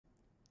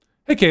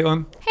Hey,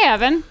 Katelyn. Hey,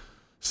 Evan.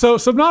 So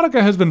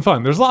Subnautica has been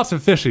fun. There's lots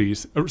of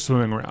fishies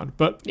swimming around,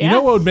 but you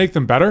know what would make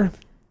them better?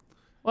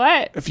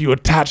 What? If you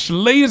attach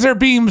laser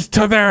beams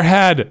to their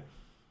head.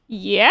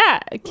 Yeah,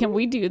 can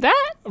we do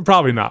that?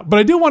 Probably not, but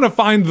I do want to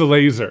find the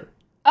laser.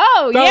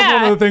 Oh, That yeah.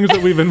 was one of the things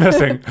that we've been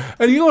missing.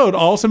 And you know what would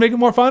also make it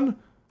more fun?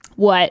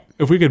 What?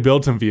 If we could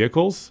build some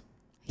vehicles.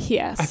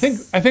 Yes.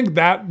 I think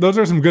that those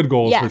are some good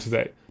goals for Yes.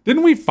 today.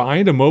 Didn't we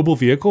find a mobile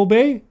vehicle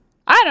bay?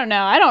 I don't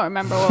know. I don't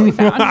remember what we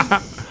found.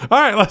 All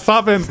right, let's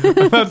hop in.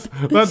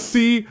 let's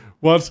see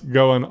what's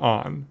going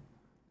on.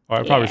 Oh,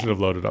 I probably should have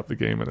loaded up the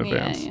game in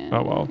advance. Yeah.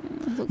 Oh, well.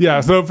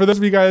 Yeah, so for those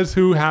of you guys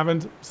who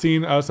haven't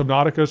seen a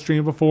Subnautica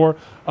stream before,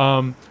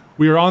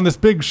 we are on this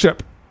big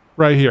ship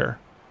right here.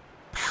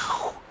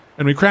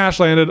 And we crash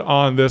landed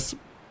on this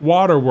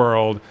water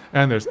world,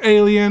 and there's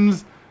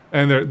aliens,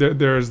 and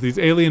there's these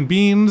alien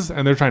beans,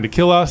 and they're trying to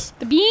kill us.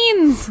 The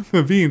beans.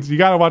 The beans. You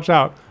got to watch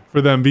out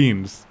for them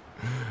beans.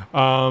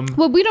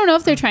 Well, we don't know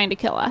if they're trying to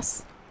kill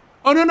us.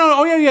 Oh, no.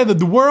 Oh, yeah.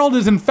 The world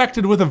is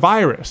infected with a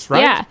virus,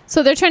 right? Yeah.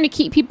 So they're trying to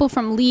keep people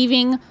from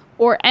leaving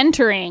or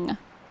entering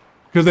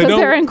Because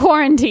they're in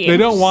quarantine. They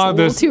don't want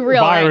this too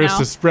real virus right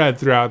to spread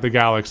throughout the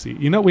galaxy.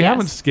 You know, we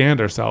haven't scanned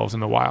ourselves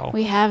in a while.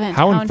 We haven't.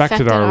 How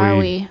infected are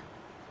we?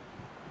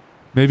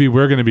 Maybe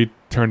we're going to be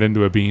turned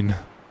into a bean.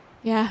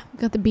 Yeah, we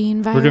got the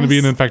bean virus. We're going to be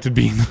an infected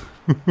bean.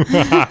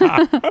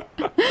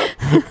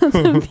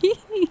 The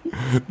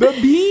beans. The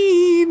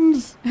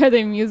beans! Are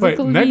they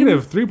musical Wait,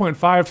 negative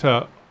 3.5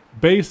 to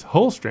base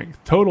hull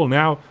strength. Total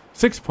now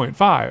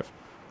 6.5.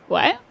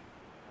 What?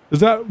 Is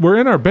that, we're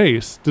in our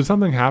base. Did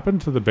something happen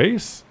to the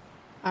base?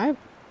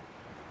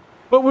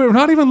 But we're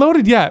not even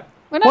loaded yet.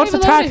 We're not What's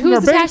even attacking loaded. our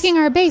Who's base? attacking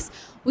our base?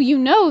 Well, you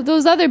know,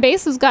 those other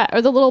bases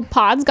or the little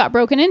pods got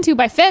broken into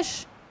by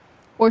fish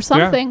or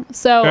something. Yeah.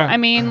 So, Yeah. I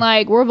mean,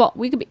 like,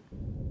 we could be.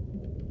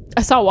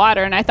 I saw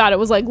water and I thought it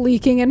was like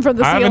leaking in from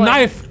the I ceiling. have a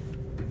knife.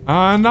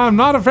 And I'm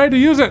not afraid to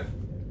use it.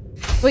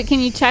 Wait, can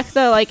you check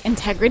the like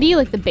integrity,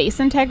 like the base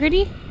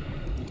integrity?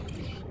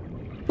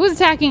 Who's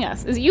attacking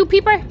us? Is it you,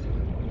 Peeper?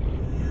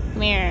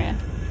 Come here.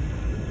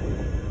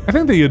 I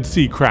think that you'd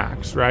see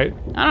cracks, right?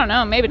 I don't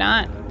know. Maybe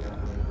not.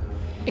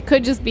 It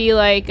could just be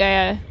like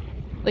a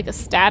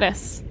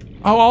status.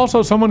 Oh,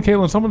 also, someone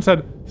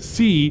said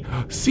C.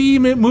 C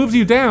moves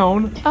you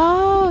down.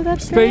 Oh,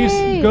 that's Space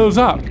great. goes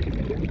up.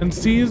 And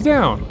C is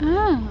down.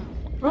 Oh.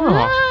 Oh.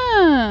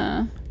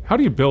 Ah. How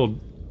do you build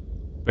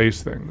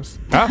base things?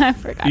 I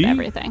forgot E,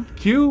 everything.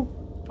 Q,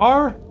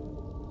 R,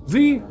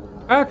 Z,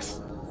 X.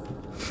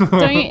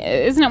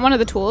 Isn't it one of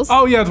the tools?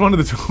 Oh, yeah, it's one of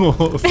the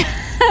tools.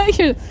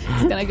 You're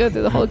just gonna go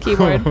through the whole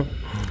keyboard.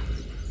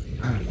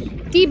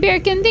 D.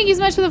 Birkin, thank you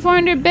so much for the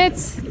 400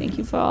 bits. Thank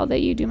you for all that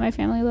you do. My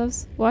family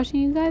loves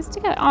watching you guys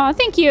together. Aw,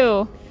 thank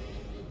you.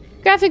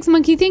 Graphics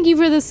Monkey, thank you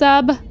for the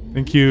sub.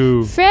 Thank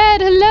you.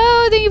 Fred,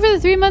 hello. Thank you for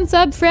the 3-month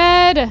sub,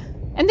 Fred.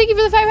 And thank you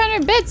for the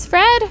 500 bits,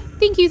 Fred.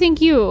 Thank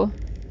you.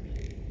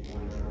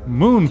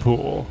 Moon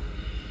pool.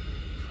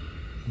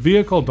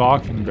 Vehicle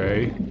docking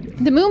bay.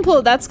 The moon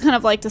pool, that's kind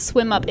of like to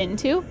swim up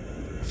into.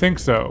 I think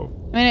so.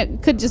 I mean,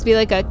 it could just be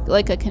like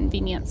a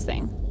convenience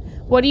thing.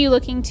 What are you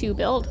looking to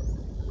build?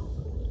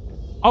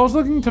 I was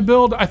looking to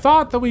build. I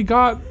thought that we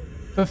got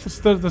the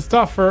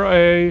stuff for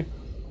a.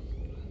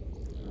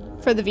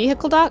 For the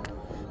vehicle dock?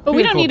 But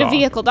we don't need a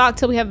vehicle dock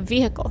till we have a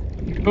vehicle.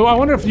 Oh, I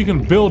wonder if you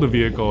can build a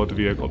vehicle at the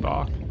vehicle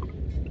dock.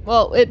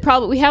 Well,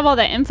 we have all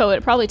that info.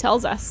 It probably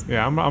tells us.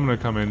 Yeah, I'm gonna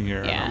come in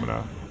here Yeah. and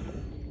I'm gonna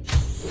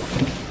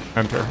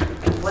enter.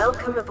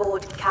 Welcome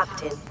aboard,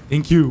 Captain.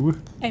 Thank you.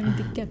 I'm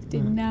the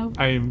captain now.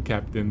 I am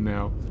captain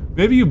now.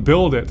 Maybe you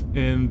build it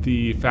in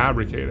the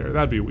fabricator.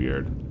 That'd be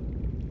weird.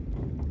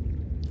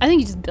 I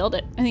think you just build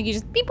it. I think you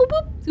just beep boop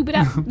boop, zoop it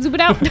out, zoop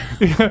it out.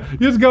 Yeah,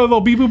 you just go a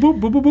little beep boop boop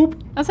boop boop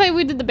boop. That's how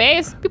we did the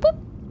base. Beep boop.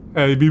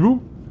 Beep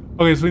boop.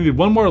 Okay, so we need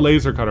one more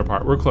laser cutter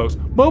part. We're close.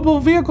 Mobile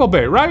vehicle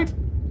bay, right?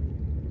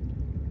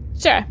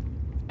 Sure.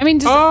 I mean,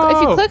 just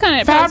if you click on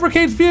it,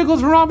 fabricates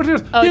vehicles from raw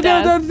materials. Oh, it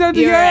does.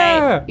 You're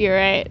Yeah. right. You're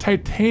right.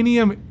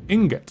 Titanium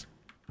ingot.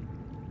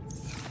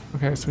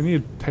 Okay, so we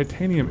need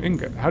titanium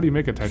ingot. How do you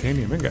make a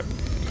titanium ingot?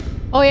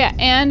 Oh yeah,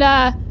 and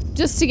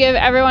just to give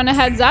everyone a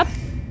heads up,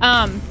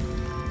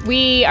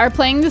 we are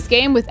playing this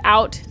game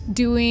without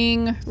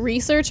doing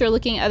research or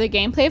looking at other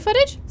gameplay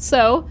footage.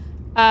 So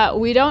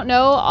we don't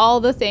know all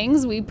the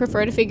things. We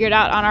prefer to figure it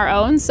out on our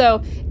own.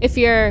 So if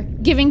you're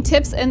giving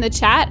tips in the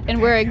chat and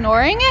we're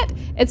ignoring it,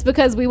 it's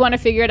because we want to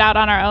figure it out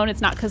on our own.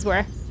 It's not because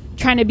we're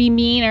trying to be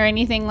mean or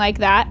anything like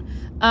that.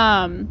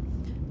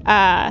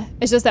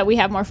 It's just that we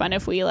have more fun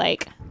if we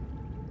like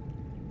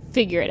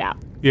figure it out.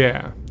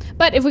 Yeah.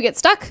 But if we get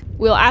stuck,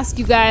 we'll ask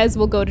you guys.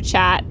 We'll go to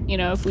chat, you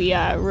know, if we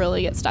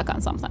really get stuck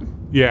on something.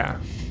 Yeah.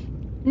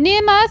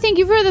 Nima, thank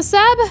you for the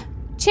sub.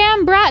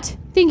 Chambrat,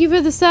 thank you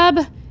for the sub.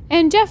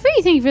 And Jeffrey,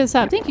 thank you for the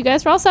sub. Thank you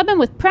guys for all subbing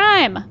with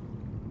Prime.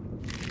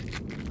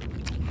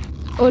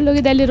 Oh, look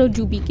at that little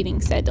Juby getting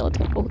settled.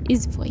 Oh,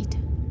 is void.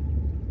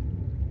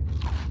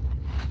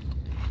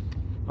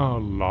 Oh,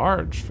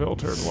 large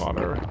filtered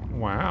water.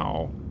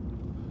 Wow.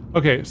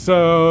 Okay,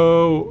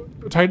 so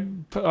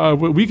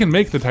we can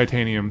make the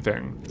titanium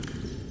thing.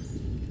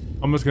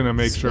 I'm just gonna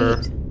make sure.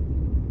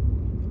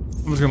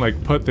 I'm just gonna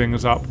like put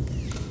things up.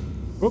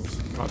 Whoops,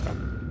 not that.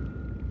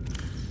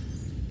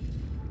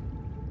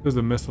 There's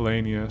a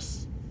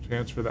miscellaneous.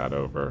 Transfer that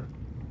over.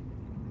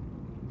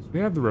 So we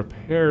have the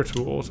repair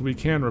tool, so we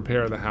can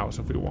repair the house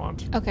if we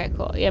want. Okay,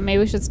 cool. Yeah, maybe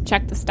we should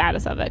check the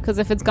status of it, because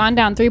if it's gone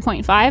down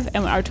 3.5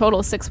 and our total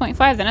is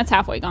 6.5, then it's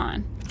halfway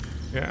gone.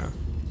 Yeah.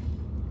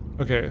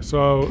 Okay,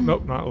 so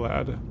nope, not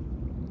lead.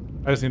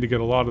 I just need to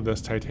get a lot of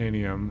this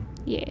titanium.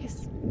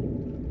 Yes.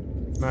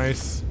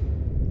 Nice.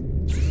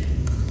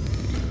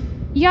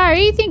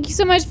 Yari, thank you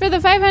so much for the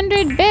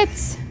 500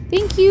 bits.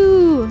 Thank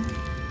you.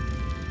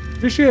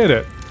 Appreciate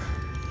it.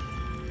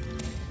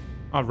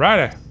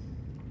 Alrighty.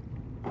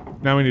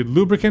 Now we need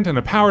lubricant and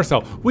a power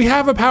cell. We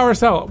have a power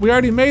cell. We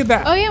already made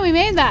that. Oh yeah, we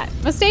made that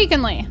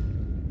mistakenly.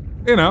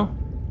 You know.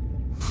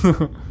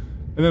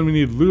 And then we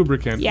need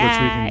lubricant, which we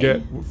can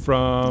get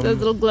from those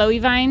little glowy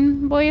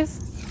vine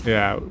boys.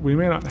 Yeah, we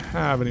may not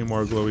have any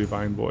more glowy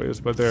vine boys,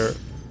 but they're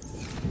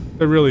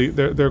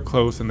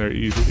close and they're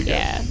easy to get.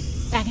 Yeah.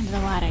 Back into the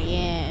water,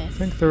 yes. I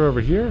think they're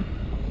over here.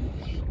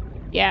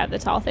 Yeah, the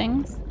tall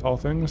things. Tall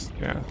things?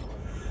 Yeah.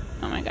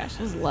 Oh my gosh,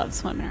 I just love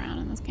swimming around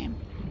in this game.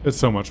 It's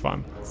so much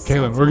fun.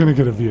 Katelyn, we're gonna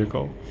get a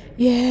vehicle.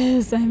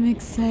 Yes, I'm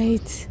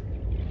excited.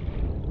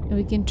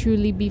 We can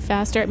truly be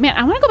faster. Man,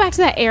 I want to go back to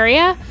that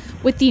area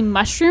with the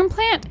mushroom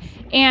plant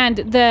and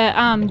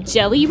the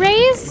jelly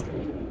rays.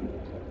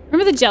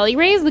 Remember the jelly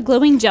rays, the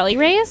glowing jelly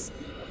rays?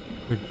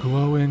 The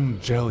glowing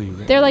jelly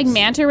rays. They're like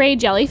manta ray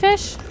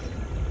jellyfish.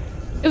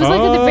 It was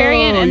like at the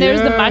very end, and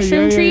there's the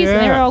mushroom trees,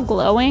 and they were all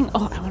glowing.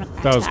 Oh, I want to go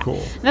back to that. Was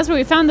cool. And that's where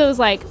we found those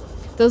like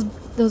those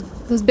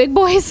big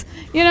boys,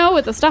 you know,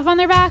 with the stuff on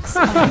their backs.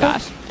 Oh my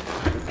gosh.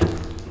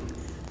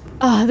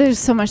 Oh, there's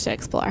so much to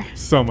explore.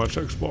 So much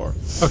to explore.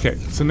 Okay,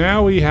 so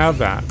now we have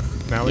that.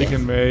 Now we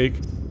can make.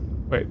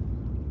 Wait.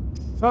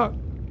 Thought.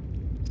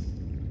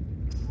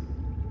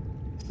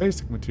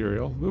 Basic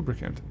material,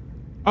 lubricant.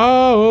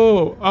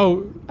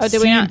 Oh,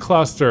 did we not? seed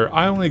cluster.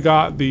 I only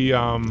got the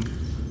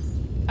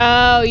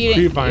Oh, you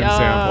didn't. Creepvine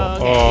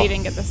sample. Okay, Oh. you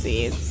didn't get the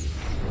seeds.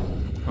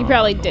 You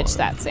probably ditched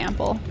that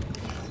sample.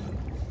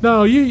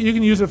 No, you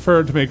can use it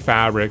to make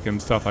fabric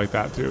and stuff like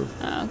that too.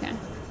 Oh, okay.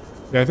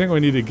 Yeah, I think we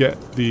need to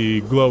get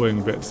the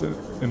glowing bits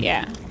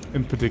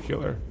in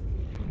particular.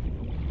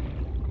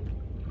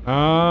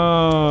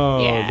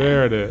 Oh, Yeah.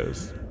 there it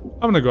is.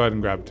 I'm gonna go ahead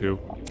and grab 2.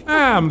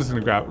 I'm just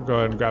gonna go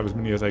ahead and grab as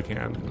many as I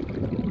can,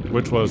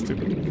 which was 2.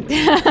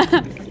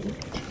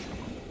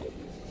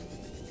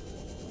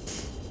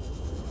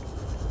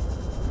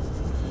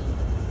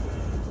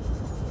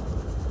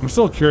 I'm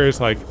still curious,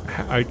 like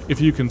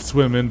if you can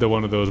swim into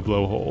one of those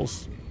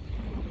blowholes.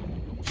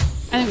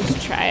 I think we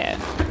should try it.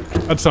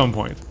 At some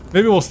point.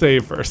 Maybe we'll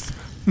save first.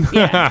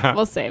 Yeah,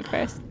 we'll save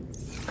first.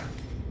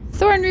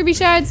 Thorn Ruby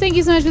Shards, thank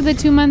you so much for the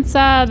 2-month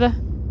sub.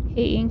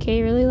 Hey, Ian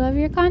K, really love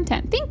your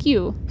content. Thank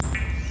you.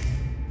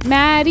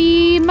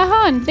 Maddie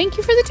Mahan, thank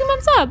you for the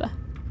 2-month sub.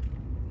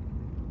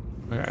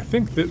 Okay, I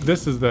think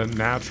this is the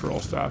natural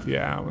stuff.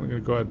 Yeah, I'm gonna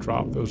go ahead and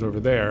drop those over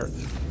there.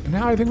 And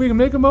now I think we can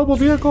make a mobile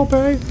vehicle,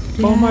 Pay.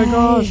 Oh my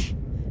gosh.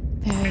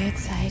 Very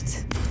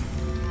excited.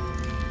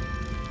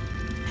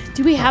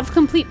 Do we have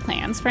complete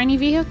plans for any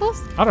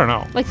vehicles? I don't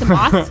know. Like the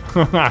moth?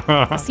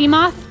 The sea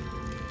moth?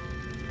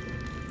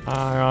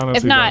 I honestly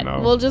If not, don't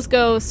know. we'll just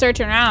go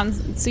searching around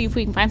and see if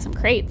we can find some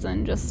crates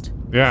and just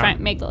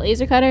make the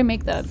laser cutter,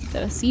 make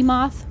the sea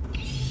moth.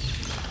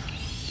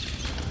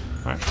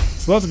 All right,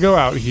 so let's go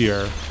out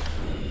here.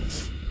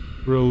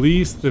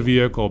 Release the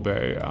vehicle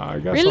bay. I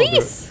guess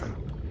Release!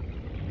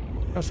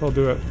 I'll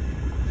do it.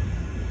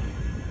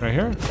 Right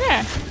here?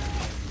 Yeah.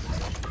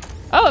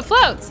 Oh, it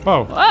floats.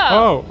 Oh.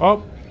 Whoa.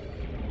 Oh.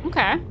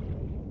 Okay.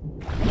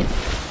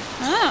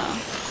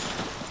 Oh.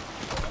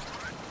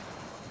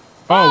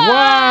 Oh,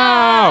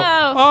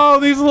 wow! Oh,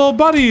 these little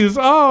buddies.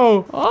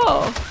 Oh.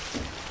 Oh.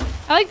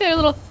 I like their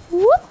little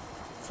whoop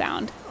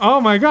sound.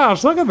 Oh my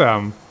gosh, look at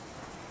them.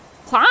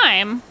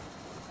 Climb.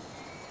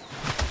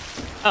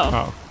 Oh.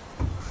 Oh.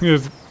 You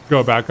just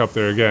go back up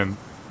there again.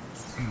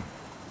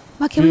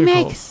 What can we make?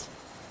 Vehicles.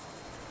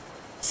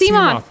 Sea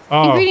moth.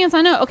 Oh. Ingredients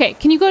I know. Okay,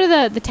 can you go to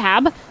the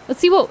tab?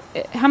 Let's see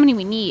how many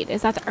we need.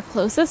 Is that our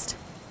closest?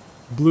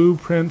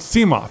 Blueprint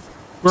sea moth.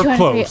 We're 203.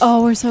 close.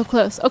 Oh, we're so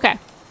close. Okay.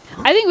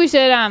 I think we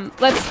should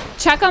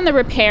let's check on the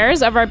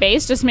repairs of our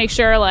base, just make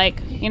sure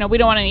like, you know, we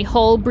don't want any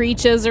hull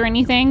breaches or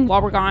anything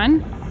while we're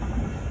gone.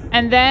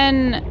 And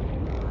then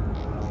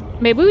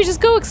maybe we just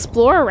go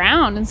explore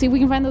around and see if we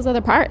can find those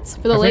other parts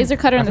for the laser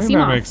cutter and the sea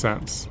moth. That makes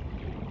sense.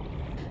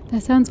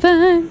 That sounds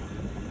fun.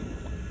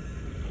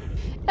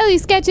 Ellie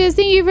Sketches,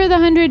 thank you for the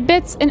 100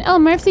 bits. And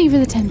Elmer, thank you for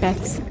the 10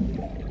 bits.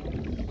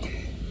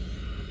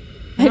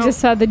 I just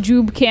saw the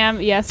Jube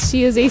cam. Yes,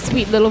 she is a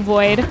sweet little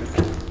void.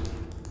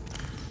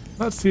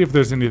 Let's see if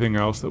there's anything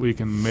else that we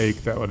can make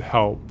that would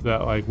help,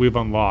 that like we've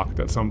unlocked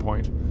at some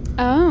point.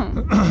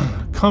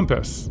 Oh.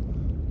 Compass.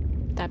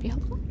 That'd be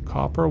helpful.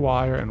 Copper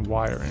wire and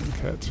wiring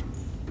kit.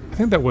 I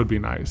think that would be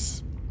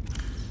nice.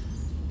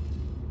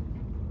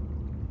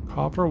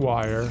 Copper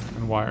wire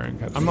and wiring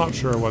kit. I'm not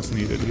sure what's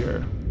needed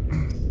here.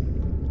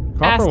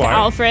 Ask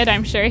Alfred.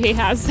 I'm sure he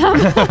has some.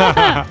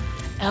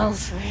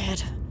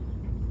 Alfred.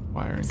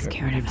 Wiring kit.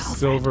 Scared We of need Alfred.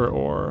 silver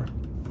ore.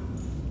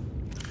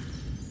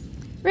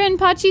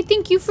 Renpachi,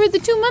 thank you for the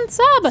 2-month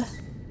sub.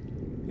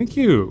 Thank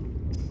you.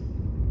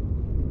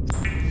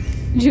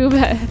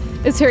 Juba,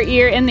 is her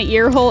ear in the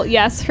ear hole?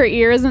 Yes, her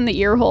ear is in the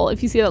ear hole.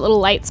 If you see that little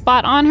light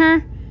spot on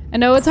her, I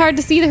know it's hard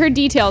to see her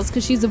details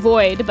because she's a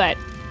void, but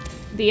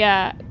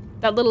the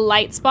that little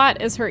light spot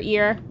is her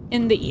ear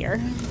in the ear.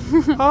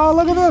 Oh,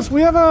 look at this.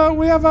 We have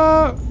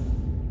a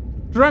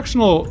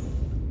directional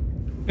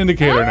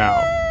indicator now.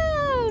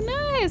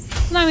 Oh,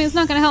 nice. No, I mean, it's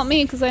not gonna help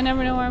me because I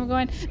never know where I'm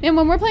going. Man,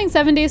 when we're playing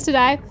 7 Days to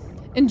Die,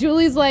 and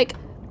Julie's like,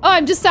 "Oh,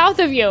 I'm just south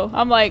of you."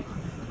 I'm like,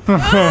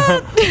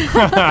 ah.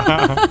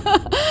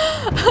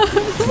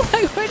 I'm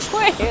like, which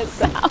way is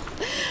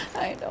south?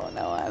 I don't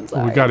know. I'm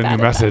sorry. We got a new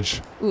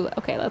message. Ooh,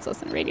 okay, let's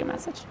listen. Radio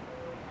message.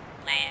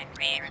 Playing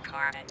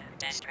pre-recorded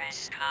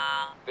distress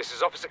call. This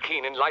is Officer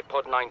Keenan, Light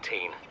Pod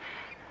 19.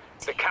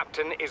 The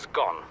captain is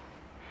gone.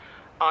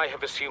 I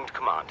have assumed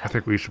command. I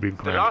think we should be in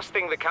The command. last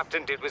thing the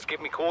captain did was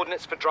give me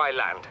coordinates for dry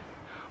land.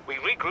 We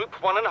regroup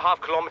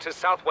 1.5 kilometers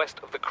southwest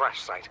of the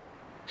crash site.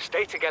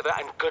 Stay together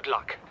and good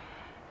luck.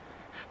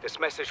 This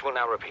message will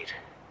now repeat.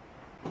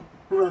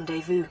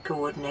 Rendezvous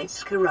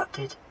coordinates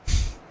corrupted.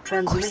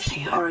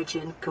 Transmission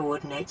origin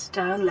coordinates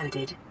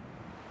downloaded.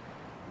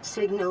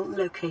 Signal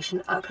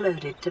location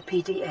uploaded to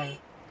PDA.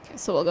 Okay,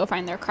 so we'll go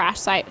find their crash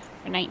site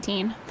for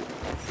 19.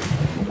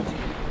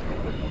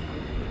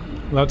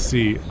 Let's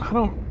see.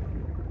 I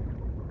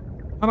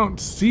don't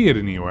see it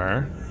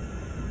anywhere.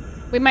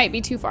 We might be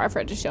too far for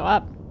it to show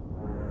up.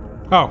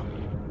 Oh.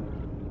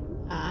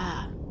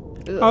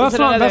 Oh,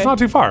 that's not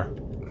too far.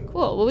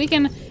 Cool. Well, we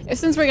can,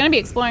 since we're going to be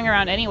exploring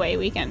around anyway,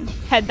 we can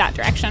head that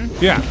direction.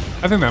 Yeah,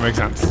 I think that makes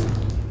sense.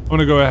 I'm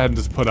gonna go ahead and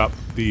just put up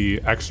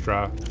the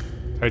extra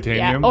Yeah.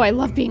 titanium. Oh, I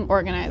love being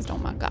organized. Oh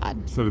my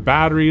God. So the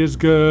battery is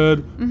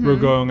good. We're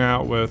going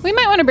out with. We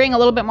might want to bring a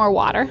little bit more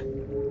water.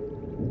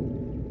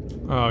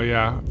 Oh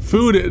yeah,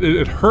 food.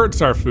 It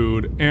hurts our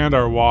food and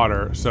our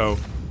water. So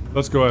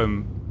let's go ahead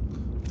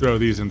and throw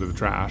these into the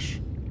trash.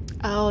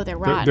 Oh, they're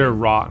rotten. They're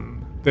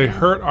rotten. They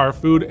hurt our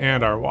food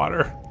and our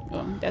water.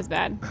 Oh, that's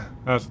bad.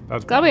 That's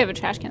Glad bad. we have a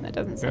trash can that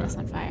doesn't set Yeah. us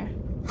on fire.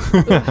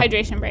 Ooh,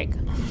 hydration break.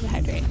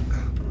 Hydrate.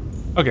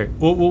 Okay,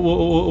 we'll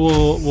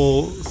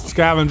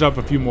scavenge up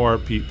a few more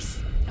peeps.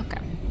 Okay.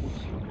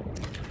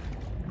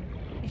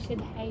 I should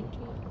hydrate.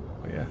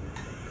 Oh, yeah.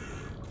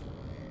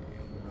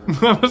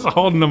 I was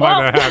holding them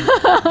by the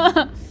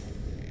hand.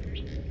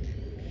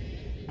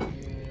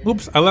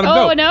 Oops, I let him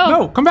go. Oh, no.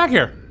 No, come back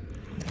here.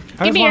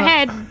 Give me your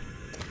head. I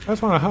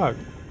just want a hug.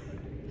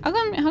 How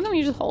come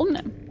you're just holding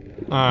him?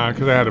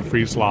 Because I had a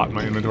free slot in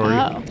my inventory.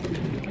 Oh.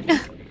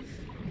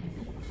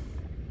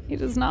 He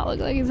does not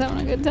look like he's having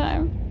a good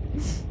time.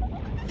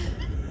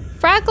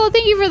 Frackle,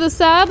 thank you for the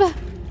sub.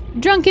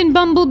 Drunken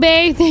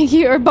Bumblebee, thank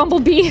you, or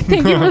Bumblebee,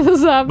 thank you for the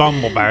sub.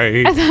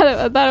 Bumblebee. I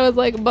thought it was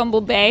like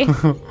Bumblebee.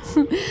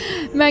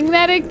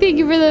 Magnetic, thank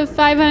you for the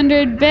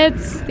 500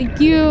 bits. Thank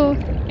you.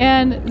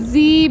 And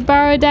Z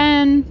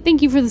Baradan,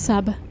 thank you for the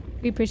sub.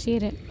 We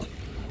appreciate it.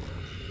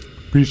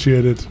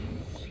 Appreciate it.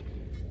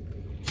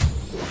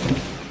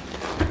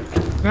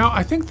 Now,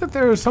 I think that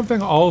there is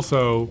something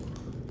also.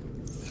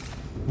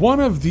 One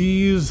of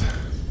these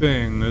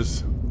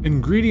things,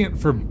 ingredient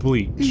for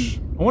bleach.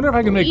 I wonder if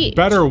I can make Bleach.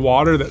 better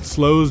water that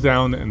slows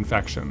down the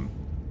infection.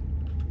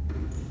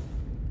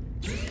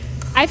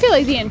 I feel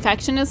like the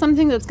infection is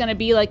something that's going to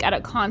be like at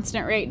a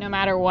constant rate no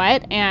matter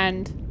what,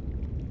 and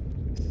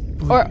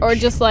or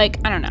just like,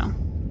 I don't know.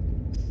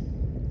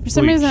 For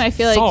some Bleach. reason I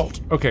feel like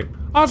Salt. Okay,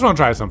 I just want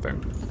to try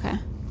something. Okay.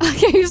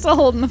 Okay, you're still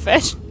holding the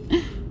fish.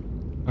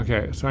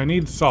 Okay, so I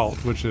need salt,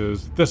 which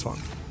is this one.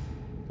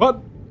 What?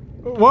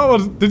 What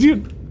was? Did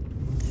you?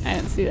 I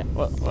didn't see that.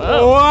 Whoa.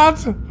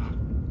 What?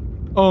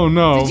 Oh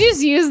no. Did you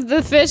just use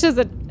the fish as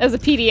a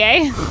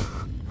PDA?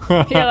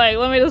 You're like,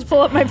 let me just pull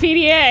up my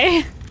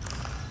PDA.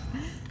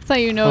 That's how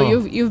you know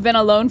you've been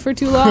alone for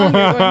too long.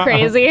 You're going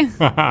crazy.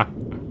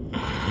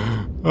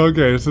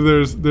 Okay, so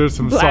there's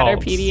some Bladder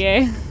salt.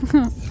 PDA.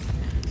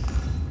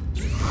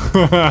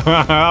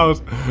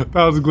 that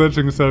was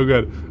glitching so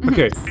good.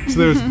 Okay, so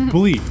there's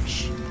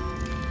bleach.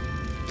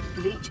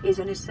 Bleach is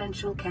an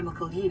essential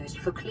chemical used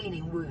for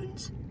cleaning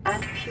wounds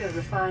and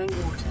purifying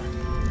water.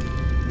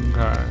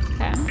 Okay.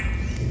 Okay.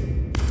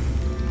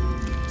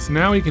 So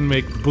now we can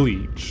make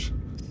bleach.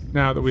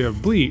 Now that we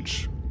have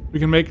bleach, we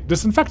can make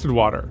disinfected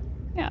water.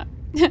 Yeah.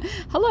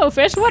 Hello,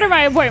 fish. What are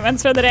my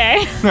appointments for the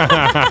day?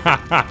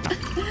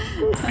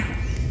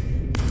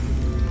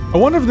 I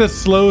wonder if this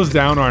slows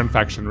down our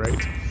infection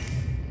rate.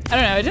 I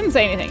don't know. It didn't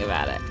say anything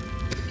about it.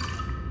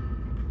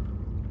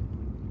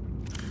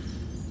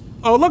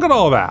 Oh, look at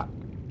all that.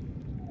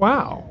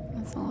 Wow.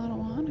 That's a lot of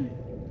water.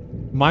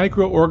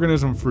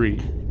 Microorganism free.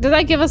 Does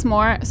that give us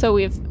more? So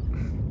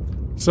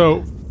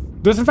So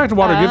disinfected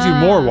water gives you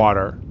more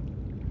water.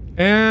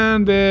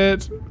 And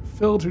it's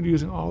filtered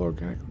using all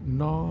organic,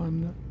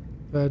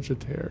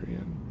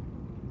 non-vegetarian.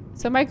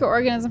 So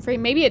microorganism free.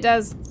 Maybe it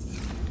does.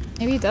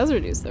 Maybe it does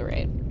reduce the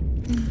rate.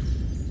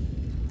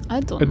 I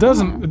don't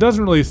know. It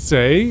doesn't really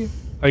say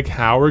like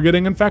how we're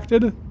getting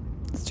infected.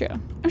 It's true.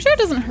 I'm sure it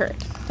doesn't hurt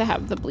to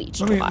have the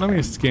bleached water. Let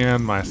me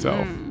scan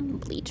myself.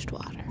 Bleached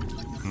water.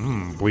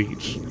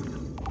 Bleach.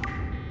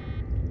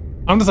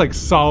 I'm just like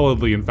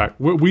solidly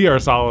infected. We are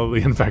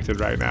solidly infected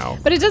right now.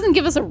 But it doesn't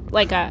give us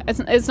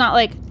it's not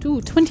like,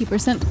 ooh,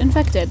 20%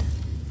 infected.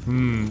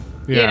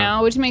 Yeah. You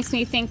know, which makes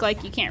me think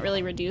like you can't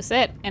really reduce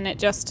it. And it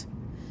just,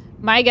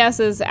 my guess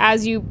is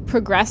as you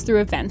progress through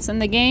events in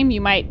the game,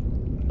 you might,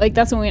 like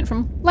that's when we went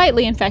from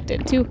lightly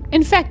infected to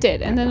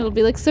infected. And then it'll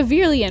be like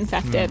severely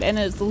infected. And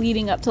it's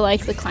leading up to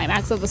like the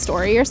climax of the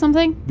story or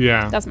something.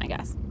 Yeah. That's my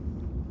guess.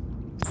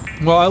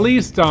 Well, at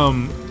least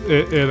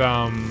it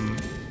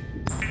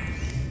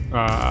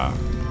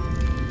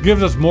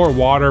gives us more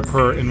water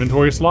per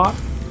inventory slot.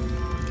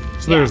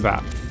 So there's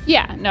that.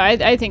 Yeah, no,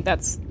 I think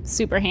that's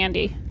super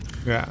handy.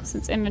 Yeah.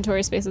 Since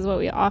inventory space is what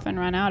we often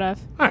run out of.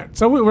 All right,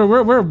 so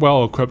we're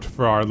well equipped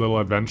for our little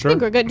adventure. I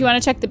think we're good. Do you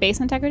want to check the base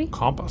integrity?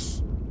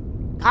 Compass.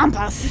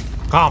 Compass.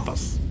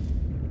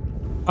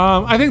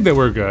 I think that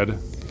we're good.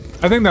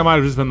 I think that might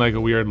have just been like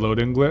a weird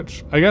loading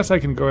glitch. I guess I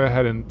can go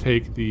ahead and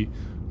take the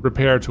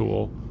repair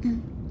tool,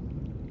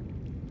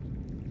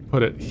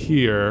 put it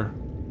here.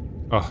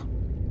 Oh,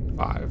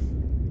 5.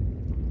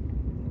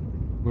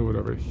 Move it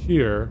over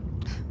here.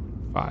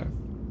 5.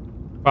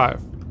 All right.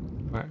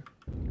 Oh.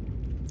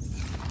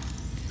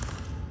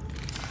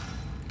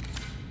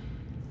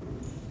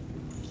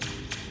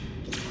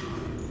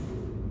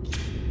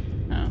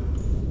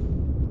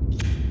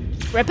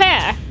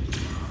 Repair.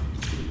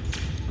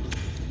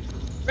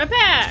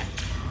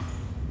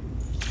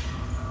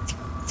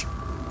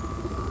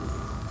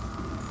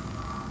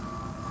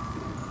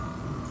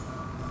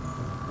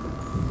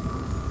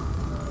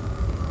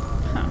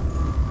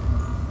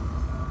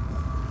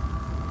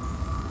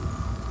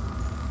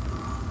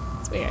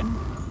 Weird.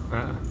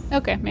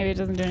 Okay, maybe it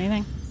doesn't do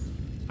anything.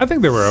 I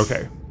think they were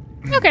okay.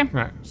 Okay. All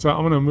right, so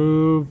I'm gonna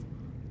move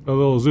the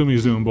little zoomy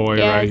zoom boy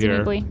right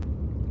here. Boy.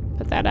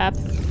 Put that up.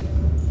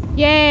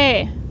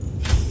 Yay!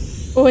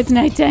 Oh, it's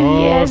nighttime.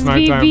 Oh, yes, it's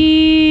nighttime.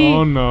 baby.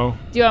 Oh no.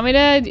 Do you want me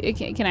to?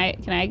 Can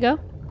I go?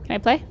 Can I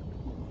play?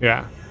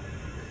 Yeah.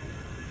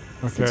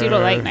 Okay. Since you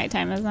don't like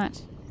nighttime as much.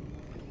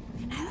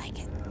 I like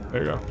it.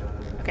 There you go.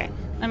 Okay.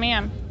 Let me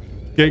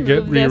Get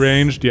move this.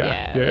 rearranged.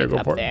 Yeah. like Go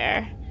up for it.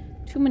 there.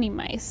 Too many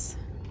mice.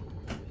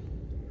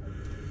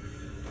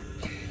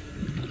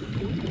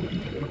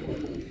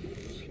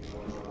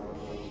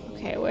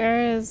 Okay,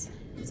 where is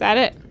that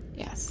it?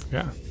 Yes.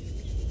 Yeah.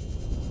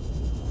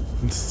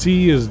 And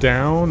C is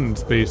down and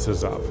space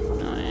is up.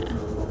 Oh yeah.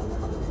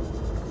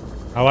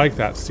 I like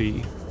that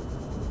C.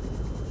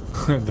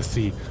 The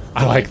C.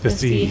 I like the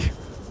C.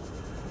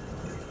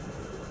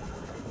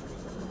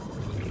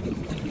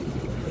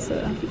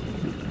 So.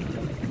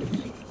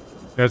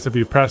 Yes, if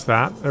you press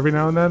that every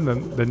now and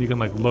then you can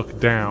like look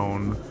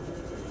down.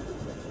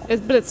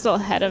 But it's still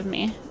ahead of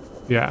me.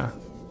 Yeah.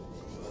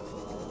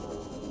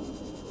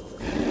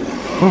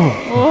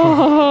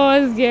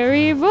 Oh,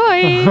 scary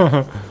boy.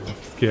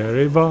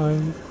 Scary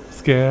boy.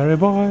 Scary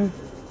boy.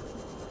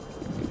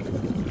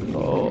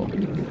 Oh.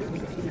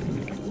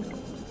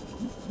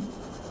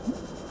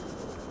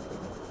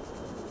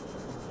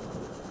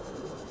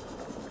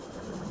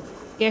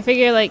 Yeah, I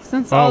figure like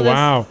since all Oh this.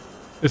 wow.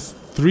 It's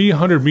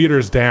 300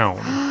 meters down.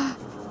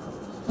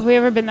 Have we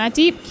ever been that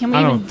deep? Can we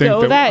I don't even think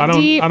go that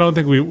deep? I don't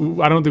think we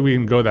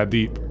can go that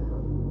deep.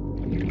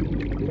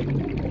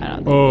 I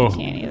don't think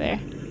we can either.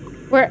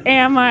 Where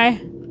am I?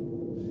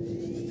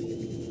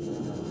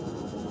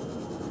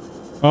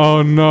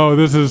 Oh no,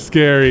 this is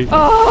scary.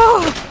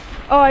 Oh,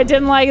 I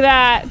didn't like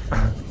that.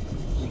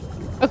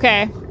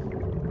 Okay.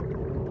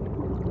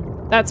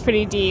 That's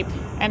pretty deep,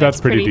 and That's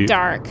it's pretty pretty deep.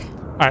 dark.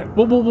 All right,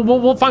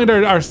 we'll find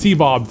our sea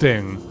bob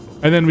thing,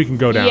 and then we can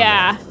go down.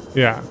 Yeah.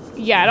 There.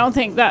 Yeah, I don't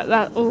think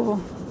that. Ooh.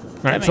 All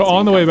right, so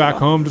on the way back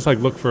home, just like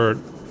look for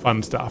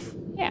fun stuff.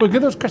 Yeah. Look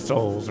at those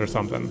crystals or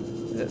something.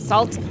 Is it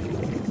salt? I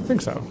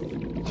think so.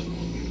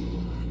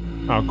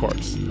 Oh,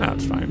 quartz.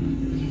 That's fine.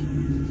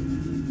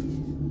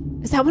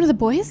 Is that one of the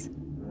boys?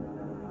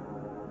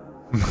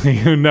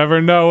 You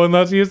never know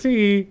unless you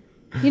see.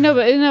 But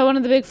one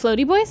of the big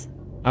floaty boys?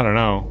 I don't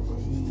know.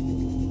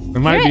 It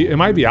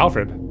might be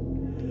Alfred.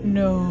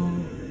 No.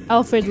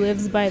 Alfred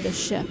lives by the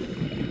ship.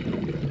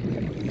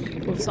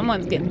 Well,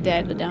 someone's getting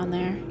dead down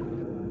there.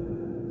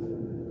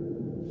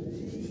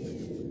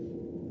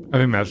 I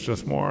think that's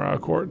just more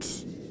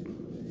quartz.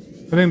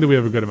 I think that we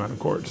have a good amount of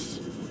quartz.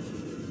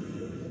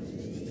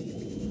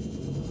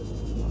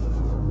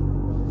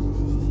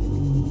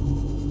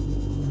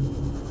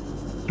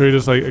 So you're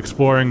just like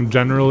exploring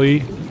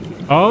generally.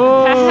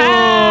 Oh!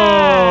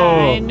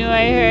 I knew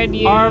I heard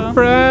you. Our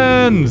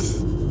friends!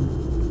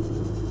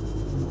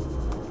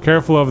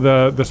 Careful of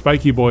the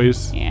spiky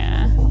boys.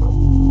 Yeah.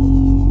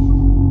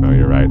 No,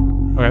 you're right.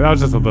 Okay, that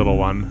was just a little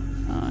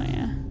one. Oh,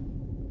 yeah.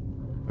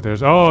 But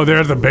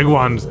there's the big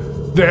ones.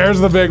 There's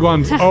the big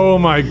ones. Oh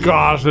my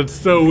gosh, that's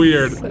so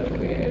weird. So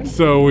weird.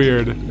 So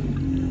weird.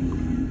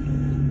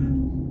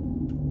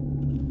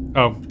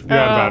 Oh, you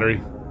had a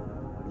battery.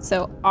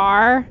 So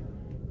R,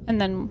 and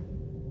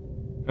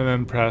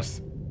then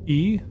press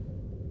E.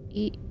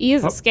 E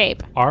is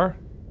escape. R.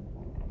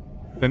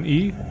 Then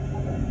E.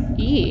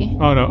 E.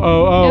 Oh no.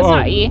 Oh. It's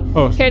not E.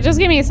 Oh. Here, just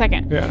give me a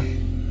second. Yeah.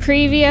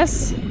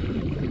 Previous.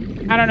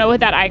 I don't know what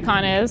that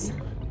icon is.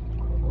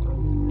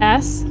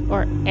 S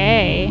or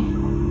A.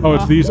 Oh,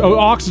 it's these. Oh,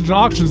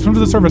 oxygen. Swim to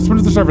the surface. Swim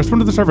to the surface. Swim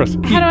to the surface.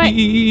 How do I?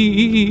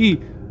 E.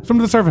 Swim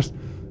to the surface.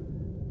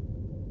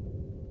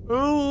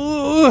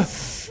 Oh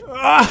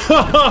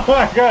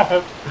my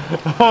god.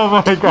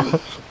 Oh my god.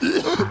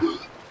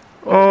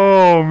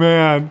 Oh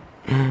man.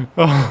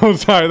 Oh,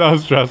 sorry, that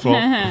was stressful.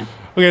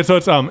 Okay, so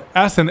it's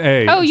S and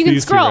A. Oh, you can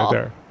these two scroll. right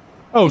there.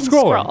 Oh, scrolling.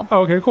 scroll.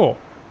 Oh, okay, cool.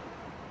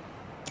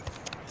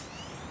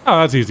 Oh,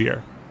 that's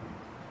easier.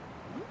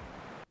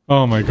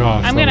 Oh my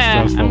gosh. I'm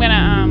that was stressful. I'm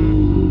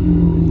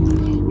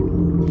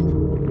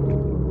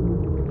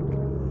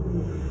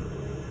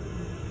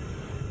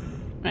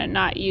gonna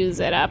not use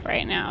it up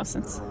right now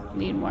since I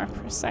need more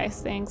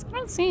precise things. I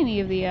don't see any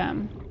of the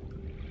Do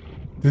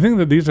you think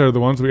that these are the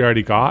ones we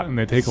already got and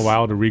they take a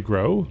while to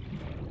regrow?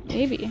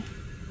 maybe.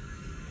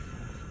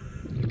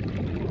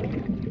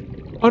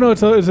 Oh no,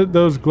 is it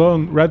those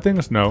glowing red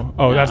things? No.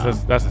 Oh, No. that's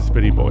the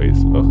spitty boys.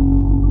 Ugh.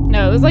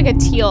 No, it was like a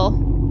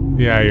teal.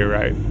 Yeah, you're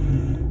right.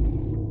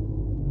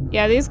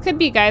 Yeah, these could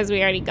be guys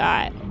we already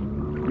got.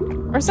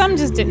 Or some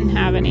just didn't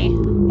have any.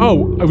 Oh,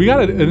 we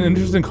got an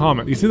interesting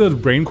comment. You see those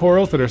brain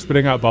corals that are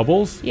spitting out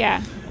bubbles?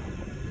 Yeah.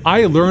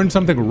 I learned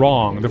something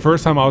wrong the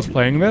first time I was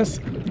playing this.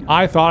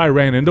 I thought I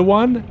ran into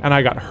one and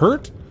I got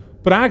hurt,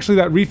 but actually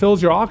that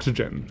refills your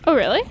oxygen. Oh,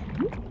 really?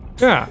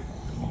 Yeah.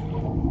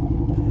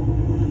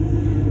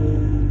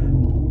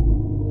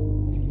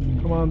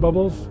 Come on,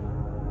 bubbles.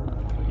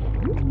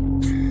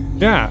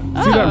 Yeah,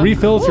 see that Oh,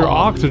 refills your cool.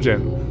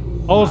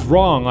 oxygen. Oh, it's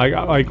wrong.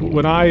 Like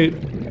when I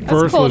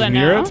first cool was to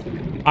near know. it,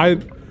 I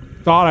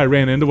thought I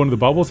ran into one of the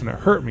bubbles and it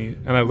hurt me,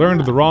 and I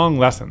learned the wrong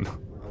lesson.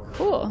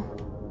 Cool.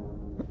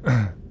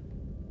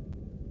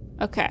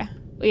 Okay.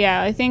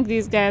 Yeah, I think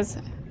these guys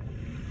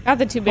got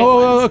the two big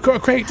Oh, ones. a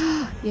crate.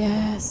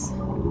 Yes.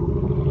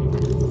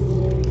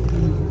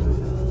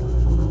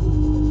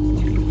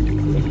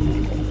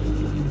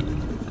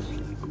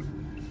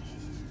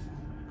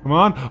 Come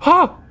on.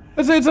 Ha!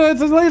 It's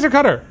a laser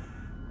cutter.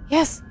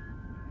 Yes.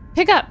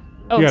 Pick up.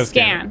 Oh, You gotta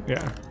scan. it.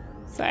 Yeah.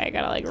 Sorry, I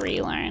gotta like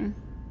relearn.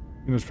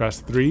 You just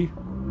press 3.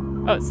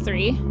 Oh, it's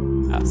 3.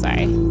 Oh,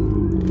 sorry.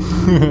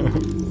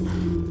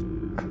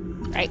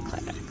 Right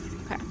click.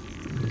 Okay.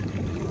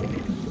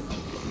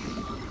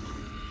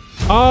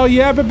 Oh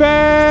yeah, baby!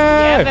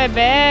 Yeah,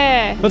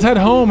 baby. Let's head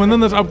home and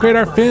then let's upgrade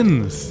our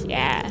fins.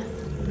 Yeah.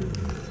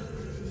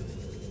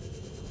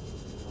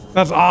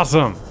 That's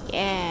awesome.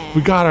 Yeah.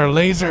 We got our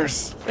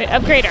lasers. Wait,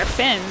 upgrade our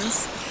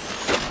fins.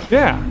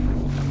 Yeah.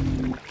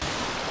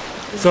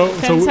 So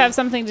Fins have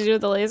something to do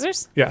with the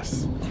lasers?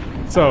 yes.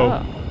 So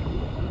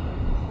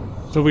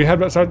Oh. so we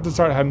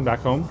start heading back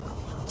home.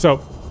 So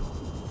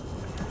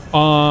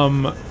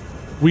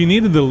we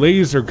needed the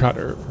laser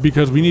cutter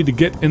because we need to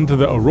get into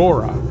the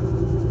Aurora.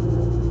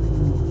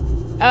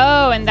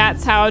 Oh, and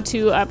that's how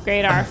to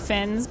upgrade our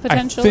fins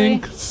potentially? I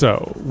think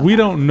so. We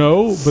don't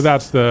know, but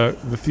that's the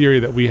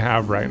theory that we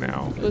have right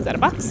now. Was that a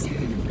box?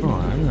 Oh,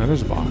 I mean,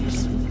 there's a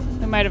box.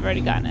 We might have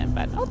already gotten it,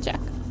 but I'll check.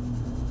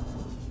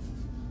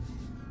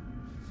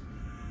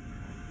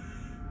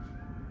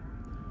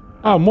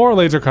 Oh, more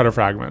laser cutter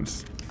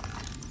fragments.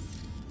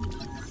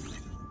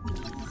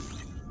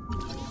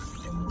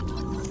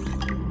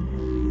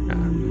 Yeah.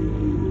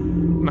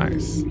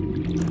 Nice.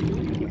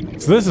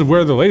 So this is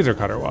where the laser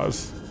cutter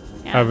was,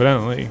 Yeah.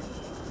 evidently.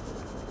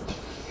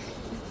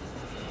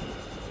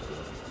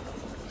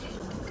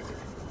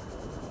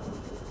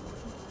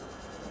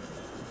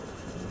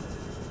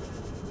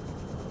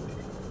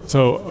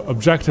 So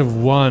objective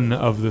 1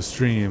 of the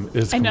stream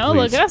is I know,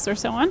 complete. look at us, we're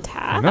so on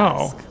task. I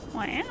know.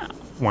 Wow.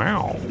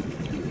 Wow.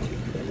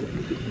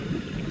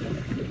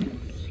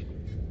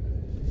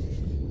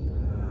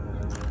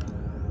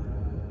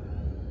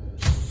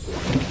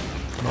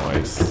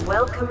 Nice.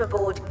 Welcome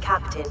aboard,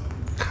 Captain.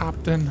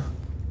 Captain.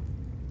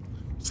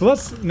 So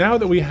now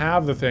that we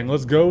have the thing,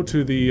 let's go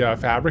to the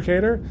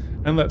fabricator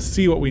and let's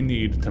see what we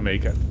need to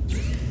make it.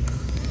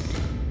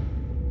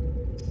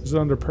 Is it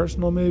under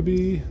personal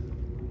maybe?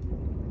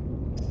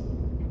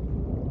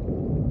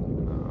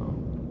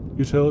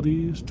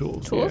 Utilities,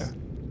 tools. Tools?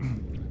 Yeah.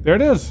 There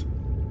it is.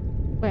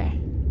 Where?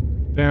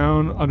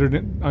 Down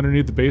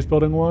underneath the base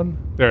building one.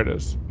 There it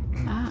is.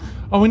 Ah.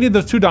 Oh, we need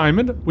those 2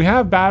 diamond. We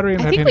have battery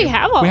and I think titanium. we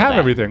have all We of have it.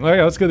 everything.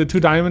 Okay, let's get the 2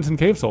 diamonds and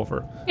cave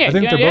sulfur. Yeah, I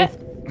think you they're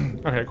wanna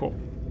both. Okay, cool.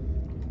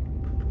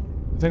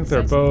 I think they're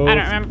I both. don't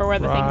remember where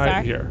the things right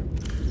are. here.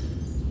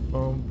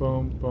 Boom,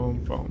 boom,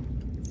 boom, boom.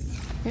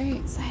 Very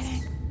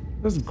exciting.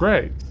 This is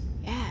great.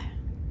 Yeah.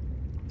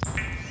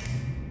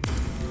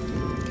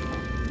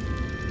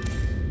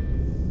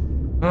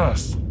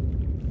 Us.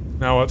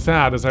 Now what's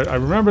sad is I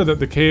remember that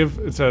the cave,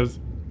 it says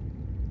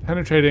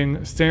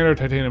penetrating standard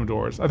titanium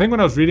doors. I think when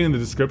I was reading the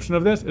description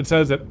of this, it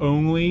says that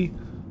only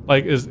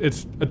like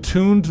it's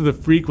attuned to the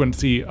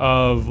frequency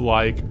of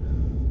like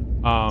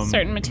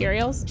certain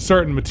materials.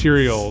 Certain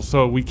materials,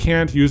 so we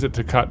can't use it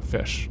to cut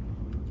fish.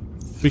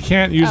 We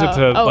can't use it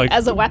to like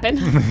as a weapon.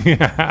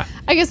 Yeah.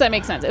 I guess that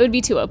makes sense. It would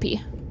be too OP.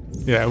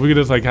 Yeah, we could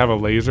just like have a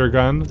laser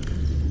gun.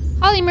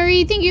 Holly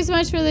Marie, thank you so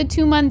much for the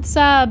 2-month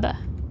sub.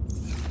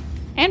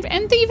 And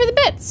thank you for the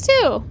bits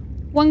too.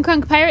 One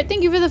Crunk Pirate,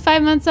 thank you for the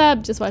 5-month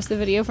sub. Just watched the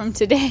video from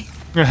today.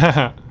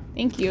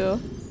 Thank you.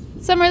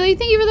 Summerly,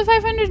 thank you for the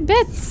 500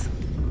 bits.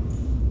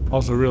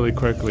 Also, really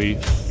quickly,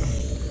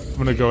 I'm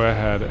gonna go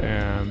ahead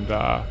and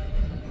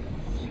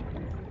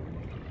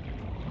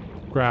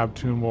grab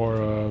 2 more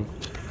of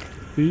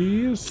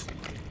these.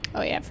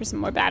 Oh yeah, for some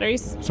more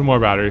batteries. Some more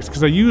batteries,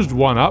 because I used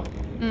 1 up.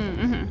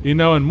 Mm-hmm. You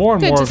know, and more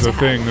Good of just the to have.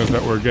 things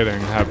that we're getting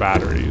have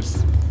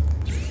batteries.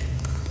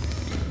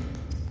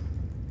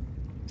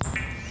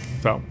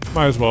 So,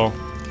 might as well.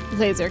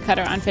 Laser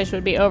cutter on fish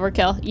would be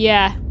overkill.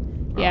 Yeah.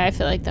 Yeah, I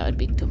feel like that would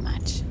be too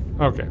much.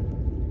 Okay.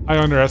 I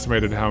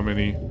underestimated how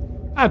many.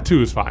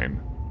 2 is fine.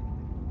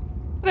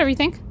 Whatever you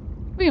think.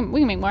 We can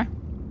make more.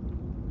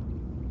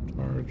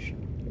 Charge.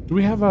 Do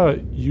we have a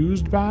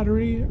used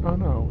battery? Oh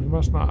no, we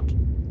must not.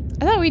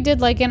 I thought we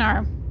did like in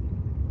our...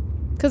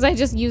 Because I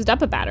just used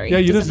up a battery. Yeah,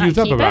 you Does just it not used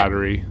up keep a it?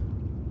 battery.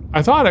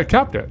 I thought I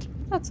kept it.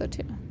 I thought so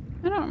too.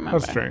 I don't remember.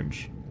 That's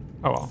strange.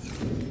 Oh well.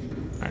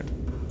 Alright.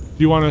 Do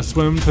you want to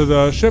swim to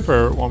the ship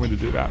or want me to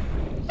do that?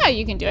 Yeah,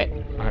 you can do it.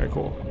 Alright,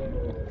 cool.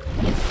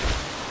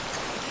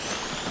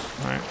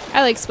 Alright.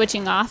 I like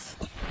switching off.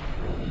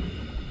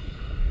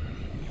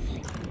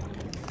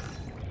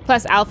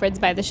 Plus, Alfred's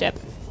by the ship.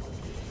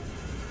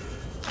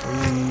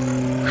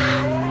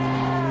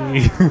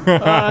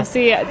 Oh,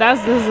 see, this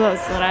is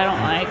what I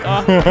don't like.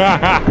 Oh.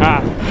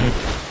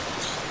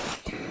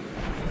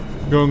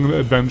 Going the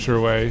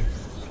adventure way.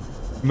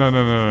 No.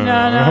 No.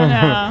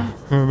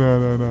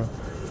 No.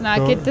 Let's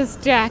not get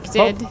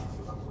distracted.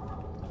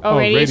 Oh,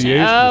 Radiation.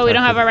 radiation Oh, we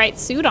don't have detected. a right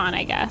suit on,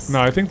 I guess.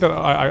 No, I think that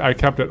I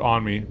kept it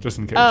on me just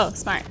in case. Oh,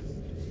 smart.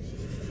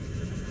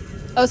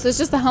 Oh, so it's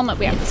just the helmet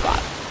we have to swap.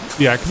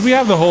 Yeah, because we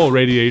have the whole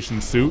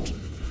radiation suit.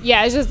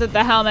 Yeah, it's just that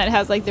the helmet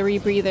has like the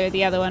rebreather,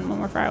 the other one when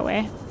we're far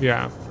away.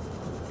 Yeah.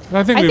 And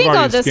I think I we've think all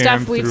already this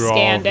scanned stuff we've through all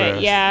scanned of it,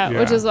 this. yeah,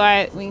 which is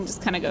why we can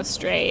just kind of go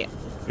straight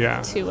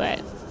Yeah. to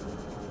it.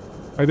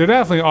 Like, there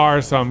definitely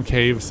are some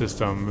cave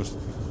systems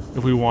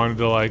if we wanted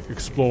to like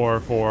explore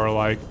for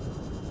like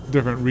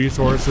different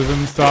resources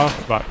and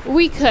stuff, but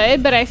We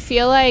could, but I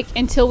feel like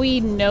until we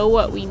know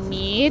what we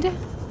need,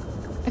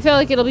 I feel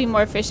like it'll be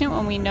more efficient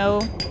when we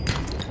know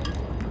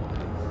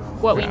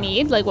what we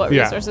need, like what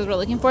Yeah. resources we're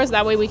looking for, so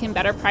that way we can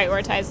better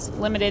prioritize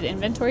limited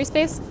inventory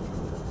space.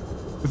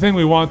 the thing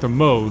we want the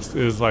most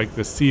is like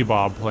the sea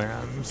bob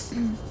plans.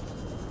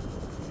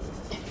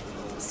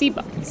 Sea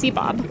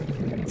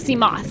moth. Sea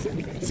moth.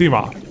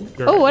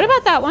 You're Oh, right. what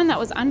about that one that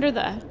was under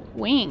the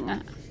wing?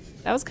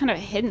 That was kind of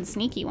a hidden,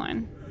 sneaky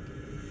one.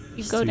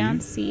 You go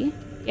down C?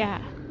 Yeah.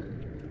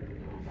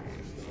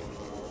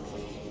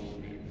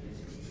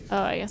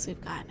 Oh, I guess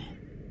we've gotten it.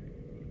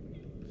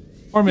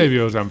 Or maybe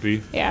it was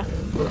empty. Yeah,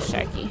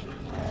 sharky.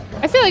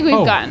 I feel like we've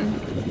Oh.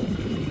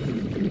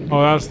 gotten.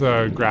 Oh, that's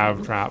the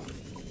grav trap.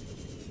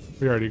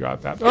 We already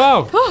got that.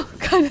 Oh! Oh,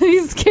 God,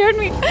 you scared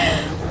me.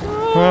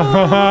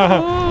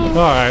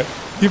 Alright.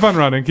 Keep on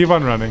running. Keep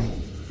on running.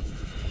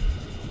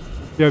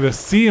 Yeah, the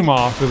sea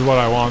moth is what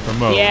I want the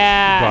most.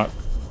 Yeah. But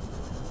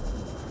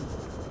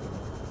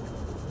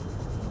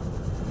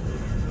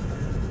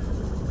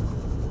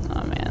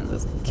Oh, man,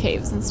 those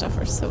caves and stuff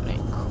are so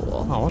dang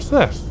cool. oh, what's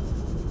this?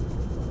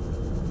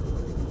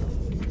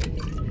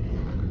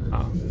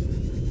 Oh.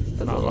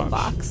 The not little much.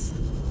 box.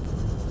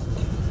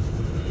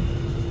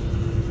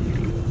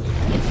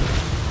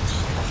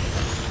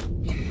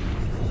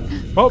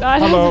 Oh,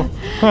 God, hello.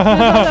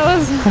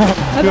 I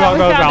thought we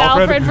found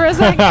Alfred for a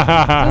second.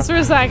 Just for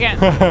a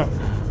second.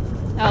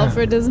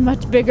 Alfred is a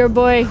much bigger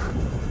boy.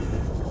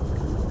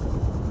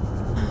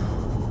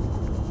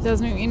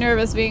 Does make me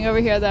nervous being over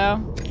here, though.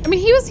 I mean,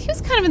 he was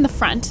kind of in the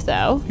front,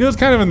 though. He was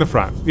kind of in the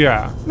front,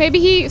 yeah. Maybe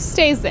he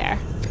stays there.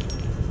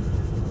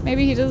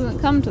 Maybe he doesn't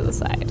come to the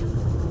side.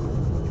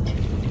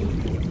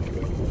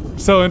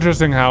 So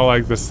interesting how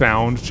like the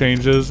sound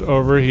changes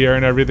over here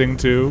and everything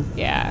too.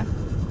 Yeah.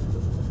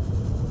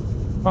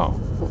 Oh.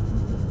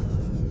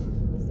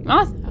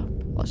 Moth. Oh,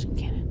 propulsion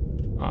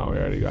cannon. Oh, we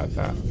already got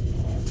that.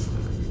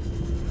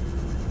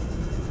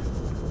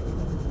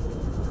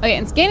 Okay,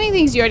 and scanning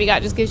things you already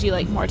got just gives you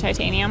like more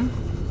titanium,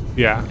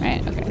 Yeah.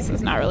 right? Okay, so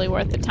it's not really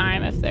worth the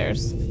time if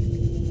there's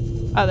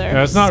other.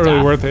 Yeah, it's not really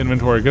stuff. worth the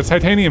inventory because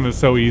titanium is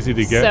so easy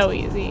to get. So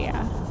easy,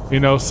 yeah. You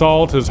know,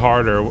 salt is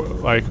harder,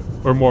 like,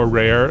 or more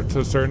rare to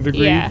a certain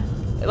degree. Yeah,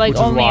 like which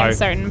is only why- in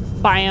certain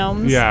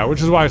biomes. Yeah,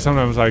 which is why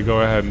sometimes I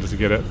go ahead and just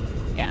get it.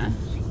 Yeah.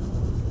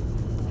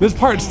 This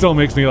part still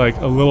makes me like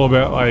a little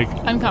bit like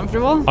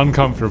Uncomfortable.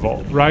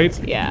 uncomfortable, right?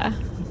 Yeah.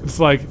 It's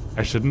like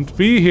I shouldn't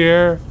be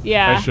here.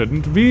 Yeah. I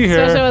shouldn't be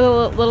here. Especially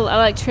with the little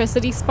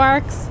electricity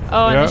sparks.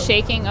 Oh, and Yeah. the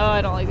shaking. Oh,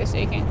 I don't like the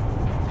shaking.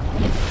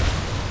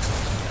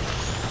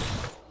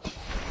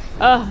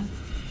 Oh,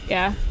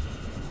 yeah.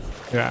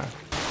 Yeah.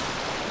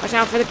 Watch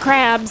out for the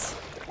crabs.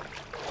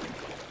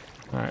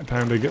 All right,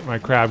 time to get my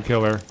crab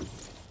killer.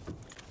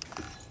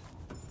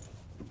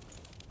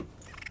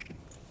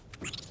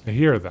 I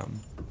hear them.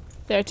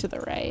 They're to the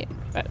right,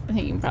 but I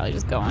think you can probably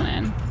just go on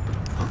in.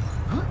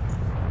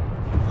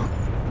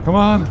 Come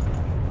on.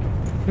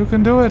 You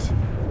can do it.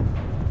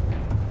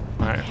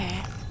 All right.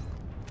 Okay.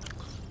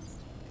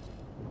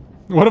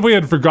 What if we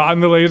had forgotten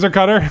the laser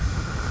cutter?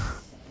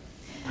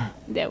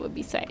 That would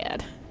be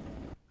sad.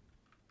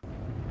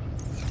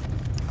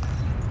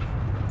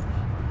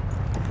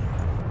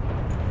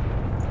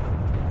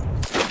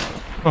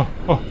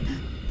 Oh.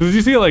 Did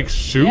you see it like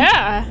shoot?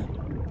 Yeah.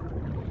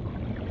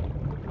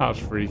 That was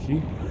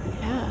freaky.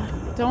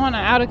 Yeah. Don't want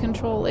an out of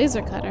control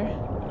laser cutter.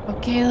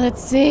 Okay,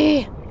 let's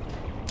see.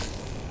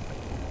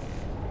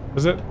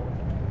 Is it?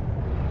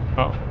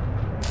 Oh.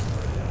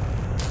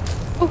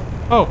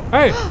 Oh,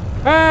 hey!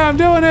 Hey, I'm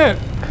doing it!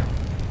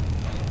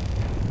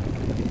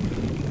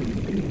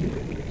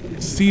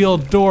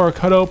 Sealed door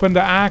cut open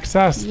to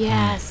access.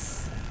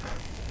 Yes.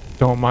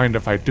 Don't mind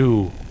if I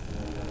do.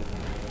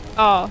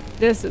 Oh,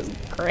 this is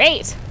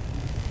great.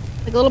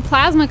 Like a little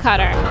plasma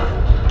cutter.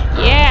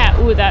 Yeah.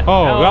 Ooh, that.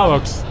 Oh, that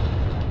looks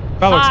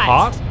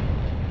hot.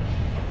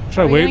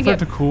 Should I wait for it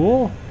to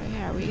cool? Oh,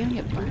 yeah, are we gonna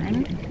get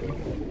burned?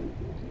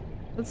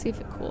 Let's see if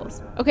it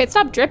cools. Okay, it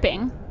stopped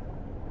dripping.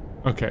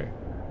 Okay.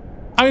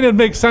 I mean, it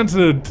makes sense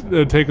to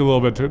take a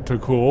little bit to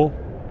cool.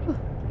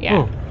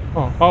 Yeah.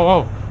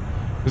 Oh.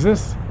 Is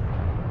this?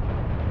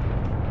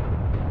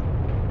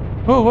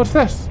 Oh, what's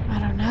this? I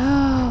don't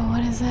know.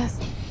 What is this?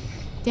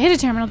 Data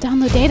terminal.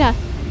 Download data.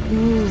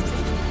 Ooh.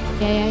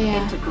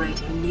 Yeah.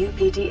 Integrating new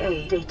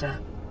PDA data.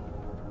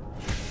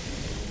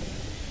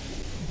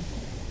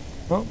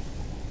 Oh,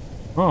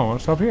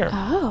 what's up here?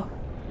 Oh.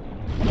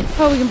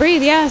 Oh, we can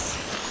breathe. Yes.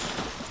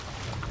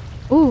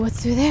 Ooh,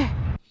 what's through there?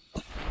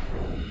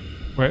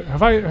 Wait,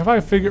 have I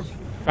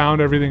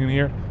found everything in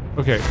here?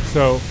 Okay,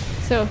 so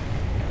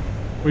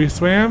we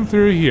swam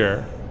through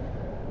here.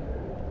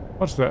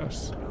 What's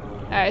this?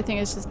 I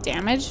think it's just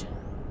damage.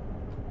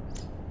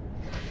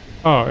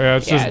 Oh, yeah,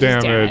 it's just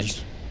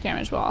damaged.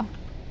 Damaged wall.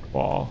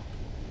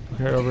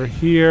 Okay, over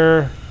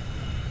here.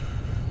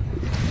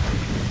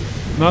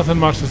 Nothing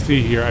much to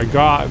see here. I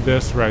got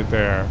this right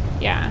there.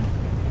 Yeah.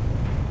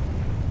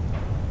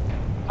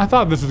 I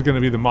thought this was going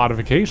to be the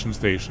modification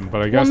station,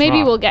 but I guess Well, maybe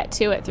not. we'll get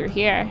to it through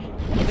here.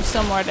 There's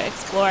still more to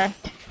explore.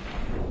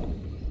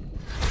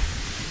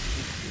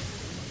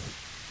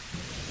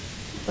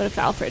 What if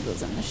Alfred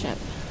was in the ship?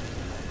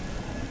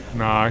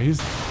 Nah, he's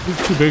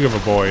too big of a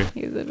boy.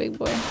 He's a big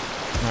boy.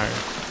 Alright,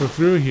 so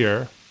through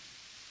here.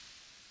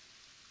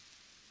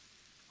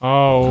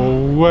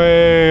 Oh,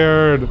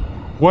 weird.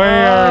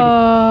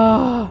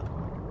 Oh.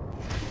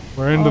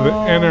 We're into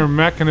the inner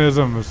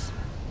mechanisms.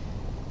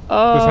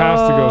 Oh. This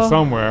has to go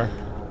somewhere.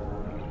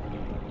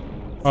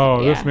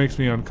 Oh, yeah. this makes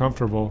me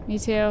uncomfortable. Me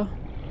too.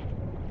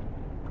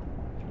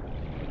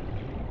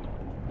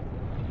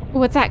 Ooh,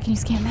 what's that? Can you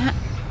scan that?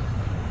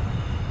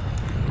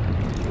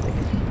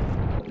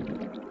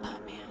 Oh,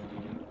 man.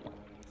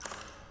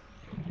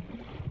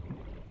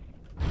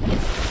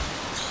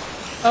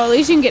 Oh, at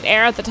least you can get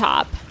air at the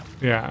top.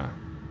 Yeah.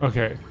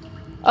 Okay.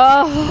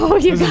 Oh,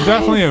 you This guys. is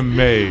definitely a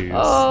maze.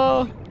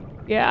 Oh,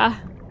 yeah.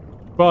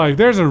 But like,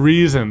 there's a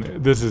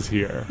reason this is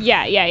here.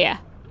 Yeah.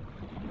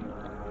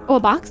 Oh, a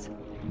box?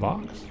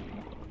 Box?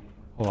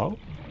 Hello?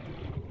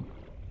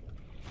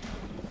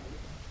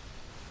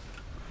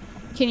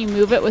 Can you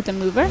move it with the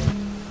mover?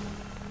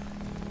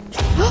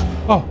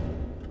 Oh.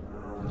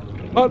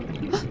 Oh.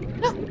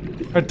 No.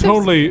 I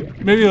totally.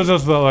 Maybe it was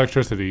just the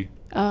electricity.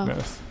 Oh.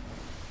 Miss.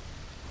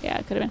 Yeah,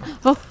 it could have been.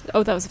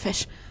 Oh, that was a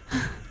fish.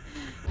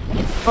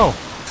 Oh.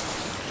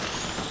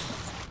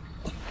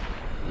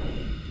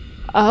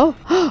 Oh.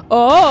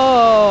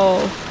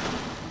 Oh.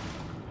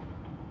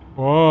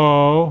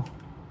 Whoa.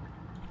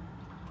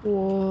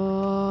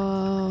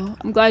 Whoa.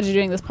 I'm glad you're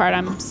doing this part.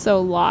 I'm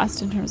so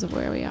lost in terms of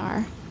where we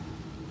are.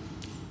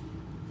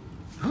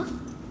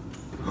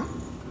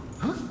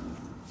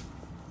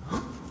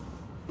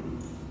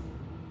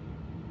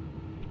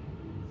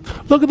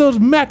 Look at those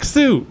mech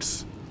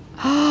suits.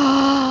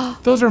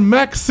 Those are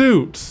mech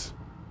suits.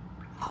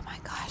 Oh my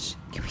gosh.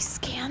 Can we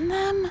scan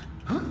them?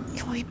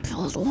 Can we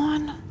build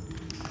one?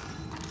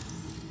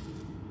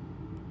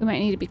 We might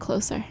need to be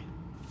closer.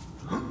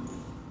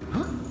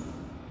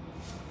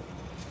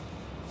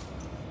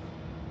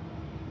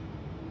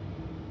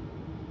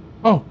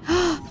 Oh.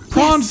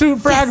 Prawn suit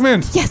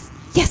fragment. Yes.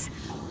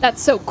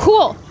 That's so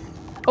cool.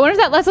 I wonder if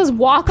that lets us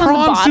walk on the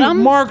Prawn bottom.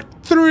 suit Mark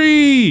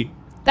III.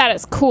 That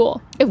is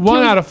cool.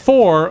 One out of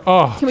 4.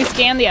 Oh. Can we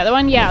scan the other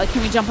one? Yeah, like,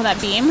 can we jump on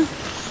that beam?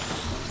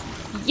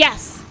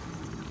 Yes.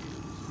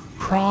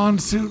 Prawn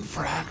suit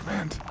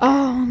fragment.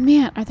 Oh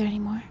man, are there any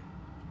more?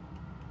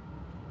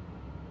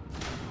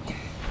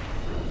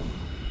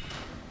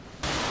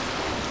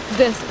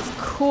 This is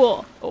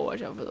cool. Oh,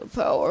 watch out for the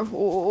power.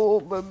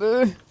 Oh,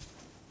 baby.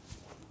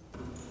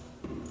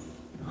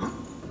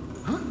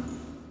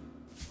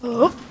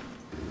 Oh.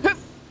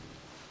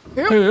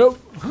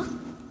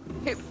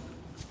 Yep.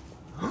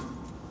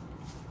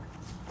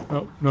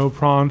 Oh, no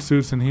prawn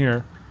suits in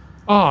here.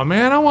 Oh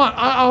man,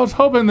 I was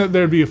hoping that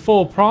there'd be a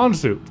full prawn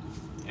suit.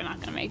 You're not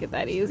gonna make it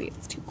that easy.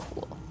 It's too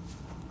cool.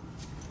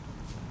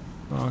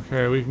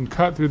 Okay, we can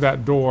cut through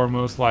that door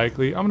most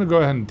likely. I'm gonna go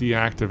ahead and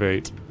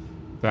deactivate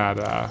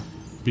that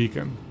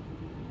beacon.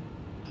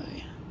 Oh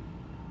yeah.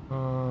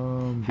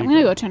 Beacon. I'm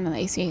gonna go turn on the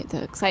AC.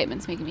 The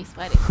excitement's making me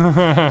sweaty.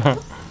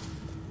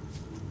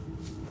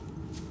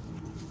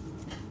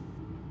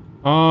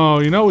 Oh,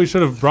 you know what we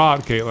should have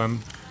brought, Katelyn?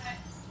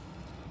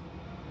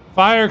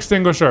 Fire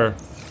extinguisher.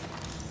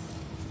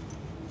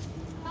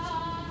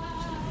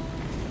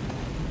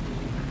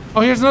 Oh,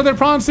 here's another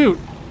prawn suit.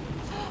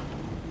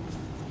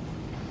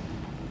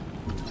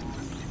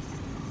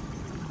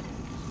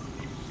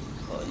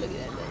 Oh, look at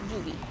that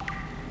little juvie.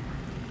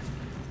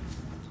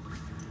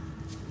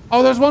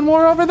 Oh, there's one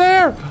more over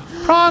there.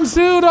 Prawn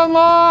suit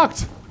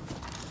unlocked.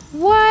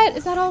 What?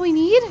 Is that all we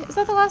need? Is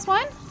that the last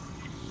one?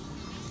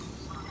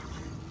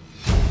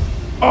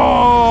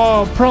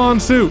 Oh, prawn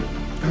suit.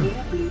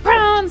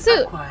 Prawn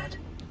suit. Acquired.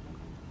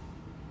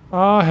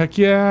 Oh, heck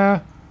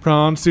yeah.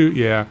 Prawn suit,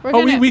 yeah. We're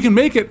Oh, gonna- we can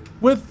make it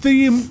with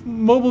the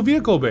mobile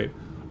vehicle bait.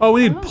 Oh,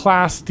 we need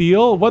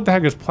plasteel. What the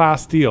heck is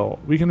plasteel?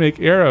 We can make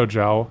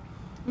aerogel.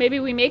 Maybe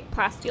we make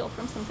plasteel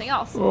from something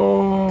else.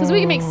 Oh. Because we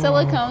can make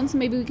silicone, so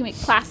maybe we can make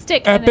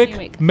plastic. And then you Epic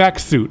make mech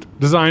suit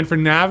designed for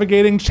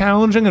navigating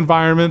challenging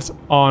environments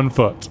on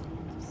foot.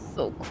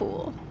 so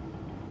cool.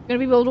 We're gonna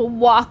be able to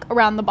walk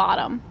around the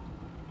bottom.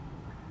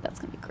 That's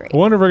gonna be great. I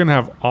wonder if we're gonna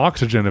have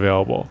oxygen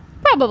available.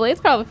 Probably.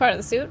 It's probably part of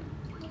the suit.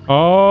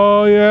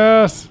 Oh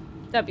yes.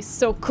 That'd be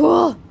so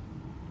cool.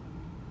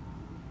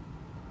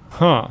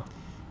 Huh.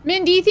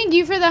 Mindy, thank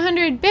you for the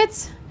 100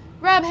 bits.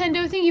 Rob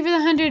Hendo, thank you for the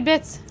 100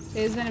 bits.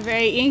 It has been a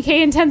very ENK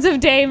intensive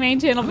day. Main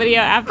channel video,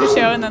 after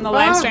show, and then the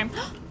live stream.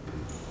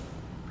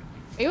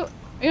 Are you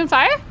on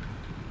fire?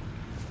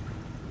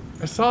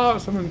 I saw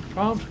something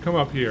prompt come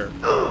up here.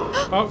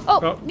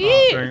 yeah.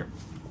 Dang it.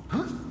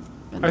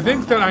 I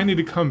think that I need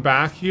to come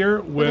back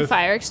here With a with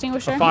fire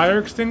extinguisher? a fire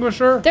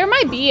extinguisher. There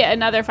might be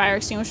another fire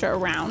extinguisher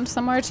around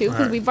somewhere too, because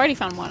Alright. we've already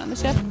found one on the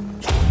ship.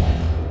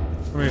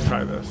 Let me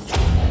try this.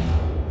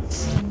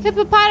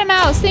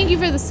 Hippopotamouse, thank you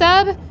for the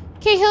sub.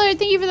 Kay Hillard,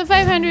 thank you for the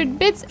 500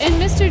 bits. And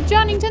Mr.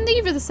 Johnnington, thank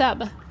you for the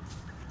sub.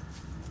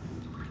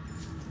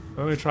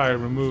 Let me try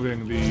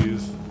removing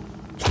these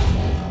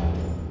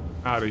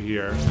out of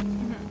here.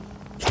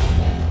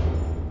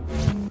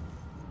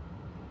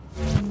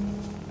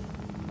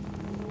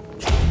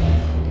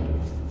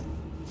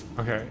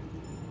 Okay.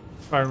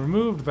 If I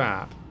removed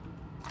that.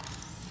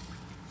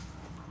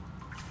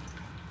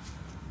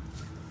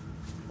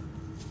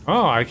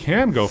 Oh, I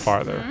can go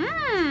farther.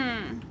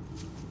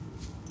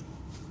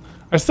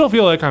 I still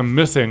feel like I'm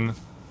missing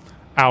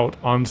out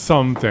on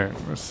some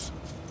things.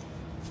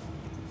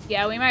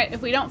 Yeah, we might,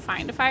 if we don't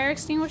find a fire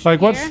extinguisher Like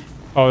here. what's...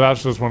 Oh,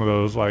 that's just one of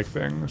those, like,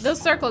 things.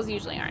 Those circles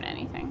usually aren't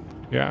anything.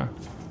 Yeah.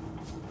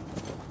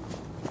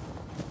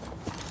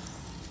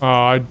 Oh,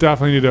 I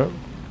definitely need to...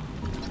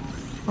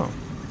 Oh.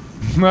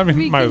 I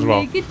mean, might as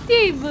well. Make a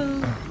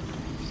table.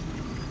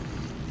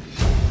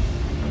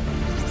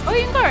 Oh,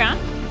 you can go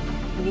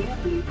around. New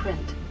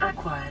blueprint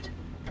acquired.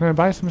 Can I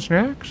buy some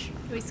snacks?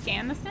 Can we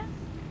scan this now?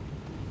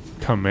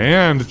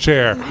 Command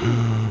chair.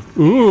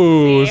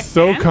 Ooh, See,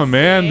 so fancy.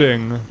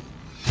 commanding.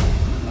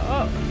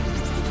 Oh.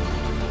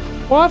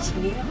 What?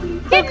 New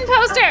blueprint Hidden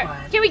poster!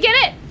 acquired. Can we get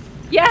it?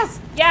 Yes!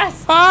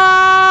 Yes!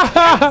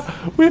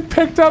 Ah! We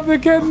picked up the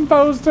kitten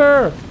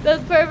poster.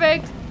 That's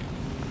perfect.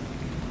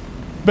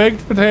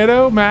 Baked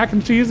potato, mac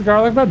and cheese,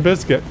 garlic bread,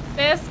 biscuit,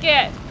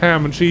 Biscuit.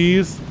 ham and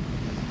cheese.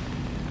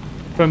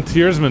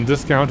 Frontiersman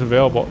discount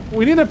available.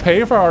 We need to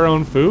pay for our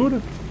own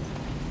food?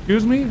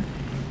 Excuse me?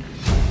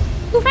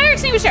 Ooh, fire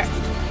extinguisher!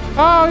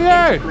 Oh,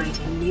 yay!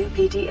 Integrating new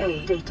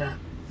PDA data.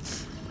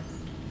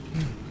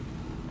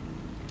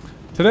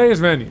 Today's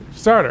menu.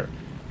 Starter.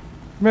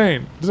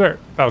 Main. Dessert.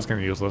 That was kind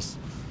of useless.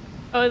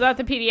 Oh, is that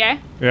the PDA?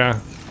 Yeah.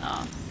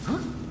 Oh.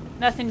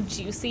 Nothing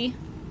juicy.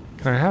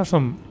 Can I have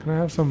some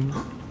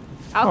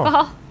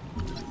Alcohol?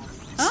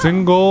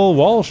 single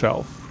wall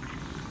shelf?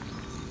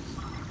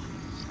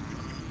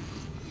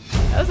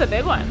 That was a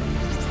big one.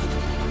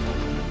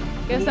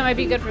 Guess that might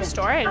be good for Blueprint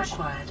storage.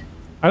 Acquired.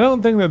 I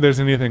don't think that there's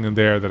anything in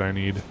there that I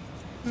need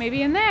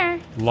Maybe in there.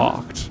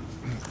 locked.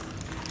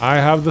 I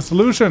have the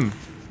solution.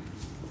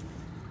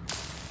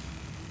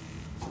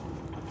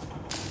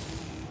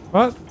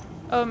 What?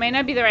 Oh, it may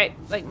not be the right,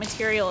 like,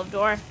 material of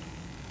door.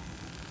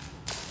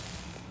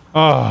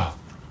 Oh,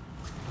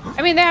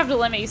 I mean, they have to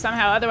limit you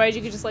somehow. Otherwise,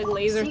 you could just, like,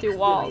 laser through Secret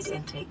walls. fluid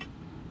intake.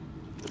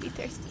 Be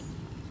thirsty.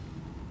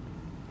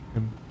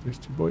 I'm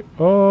thirsty boy.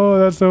 Oh,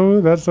 that's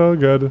so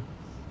good.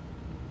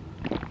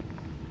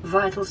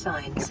 Vital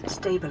signs Oh, I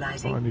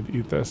stabilizing. need to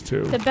eat this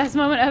too. The best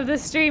moment of the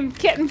stream,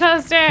 kitten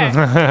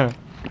poster.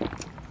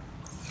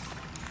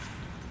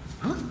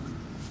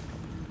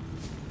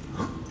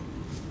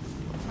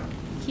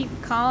 Keep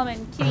calm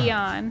and kitty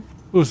on.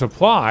 Ooh,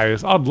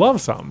 supplies. I'd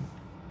love some.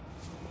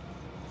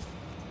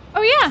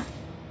 Oh yeah.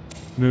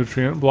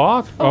 Nutrient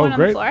block. Oh, Oh, one on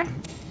great. the floor.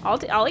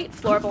 I'll eat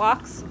floor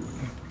blocks.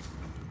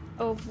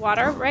 Oh,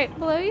 water right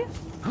below you.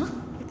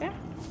 Right there.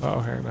 Oh,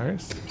 okay,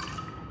 nice.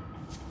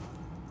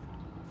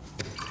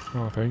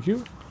 Oh, thank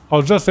you. I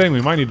was just saying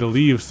we might need to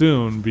leave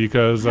soon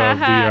because of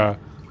the.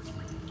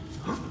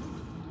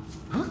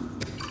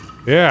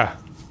 Yeah.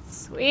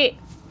 Sweet.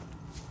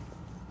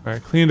 I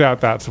cleaned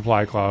out that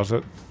supply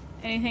closet.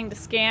 Anything to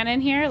scan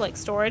in here, like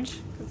storage?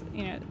 Because,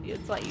 you know,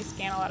 it's let you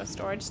scan a lot of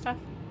storage stuff.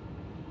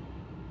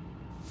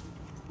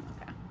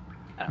 Okay.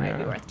 That might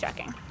be worth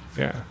checking.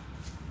 Yeah.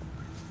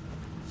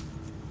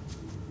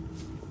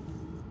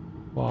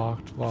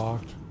 Locked,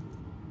 locked.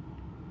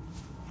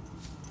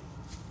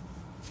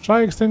 Should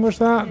I extinguish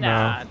that?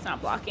 No, it's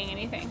not blocking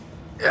anything.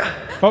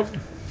 Oh.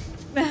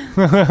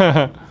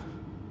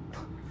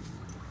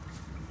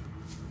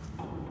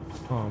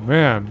 Oh,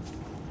 man.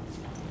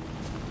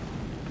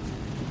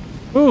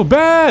 Ooh,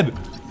 bed!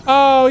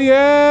 Oh,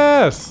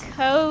 yes!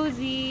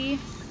 Cozy.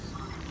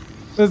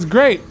 That's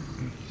great.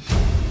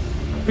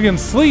 We can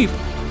sleep.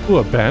 Ooh,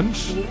 a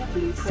bench.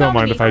 Don't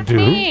mind if I do.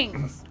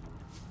 Things.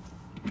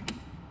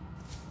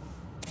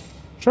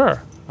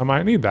 Sure, I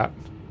might need that.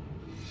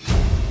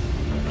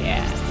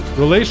 Yeah.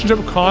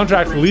 Relationship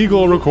contract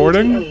legal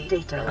recording.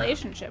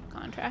 Relationship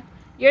contract.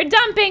 You're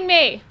dumping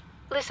me!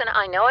 Listen,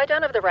 I know I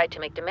don't have the right to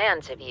make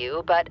demands of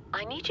you, but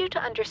I need you to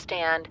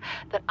understand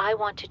that I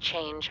want to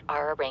change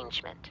our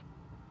arrangement.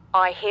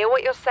 I hear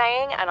what you're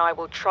saying, and I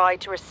will try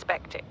to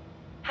respect it.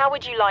 How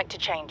would you like to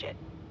change it?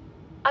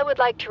 I would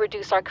like to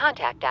reduce our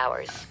contact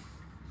hours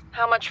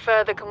How much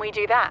further can we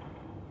do that?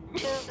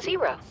 to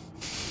 0.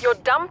 You're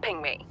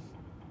dumping me.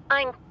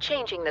 I'm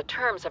changing the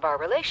terms of our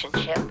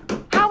relationship.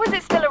 How is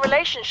it still a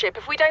relationship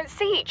if we don't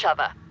see each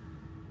other?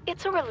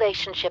 It's a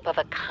relationship of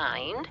a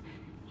kind.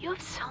 You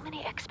have so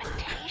many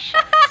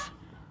expectations.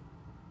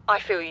 I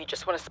feel you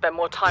just want to spend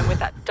more time with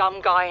that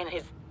dumb guy in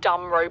his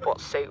dumb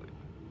robot suit.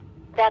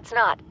 That's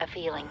not a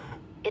feeling.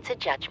 It's a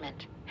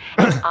judgment.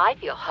 And I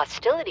feel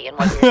hostility in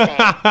what you're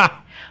saying.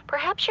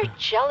 Perhaps your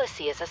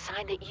jealousy is a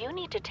sign that you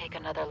need to take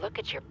another look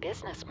at your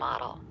business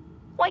model.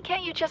 Why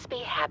can't you just be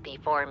happy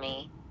for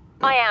me?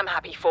 I am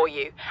happy for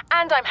you,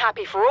 and I'm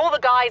happy for all the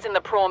guys in the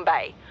prawn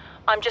bay.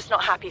 I'm just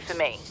not happy for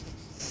me.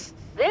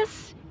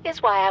 This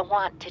is why I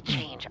want to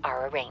change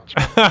our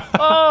arrangement.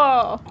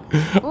 Oh.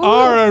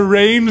 Our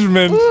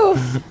arrangement. Ooh.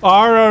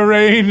 Our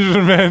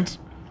arrangement.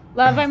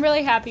 Love, I'm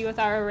really happy with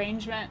our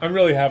arrangement. I'm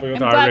really happy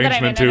with I'm our glad that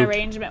I'm arrangement in too. an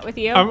arrangement with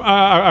you.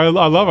 I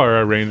love our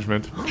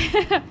arrangement.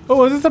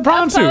 Oh, is this the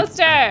prawn A suit?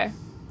 poster.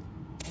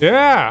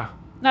 Yeah.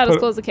 Not as But-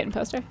 cool as the kitten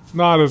poster.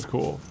 Not as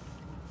cool.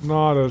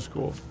 Not as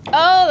cool.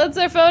 Oh, that's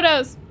their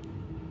photos.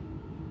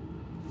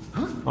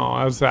 Oh,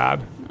 that's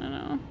sad. I don't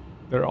know.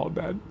 They're all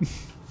dead.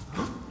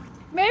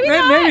 Maybe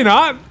not. Maybe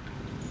not.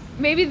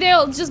 Maybe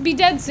they'll just be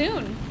dead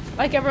soon,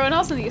 like everyone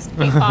else in these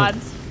big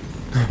pods.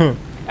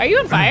 Are you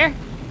on fire?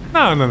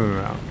 No, no, no,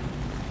 no.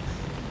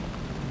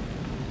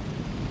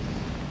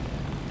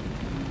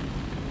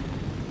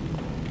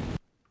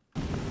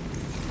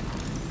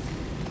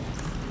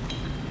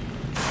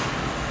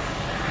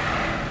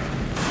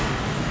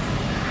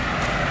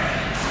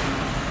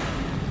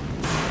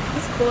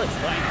 This is cool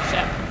exploring the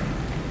ship.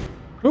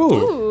 Ooh.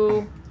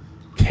 Ooh.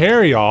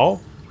 Carry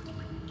all.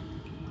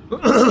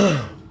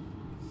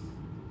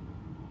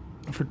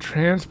 For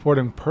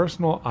transporting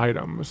personal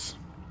items.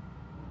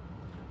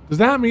 Does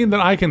that mean that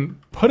I can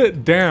put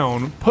it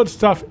down, put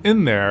stuff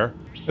in there,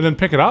 and then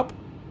pick it up?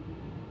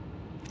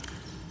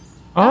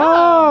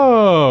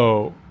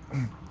 Oh.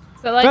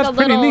 So like That's a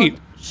pretty little neat.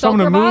 So I'm shulker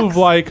gonna move box?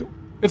 like,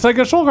 it's like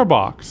a shulker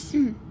box.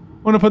 I'm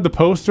gonna put the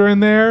poster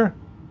in there.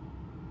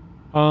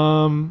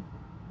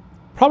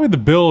 Probably the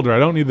builder. I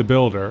don't need the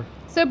builder.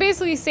 So it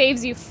basically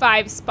saves you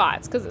 5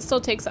 spots because it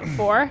still takes up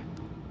 4.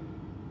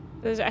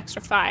 There's an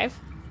extra 5.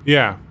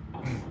 Yeah.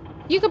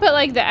 You could put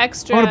like the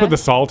extra. I want to put the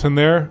salt in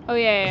there. Oh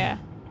yeah.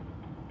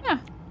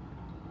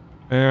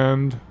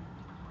 And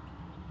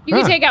You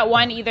could Huh. take out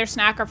one either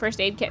snack or first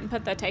aid kit and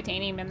put the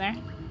titanium in there,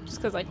 just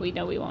because like we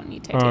know we won't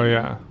need titanium. oh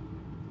yeah.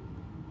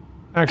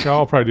 Actually,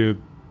 I'll probably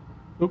do.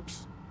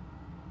 Oops.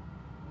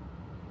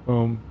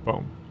 Boom,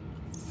 boom.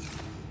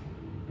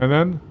 And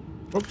then,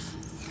 oops.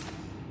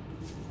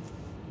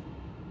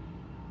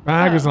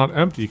 Bag is not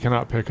empty. You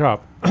cannot pick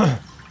up.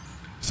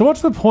 So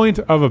what's the point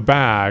of a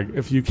bag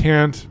if you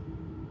can't?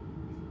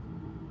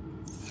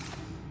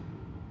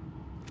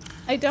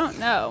 I don't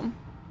know.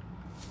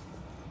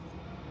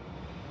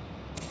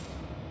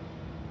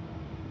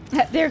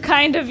 They're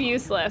kind of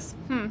useless.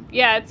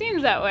 Yeah, it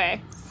seems that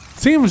way.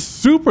 Seems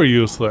super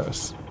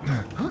useless.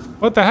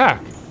 What the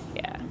heck?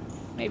 Yeah,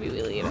 maybe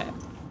we leave it.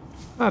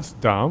 That's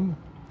dumb.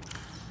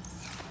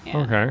 Yeah.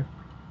 Okay.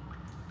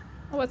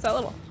 Oh, what's that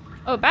little?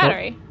 Oh,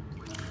 battery.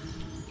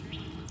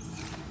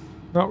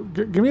 No,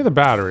 give me the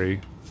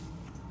battery.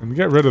 And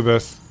get rid of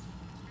this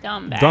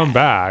Dumb bag. dumb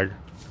bag.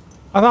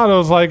 I thought it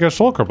was like a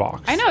shulker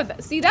box. I know.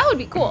 See, that would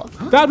be cool.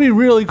 That'd be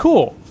really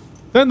cool.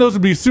 Then those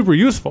would be super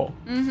useful.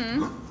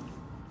 Mm-hmm.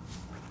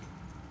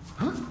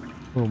 A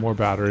little more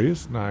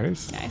batteries.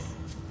 Nice. Nice.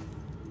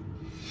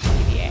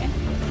 Yeah.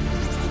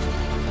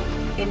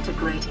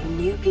 Integrating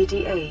new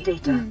PDA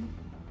data.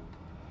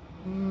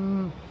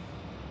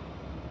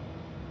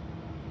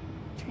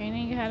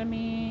 Training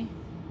academy.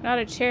 Not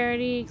a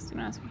charity. Do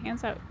not ask for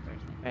hands out.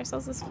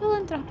 Ourselves as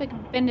philanthropic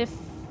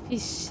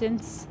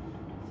beneficence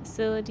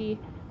facility.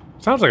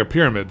 Sounds like a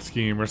pyramid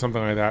scheme or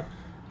something like that.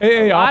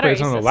 AA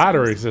operates on a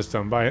lottery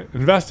system. By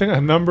investing a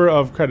number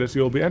of credits,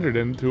 you will be entered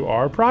into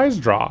our prize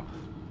draw.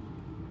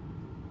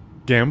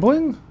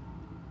 Gambling?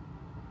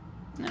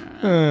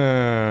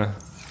 No.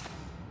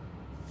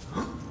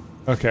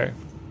 Okay.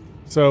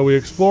 So we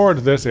explored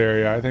this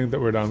area. I think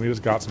that we're done. We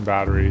just got some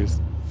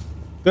batteries.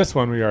 This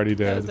one we already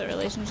did. That was the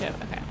relationship.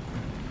 Okay.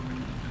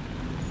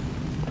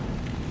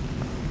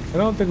 I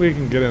don't think we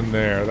can get in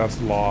there.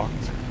 That's locked.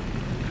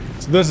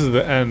 So this is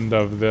the end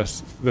of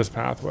this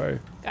pathway.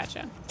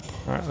 Gotcha.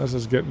 All right, let's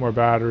just get more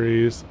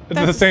batteries. It's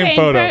That's the same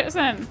photo.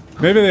 Person.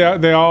 Maybe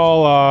they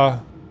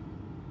all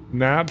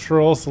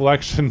natural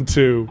selection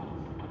 2.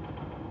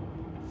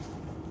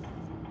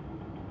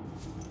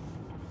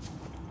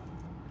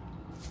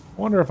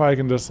 I wonder if I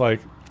can just like,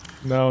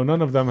 no,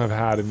 none of them have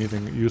had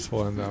anything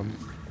useful in them.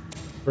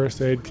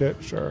 First aid kit,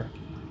 sure.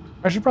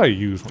 I should probably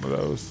use one of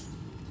those.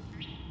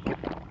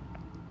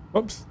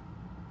 Whoops.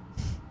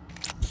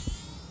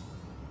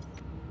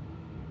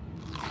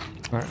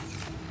 All right.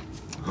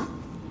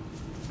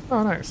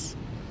 Oh, nice.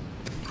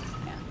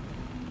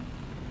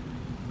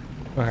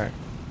 Okay.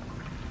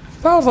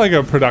 That was like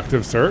a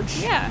productive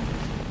search. Yeah.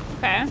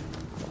 Okay.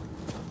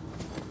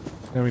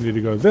 Now we need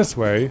to go this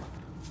way.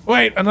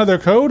 Wait, another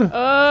code?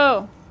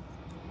 Oh.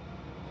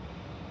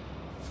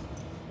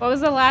 What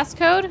was the last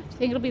code? Do you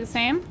think it'll be the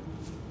same?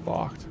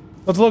 Locked.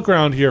 Let's look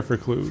around here for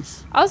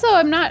clues. Also,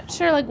 I'm not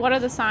sure, like, what are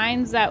the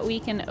signs that we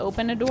can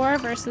open a door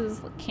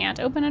versus can't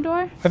open a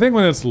door? I think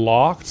when it's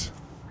locked.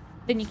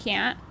 Then you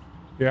can't.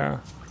 Yeah.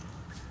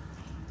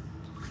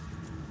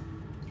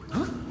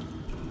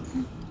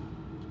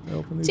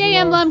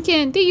 JM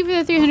Lumpkin, thank you for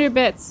the 300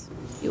 bits.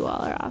 You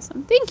all are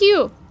awesome. Thank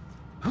you.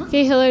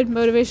 K Hillard,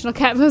 motivational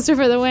cat poster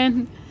for the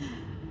win.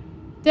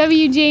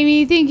 W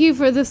Jamie, thank you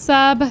for the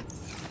sub.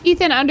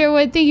 Ethan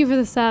Underwood, thank you for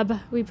the sub.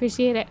 We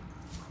appreciate it.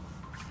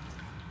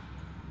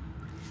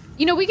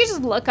 You know, we could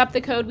just look up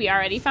the code we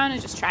already found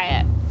and just try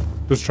it.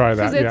 Just try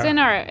that. Because it's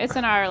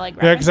in our like.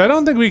 Yeah, because I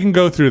don't think we can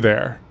go through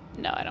there.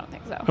 No, I don't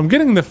think so. I'm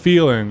getting the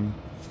feeling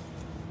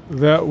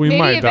that we might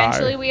die. Maybe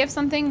eventually we have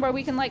something where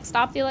we can like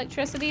stop the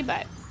electricity,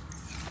 but.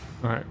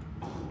 All right.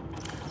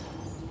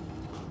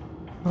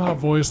 Oh,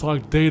 voice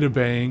locked data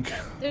bank.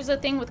 There's a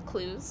thing with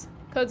clues,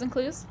 codes and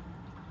clues.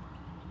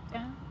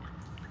 Yeah.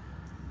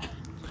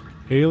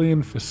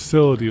 Alien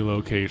facility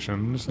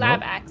locations. Lab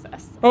Nope.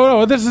 access. Oh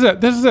no, this is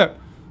it. This is it.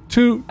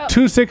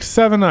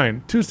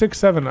 2679.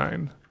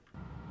 2679.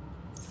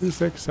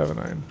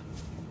 2679.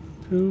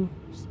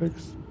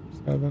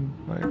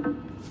 2679.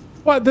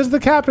 What? This is the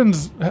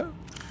captain's.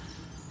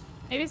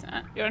 Maybe it's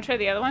not. You want to try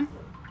the other one?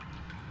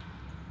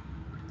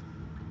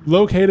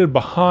 Located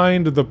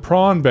behind the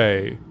prawn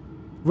bay.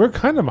 We're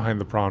kind of behind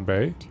the prawn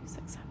bay.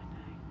 2679.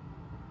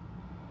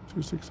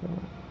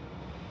 2679.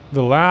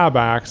 The lab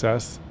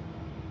access.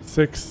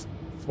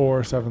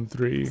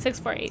 6473.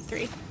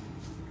 6483.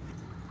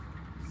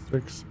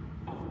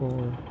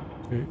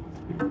 6483.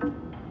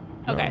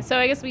 Okay, No. so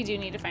I guess we do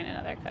need to find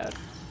another code.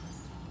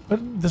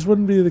 But this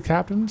wouldn't be the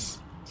captain's?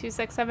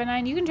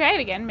 2679. You can try it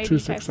again. Maybe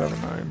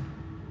 2679.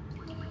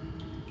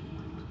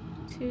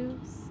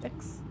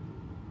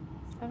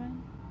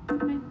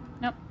 2679.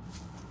 Nope.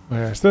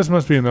 Okay, so this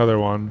must be another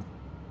one.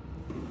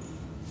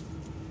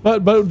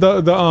 But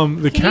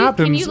the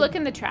captain's. Can you look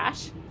in the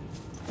trash?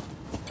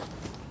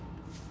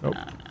 Nope.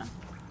 Oh, no.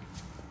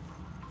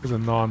 It's a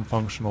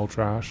non-functional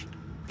trash.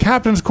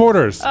 Captain's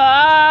quarters.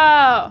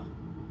 Oh.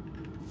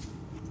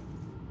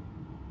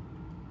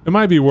 It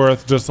might be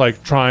worth just like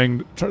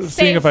seeing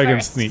if I can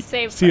first. sneak.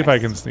 Save See if I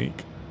first. can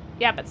sneak.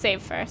 Yeah, but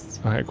save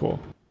first. Okay, cool.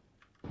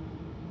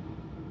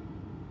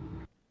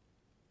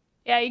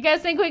 Yeah, you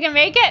guys think we can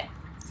make it?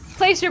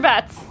 Place your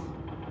bets.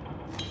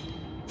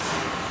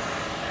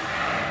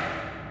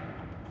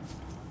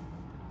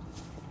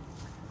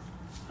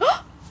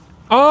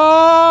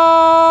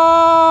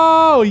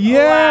 Oh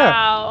yeah!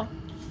 Wow.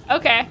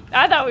 Okay,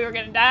 I thought we were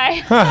gonna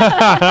die.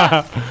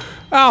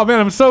 Oh man,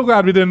 I'm so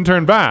glad we didn't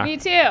turn back. Me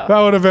too. That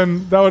would have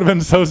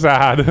been so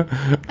sad.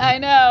 I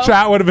know.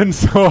 Chat would have been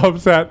so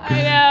upset.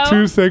 I know.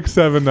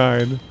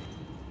 2679.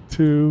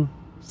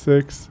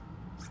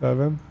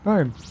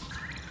 2679.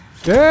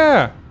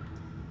 Yeah.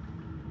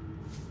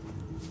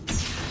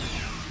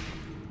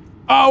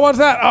 Oh, what's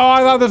that? Oh,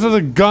 I thought this was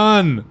a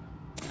gun. No,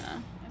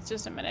 it's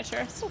just a miniature.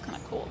 It's still kind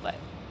of cool, but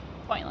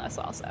pointless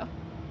also.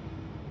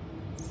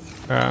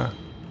 Yeah.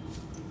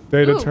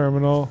 Data Ooh.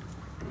 terminal.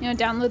 You know,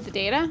 download the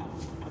data.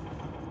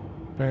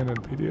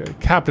 Abandoned PDA.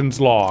 Captain's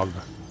log.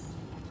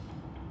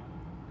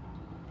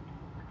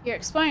 You're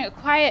exploring a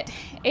quiet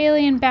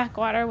alien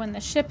backwater when the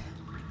ship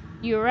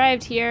you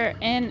arrived here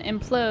in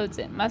implodes.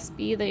 It must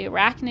be the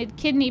arachnid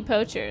kidney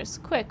poachers.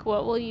 Quick,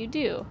 what will you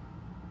do?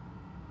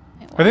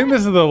 Wait, I think what?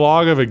 this is the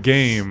log of a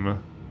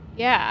game.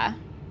 Yeah.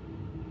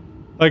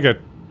 Like a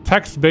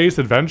text-based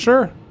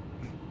adventure?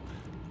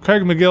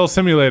 Craig McGill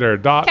Simulator.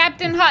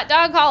 Captain Hot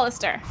Dog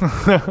Hollister.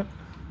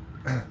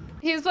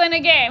 He was playing a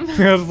game.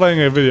 I was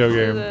playing a video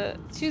game.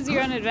 Choose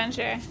your own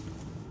adventure.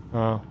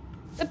 Oh.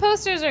 The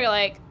posters are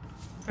like,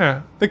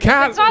 Yeah. The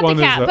cat it's not one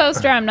the cat is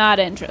poster, I'm not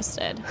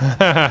interested.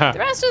 The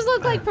rest just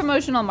look like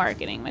promotional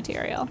marketing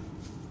material.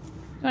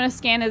 You want to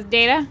scan his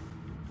data?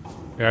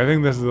 Yeah, I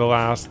think this is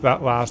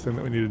that last thing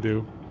that we need to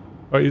do.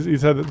 Oh, you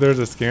said that there's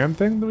a scan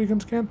thing that we can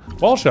scan?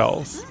 Wall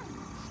shelves.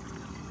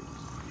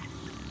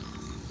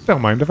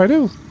 Don't mind if I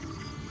do.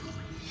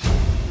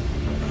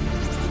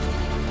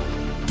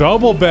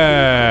 Double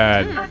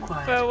bed.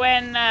 For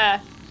when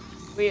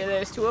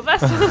there's two of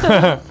us.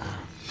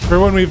 For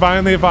when we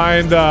finally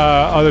find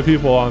other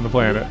people on the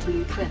planet.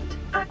 Blueprint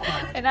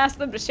acquired. And ask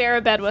them to share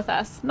a bed with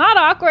us. Not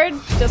awkward,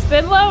 just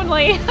been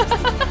lonely.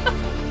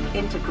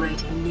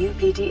 Integrating new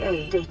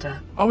PDA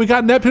data. Oh, we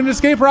got Neptune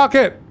escape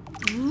rocket.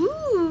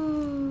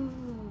 Ooh.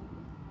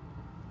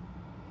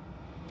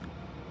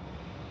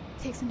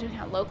 Takes into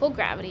account local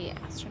gravity,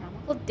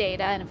 astronomical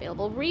data, and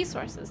available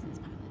resources. And is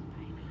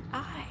piloted by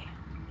AI.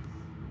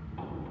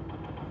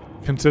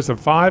 Consists of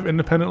 5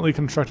 independently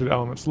constructed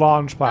elements.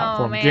 Launch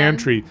platform, man.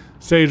 gantry,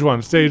 stage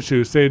 1, stage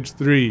 2, stage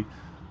 3.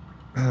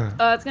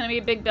 Oh, it's gonna be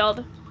a big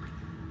build.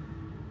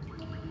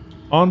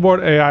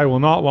 Onboard AI will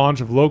not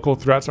launch if local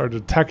threats are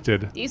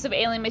detected. The use of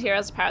alien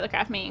materials to power the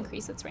craft may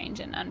increase its range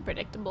in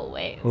unpredictable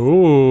ways.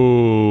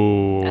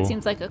 Ooh. That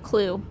seems like a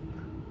clue.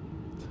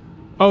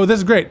 Oh, this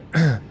is great.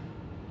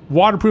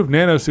 Waterproof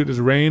nanosuit is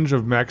a range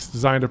of mechs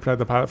designed to protect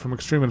the pilot from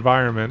extreme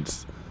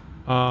environments.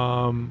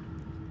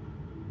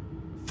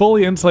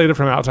 Fully insulated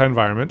from outside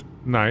environment.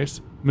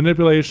 Nice.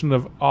 Manipulation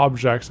of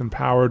objects and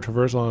power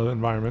traversal in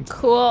environments.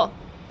 Cool.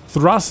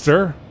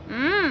 Thruster.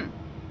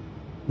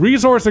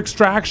 Resource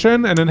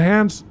extraction and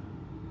enhance.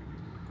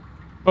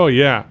 Oh,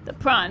 yeah. The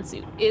prawn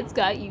suit, it's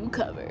got you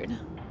covered.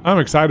 I'm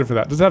excited for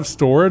that. Does it have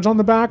storage on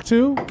the back,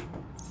 too?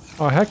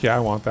 Oh, heck yeah, I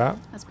want that.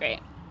 That's great.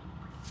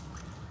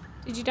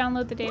 Did you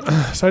download the data?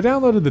 So I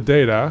downloaded the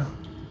data.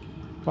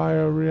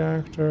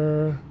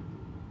 Bioreactor.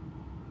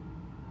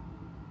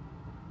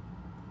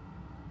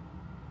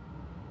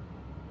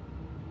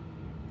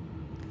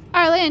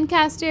 Our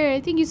Lancaster,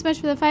 thank you so much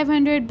for the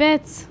 500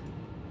 bits.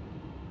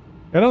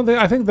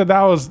 I think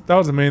that was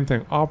the main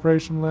thing.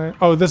 Operation Lay.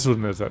 Oh, this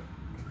one is it.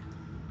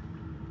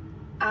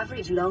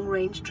 Average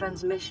long-range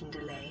transmission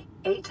delay,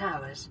 8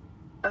 hours.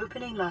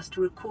 Opening last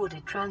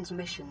recorded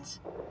transmissions.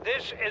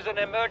 This is an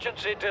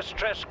emergency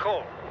distress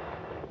call.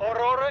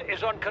 Aurora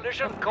is on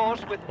collision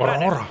course with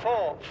Aurora.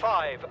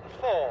 planet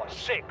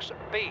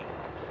 4546b.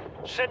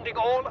 Sending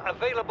all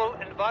available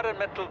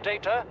environmental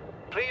data.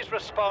 Please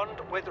respond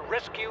with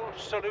rescue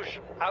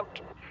solution.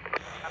 Out.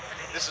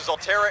 This is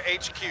Altera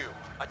HQ.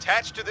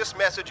 Attached to this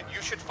message,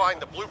 you should find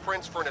the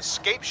blueprints for an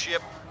escape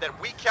ship that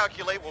we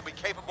calculate will be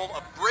capable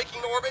of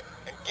breaking orbit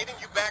and getting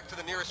you back to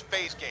the nearest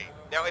phase gate.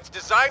 Now, it's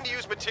designed to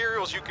use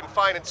materials you can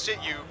find in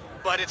situ,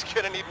 but it's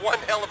gonna need one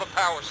hell of a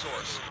power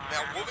source.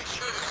 Now, we'll be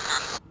sure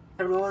to...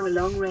 Aurora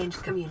long-range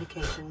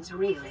communications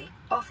really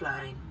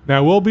offline.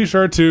 Now we'll be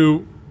sure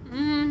to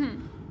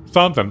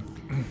something.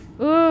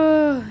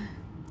 Ooh.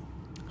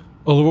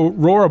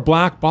 Aurora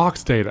black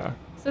box data.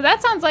 So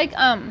that sounds like,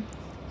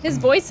 his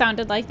voice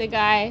sounded like the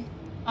guy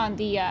on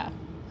the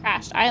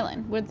crashed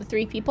island with the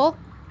 3 people.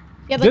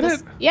 He had like Did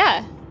it?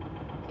 Yeah.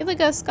 He had like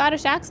a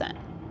Scottish accent.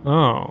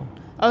 Oh.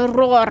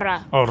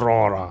 Aurora.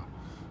 Aurora.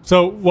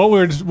 So what we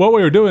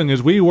were doing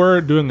is we were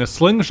doing a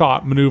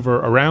slingshot maneuver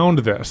around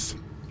this,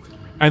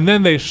 and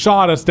then they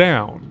shot us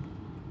down.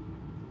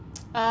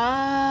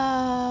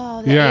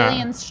 Oh, the Yeah.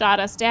 aliens shot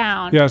us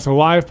down. Yeah. So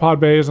live pod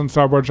bays on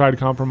starboard side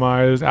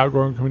compromised.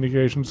 Outgoing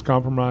communications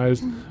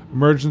compromised.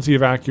 Emergency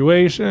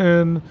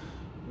evacuation.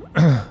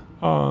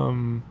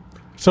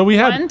 So we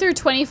had 1 through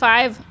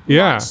 25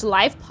 Yeah. launched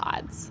life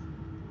pods.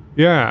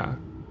 Yeah.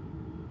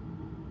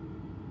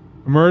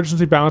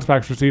 Emergency bounce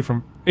backs received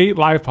from 8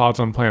 life pods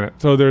on planet.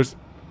 So there's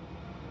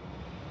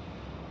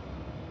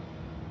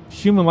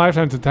human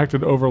lifetime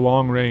detected over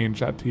long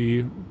range at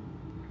T.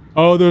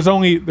 Oh, there's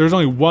only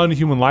 1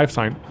 human life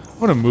sign. I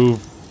want to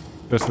move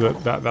this so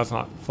that's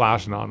not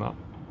flashing on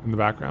in the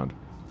background.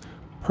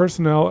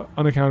 Personnel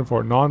unaccounted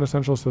for.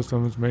 Non-essential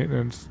systems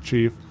maintenance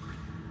chief.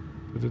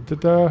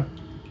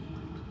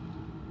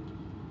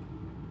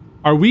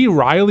 Are we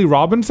Riley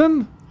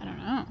Robinson? I don't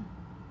know.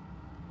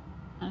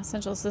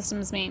 Non-essential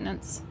systems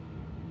maintenance.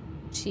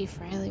 Chief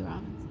Riley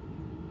Robinson.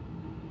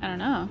 I don't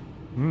know.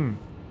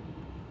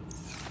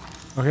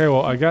 Okay,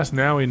 well, I guess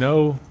now we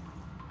know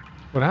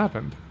what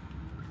happened.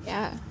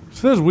 Yeah.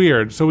 So this is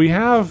weird. So we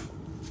have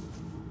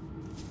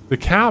the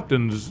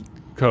captain's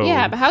code.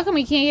 Yeah, but how come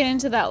we can't get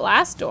into that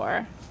last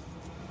door?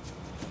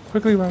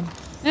 Quickly run.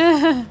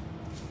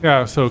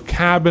 Yeah, so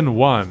cabin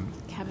 1.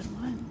 Cabin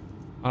 1.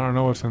 I don't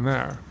know what's in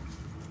there.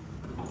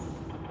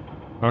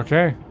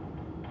 Okay.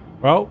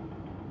 Well,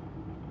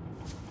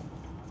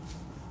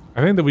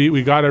 I think that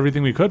we got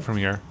everything we could from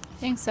here. I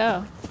think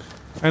so.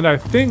 And I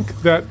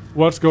think that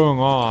what's going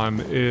on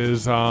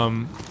is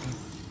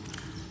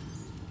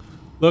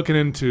looking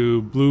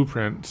into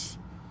blueprints.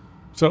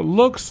 So it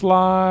looks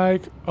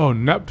like, oh,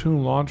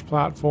 Neptune launch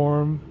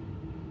platform.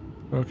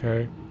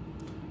 Okay.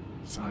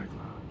 Cyclops.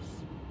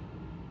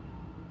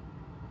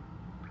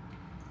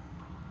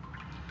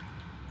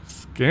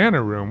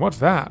 Scanner room. What's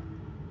that?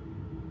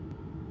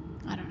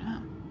 I don't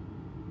know.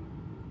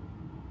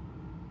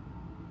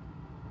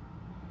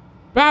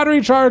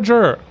 Battery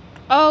charger.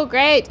 Oh,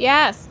 great.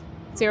 Yes.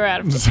 0 out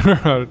of 10. 0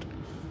 out of 10.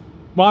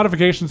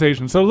 Modification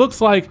station. So it looks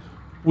like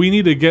we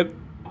need to get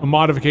a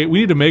we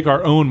need to make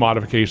our own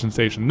modification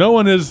station. No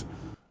one is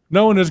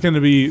going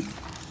to be.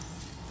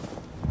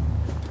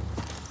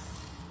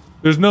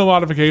 There's no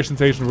modification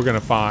station we're going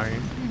to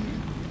find.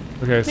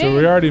 Okay, so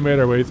we already made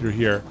our way through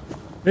here.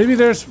 Maybe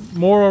there's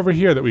more over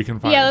here that we can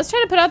find. Yeah, let's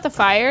try to put out the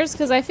fires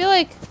because I feel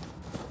like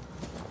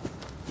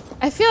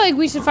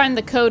we should find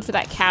the code for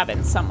that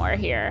cabin somewhere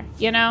here,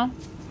 you know?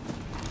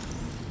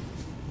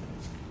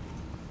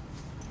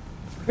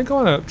 I think I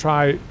want to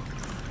try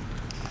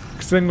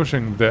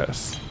extinguishing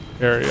this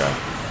area.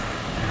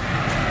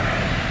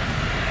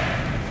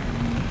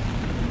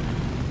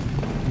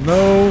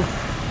 No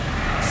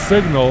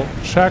signal.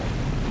 Check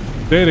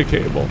data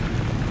cable.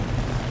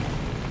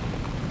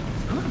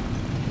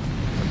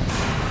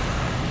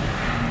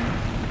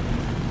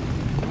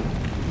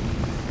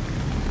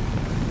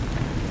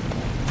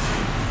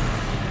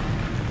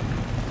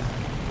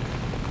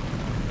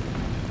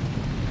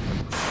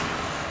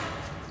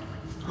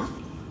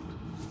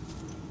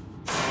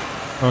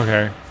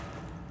 Okay.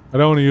 I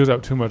don't want to use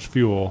up too much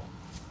fuel.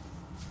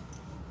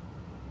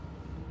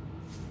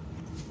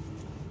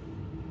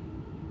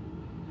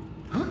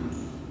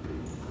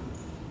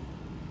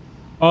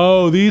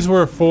 Oh, these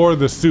were for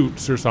the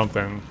suits or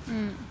something.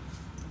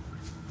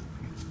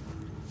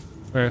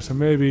 Okay, so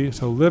maybe,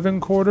 so living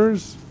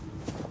quarters,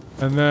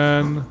 and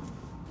then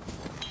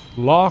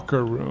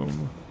locker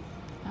room.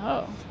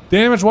 Oh.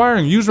 Damaged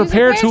wiring, use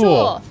repair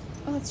tool. Oh,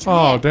 let's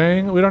try it.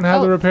 Dang, we don't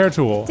have the repair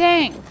tool.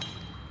 Dang.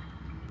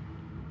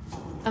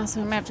 Oh,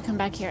 so we might have to come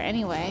back here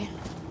anyway.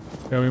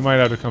 Yeah, we might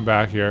have to come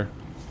back here.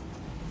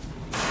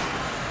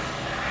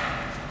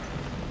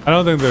 I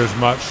don't think there's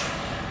much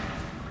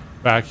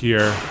back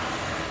here.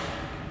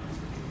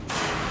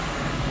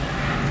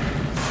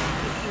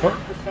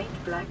 A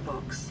faint black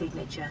box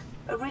signature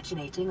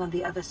originating on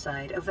the other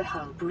side of the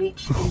hull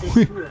breach in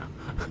this room.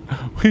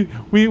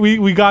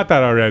 We got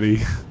that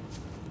already.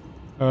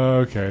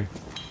 Okay.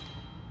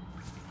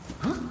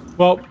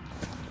 Well.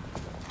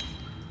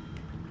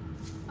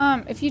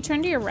 If you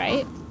turn to your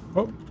right.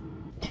 Oh.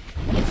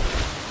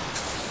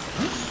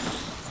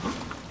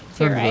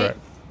 To your right.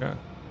 Yeah.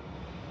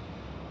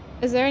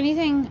 Is there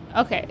anything?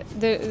 Okay,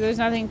 there's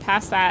nothing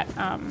past that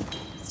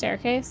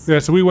staircase. Yeah,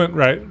 so we went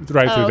right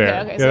through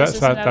there. Okay, Yeah, so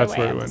that's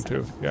where we went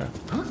to. Yeah.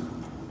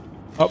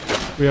 Oh,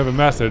 we have a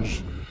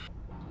message.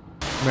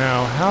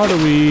 Now, how do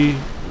we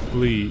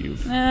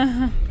leave?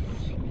 I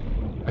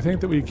think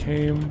that we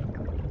came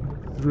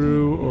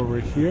through over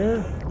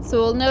here. So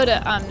we'll know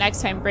to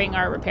next time bring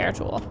our repair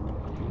tool.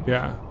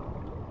 Yeah.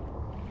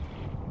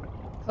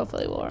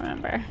 Hopefully we'll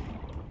remember.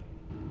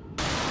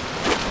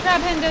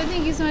 Crab Hendo,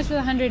 thank you so much for the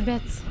 100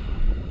 bits.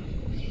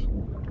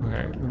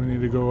 Okay, then we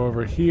need to go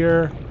over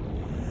here.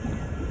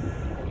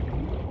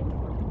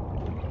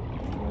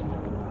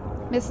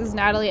 Mrs.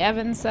 Natalie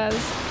Evans says,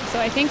 so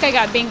I think I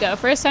got bingo.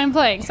 First time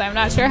playing, so I'm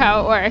not sure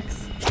how it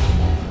works.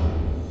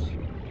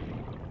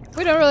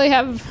 We don't really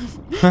have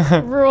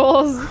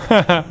rules.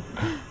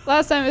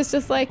 Last time it's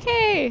just like,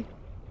 hey,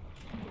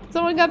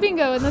 someone got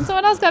bingo and then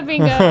someone else got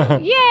bingo.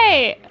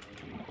 Yay!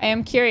 I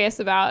am curious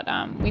about,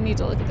 we need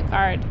to look at the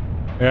card.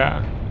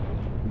 Yeah.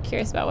 I'm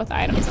curious about what the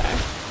items are.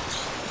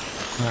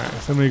 Alright,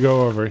 so we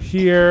go over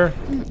here.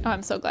 Oh,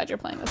 I'm so glad you're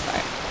playing this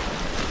part.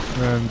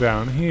 And then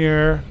down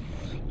here.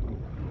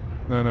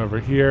 Then over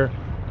here.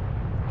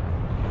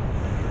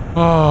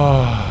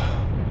 Oh.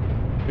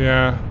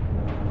 Yeah.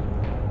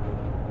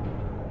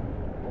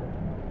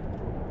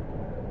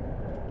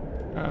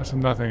 So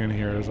nothing in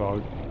here is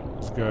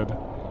good.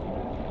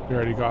 We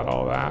already got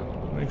all that.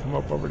 Let me come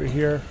up over to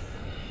here.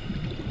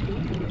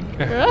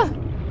 Yeah.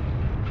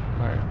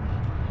 Alright.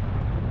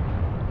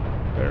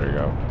 There we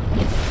go.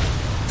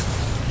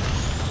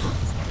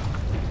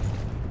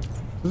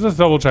 This is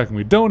double checking.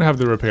 We don't have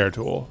the repair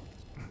tool.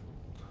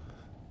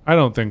 I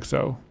don't think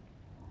so.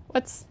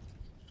 What's...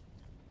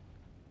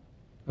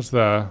 That's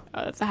the...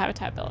 Oh, that's the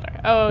habitat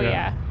builder. Oh,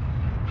 yeah.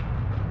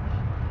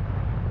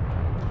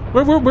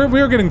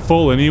 We're getting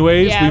full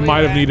anyways. Yeah, we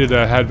might have needed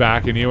to head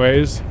back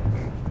anyways.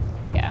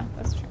 Yeah,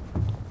 that's true.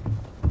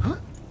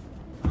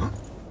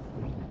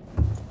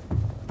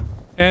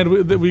 And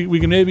we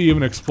can maybe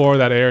even explore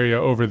that area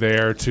over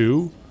there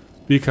too,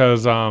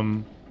 because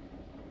I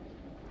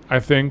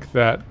think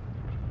that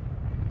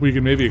we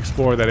can maybe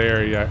explore that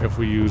area if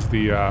we use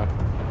the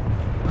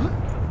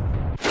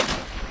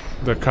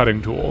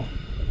cutting tool.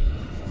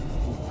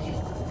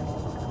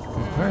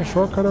 Can I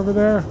shortcut over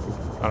there?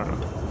 I don't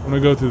know. I'm gonna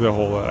go through the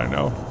hole that I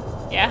know.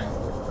 Yeah.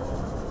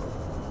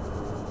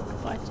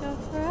 Watch out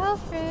for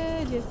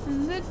Alfred, it's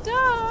in the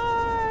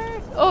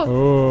dark.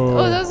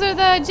 Oh, those are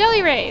the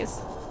jelly rays.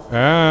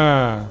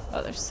 Ah.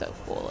 Oh, they're so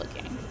cool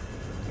looking.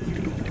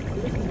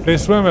 They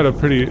swim at a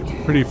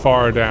pretty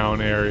far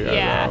down area,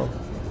 yeah. though.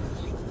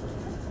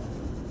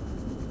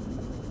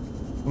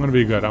 I'm gonna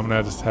be good. I'm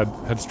gonna just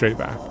head straight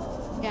back.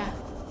 Yeah.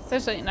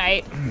 Especially at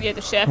night near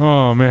the ship.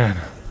 Oh man.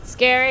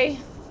 Scary.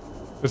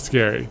 It's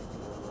scary.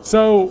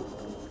 So,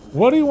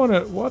 what do you want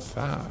to... What's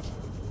that?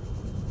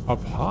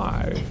 Up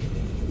high.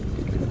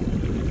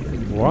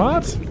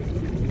 What?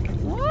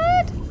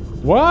 What?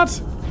 What?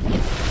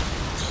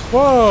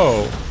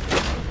 Whoa.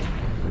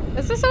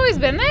 Has this always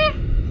been there?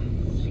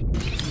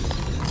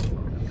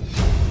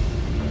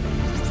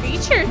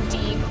 Creature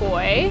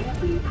decoy.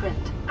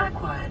 Blueprint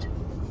acquired.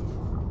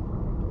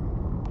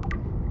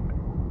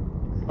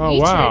 Oh,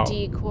 wow.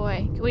 Creature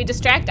decoy. Can we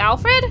distract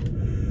Alfred?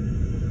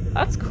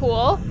 That's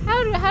cool.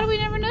 How do we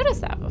never notice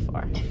that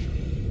before?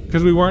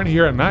 Because we weren't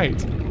here at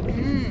night.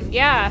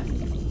 Yeah.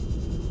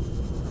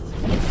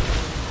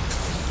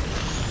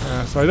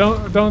 So I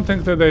don't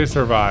think that they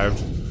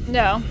survived.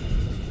 No.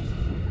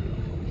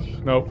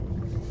 Nope.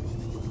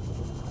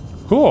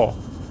 Cool.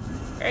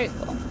 Very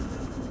cool.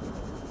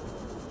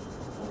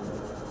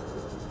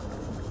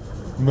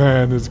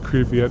 Man, it's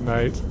creepy at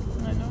night.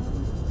 I know.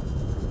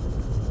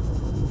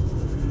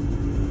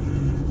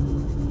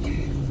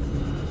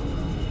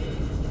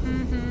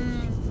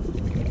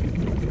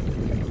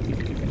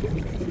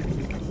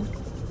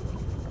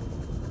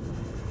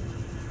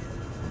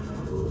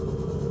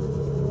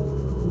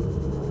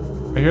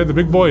 I hear the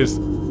big boys.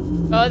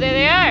 Oh, there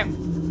they are.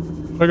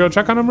 Should I go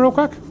check on them real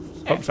quick?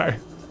 Oh, sorry.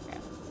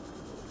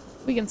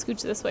 We can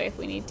scooch this way if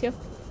we need to.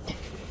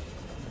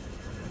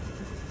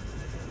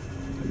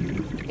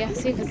 Yeah,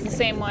 see if it's the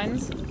same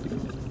ones.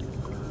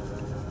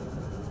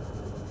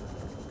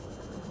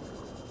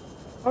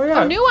 Oh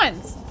yeah. Oh, new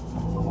ones.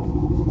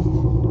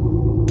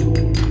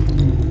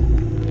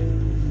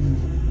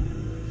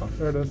 Oh,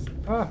 there it is.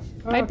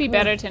 Might be cool.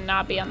 better to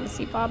not be on the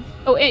sea fob.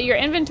 Oh, your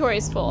inventory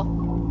is full.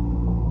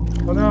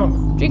 Oh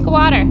no. Drink of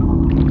water.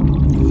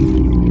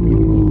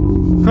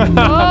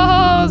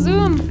 Oh,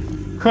 zoom.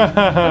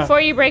 Before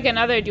you break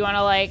another, do you want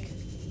to like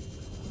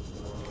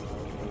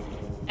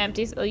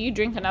empty? Oh, you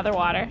drink another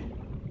water.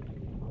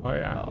 Oh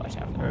yeah. Oh, watch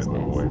out for I those move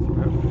guys. away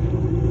from him.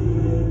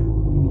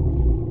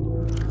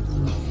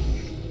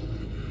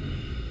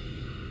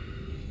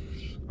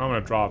 I'm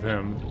gonna drop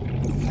him.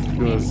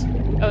 He was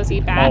Oh, is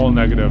he bad? all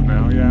negative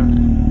now, yeah.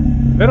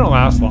 They don't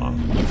last long.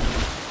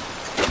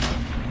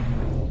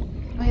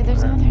 Wait,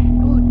 there's another.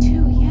 Oh,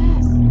 two,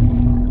 yes.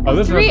 Oh,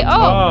 this Three. has a Oh,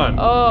 ton.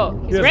 oh,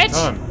 He he's has rich. a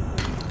ton.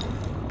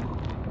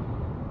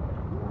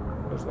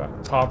 What's that?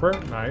 Copper,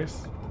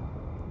 nice.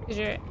 Is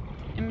your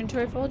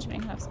inventory full? Did you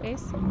make enough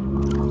space?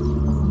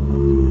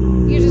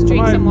 You just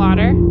drink some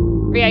water.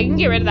 Or yeah, you can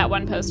get rid of that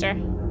one poster.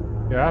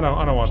 Yeah, I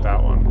don't want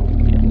that one.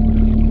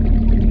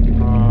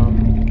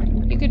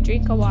 You could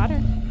drink a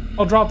water.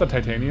 I'll drop the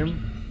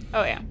titanium.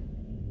 Oh yeah.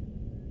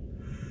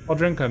 I'll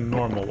drink a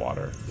normal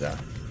water. Yeah.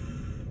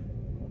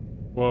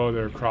 Whoa,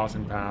 they're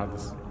crossing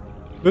paths.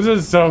 This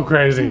is so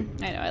crazy.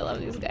 I know, I love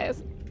these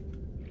guys.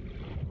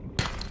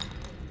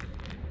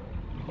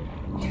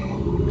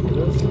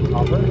 This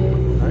copper,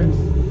 nice.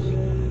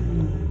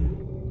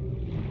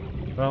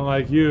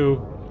 Unlike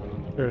you,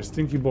 you're a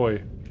stinky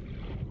boy.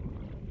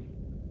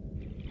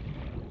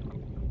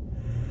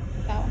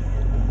 That one.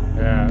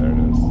 Yeah, there it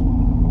is.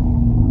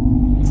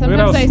 Sometimes Look at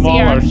how I small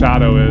see our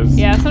shadow is.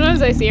 Yeah,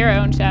 sometimes I see our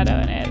own shadow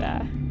and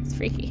it's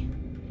freaky.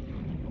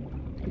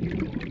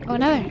 Oh,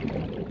 another.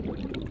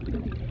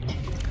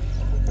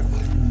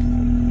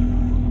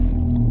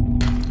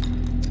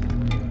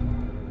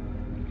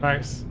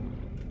 Nice.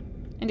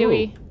 And do Ooh.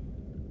 we?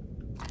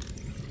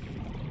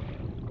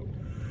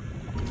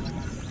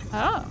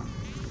 Oh.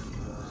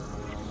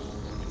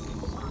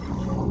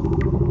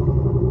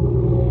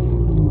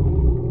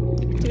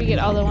 Do we get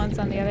all the ones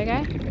on the other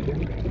guy?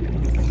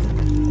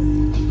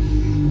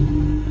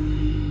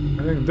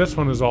 I think this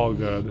one is all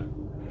good.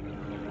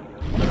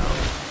 There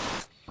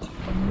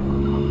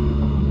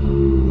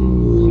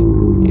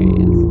he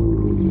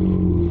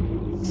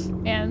is.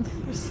 And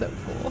they're so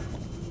cool.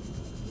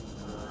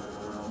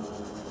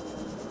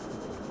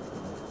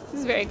 This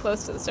is very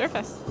close to the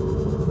surface.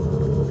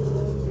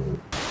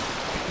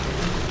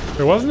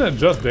 Wasn't it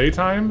just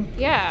daytime?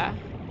 Yeah.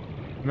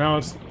 Now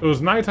it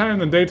was nighttime,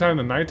 then daytime,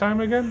 then nighttime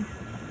again?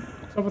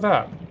 What's up with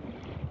that?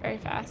 Very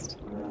fast.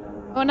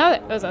 Oh, another.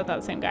 Oh, is that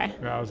the same guy?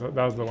 Yeah,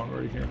 that was the one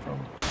where you came from.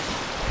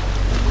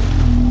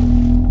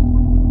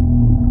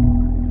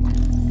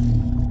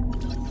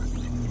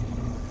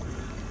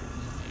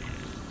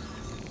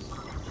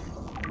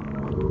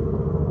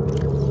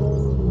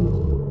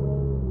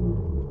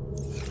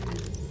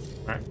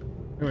 Alright,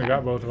 I think we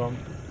got both of them.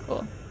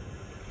 Cool.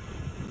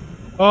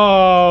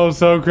 Oh,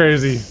 so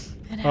crazy.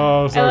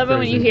 Oh, so I love it when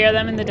crazy. you hear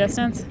them in the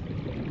distance.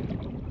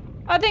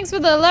 Oh, thanks for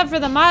the love for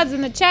the mods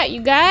in the chat,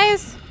 you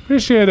guys.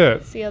 Appreciate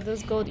it. See all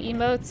those gold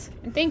emotes.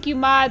 And thank you,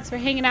 mods, for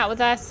hanging out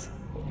with us.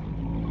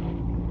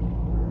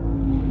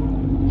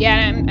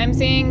 Yeah, I'm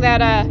seeing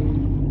that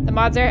the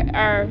mods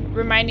are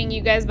reminding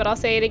you guys, but I'll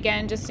say it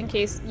again just in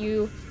case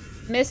you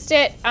missed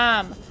it.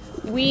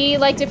 We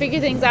like to figure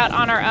things out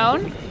on our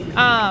own.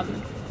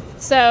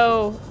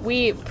 So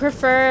we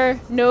prefer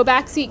no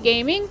backseat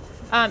gaming.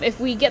 If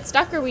we get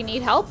stuck or we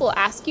need help, we'll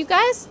ask you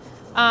guys.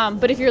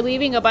 But if you're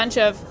leaving a bunch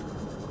of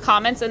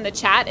comments in the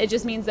chat, it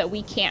just means that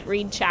we can't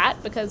read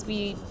chat because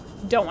we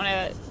don't want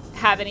to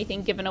have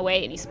anything given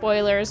away, any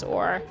spoilers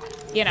or,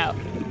 you know,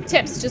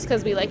 tips, just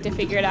because we like to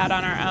figure it out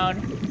on our own.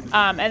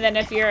 And then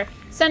if you're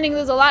sending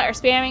those a lot or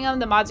spamming them,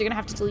 the mods are gonna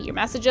have to delete your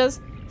messages.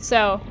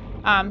 So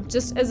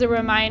just as a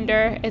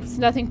reminder, it's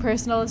nothing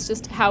personal, it's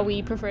just how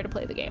we prefer to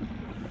play the game.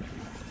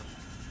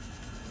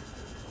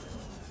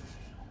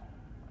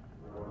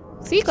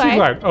 Sea glide? Sea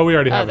glide. Oh, we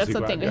already have a sea that's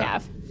glide. something we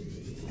have.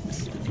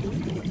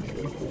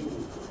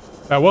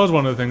 That was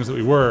one of the things that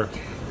we were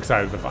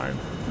excited to find.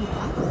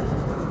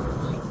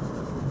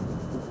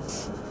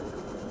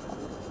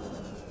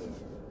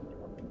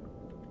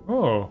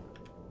 Oh.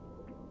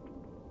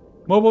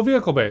 Mobile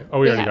vehicle bay. Oh,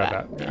 we already got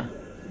that. Yeah.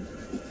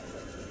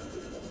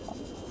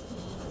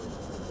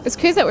 It's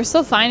crazy that we're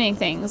still finding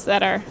things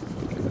that are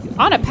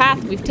on a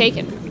path we've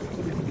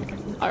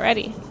taken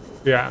already.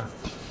 Yeah.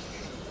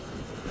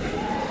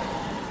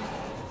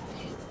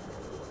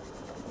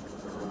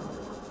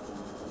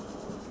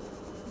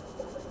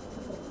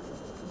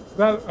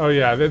 Oh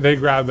yeah, they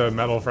grab the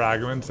metal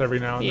fragments every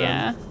now and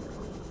then.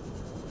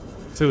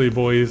 Silly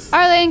boys.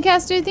 Our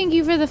Lancaster, thank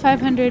you for the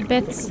 500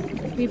 bits.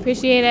 We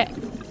appreciate it.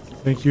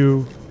 Thank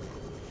you.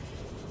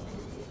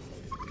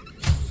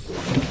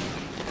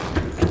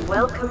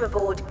 Welcome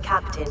aboard,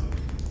 Captain.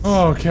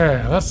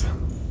 Okay, let's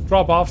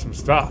drop off some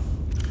stuff.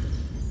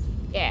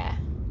 Yeah.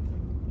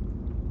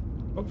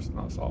 Oops,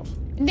 not solved.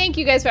 And thank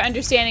you guys for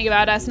understanding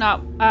about us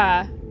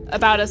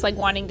about us like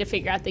wanting to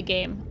figure out the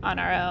game on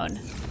our own.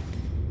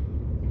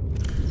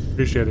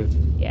 Appreciate it.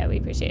 Yeah, we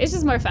appreciate it. It's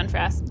just more fun for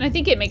us. And I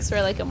think it makes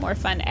for like a more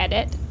fun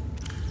edit.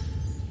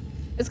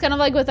 It's kind of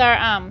like with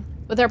our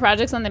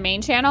projects on the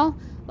main channel.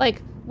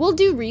 Like, we'll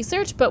do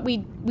research, but we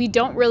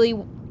don't really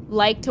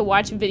like to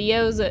watch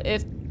videos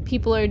if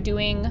people are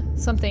doing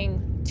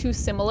something too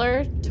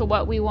similar to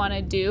what we want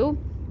to do.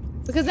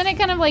 Because then it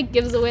kind of like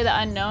gives away the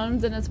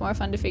unknowns and it's more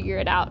fun to figure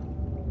it out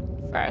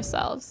for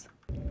ourselves.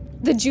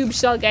 The Jube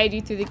shall guide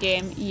you through the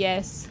game.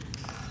 Yes.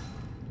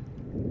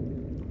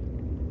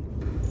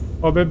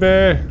 Oh,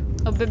 baby.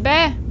 Oh,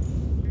 baby.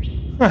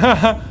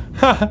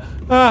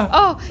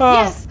 Oh,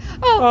 yes.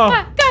 Oh,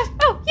 my gosh.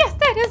 Oh, yes,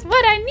 that is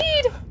what I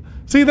need.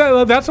 See,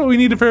 that's what we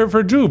need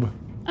for Jube.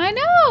 I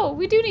know.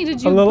 We do need a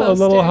Jube A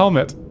poster. little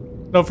helmet.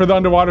 No, for the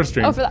underwater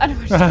stream. Oh, for the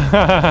underwater stream.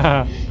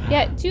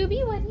 Yeah,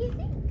 Jubie, what do you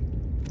think?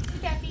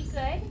 Would that be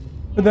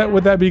good?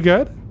 Would that be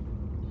good?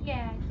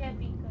 Yeah, that'd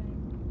be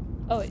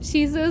good. Oh,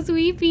 she's so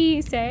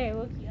sweepy. Sorry,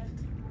 look you.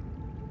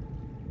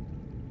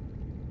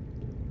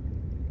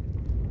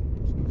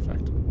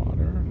 Disinfected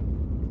water.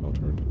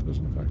 Filtered,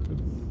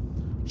 disinfected.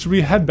 Should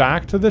we head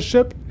back to the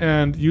ship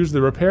and use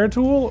the repair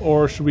tool,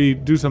 or should we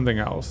do something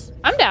else?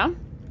 I'm down.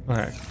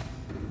 Okay.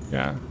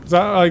 Yeah.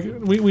 Like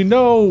we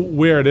know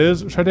where it is.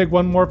 Should I take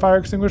one more fire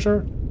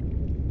extinguisher?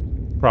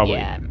 Probably.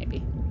 Yeah,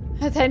 maybe.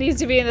 That needs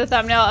to be in the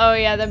thumbnail. Oh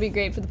yeah, that'd be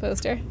great for the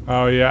poster.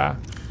 Oh yeah.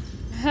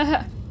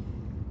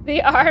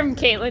 The arm,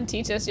 Katelyn,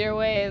 teach us your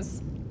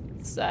ways.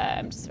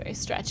 I'm just very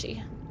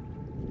stretchy.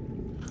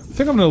 I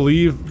think I'm gonna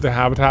leave the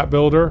habitat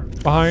builder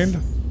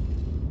behind.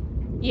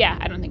 Yeah,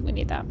 I don't think we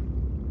need that.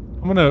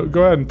 I'm gonna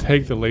go ahead and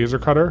take the laser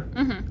cutter.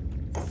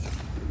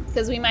 Mm-hmm.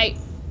 Because we might,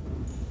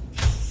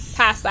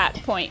 past that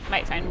point,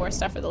 might find more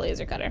stuff for the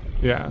laser cutter.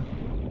 Yeah.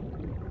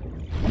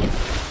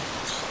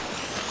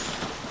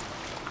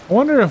 I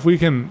wonder if we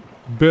can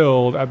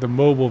build at the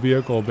mobile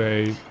vehicle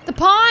bay. The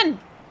pawn!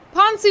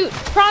 Pawn suit!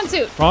 Prawn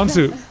suit! Prawn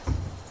suit.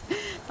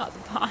 Not the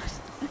pawn.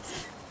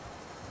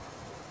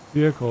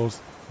 Vehicles.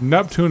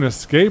 Neptune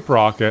escape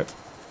rocket.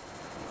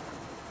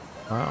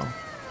 Wow.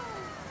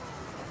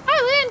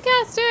 Hi,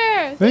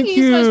 Lancaster! Thank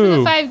you so much for the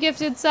you. 5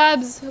 gifted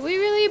subs. We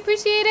really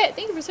appreciate it.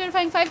 Thank you for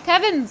certifying 5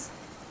 Kevins.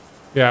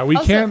 Yeah, we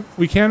Also- can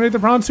make the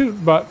prawn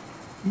suit, but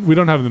we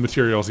don't have the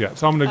materials yet.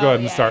 So I'm gonna go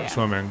ahead and start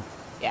swimming.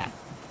 Yeah.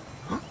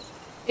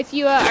 If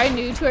you are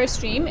new to our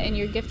stream and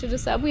you're gifted a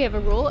sub, we have a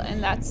rule,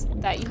 and that's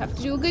that you have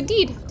to do a good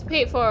deed to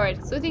pay it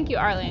forward. So thank you,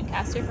 R.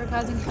 Lancaster, for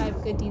causing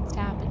 5 good deeds to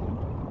happen.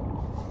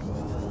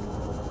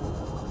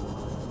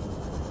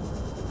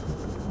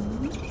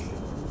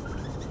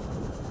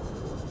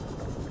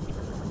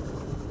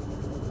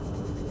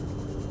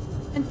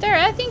 And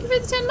Thura, thank you for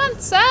the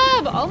 10-month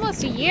sub!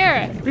 Almost a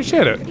year.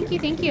 Appreciate it. Thank you,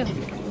 thank you.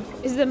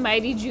 Is the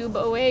mighty Jube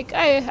awake?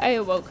 I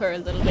awoke her a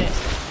little bit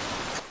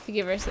to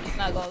give her some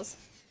snuggles.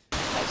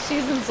 But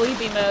she's in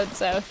sleepy mode,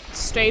 so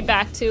straight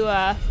back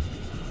to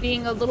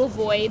being a little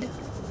void.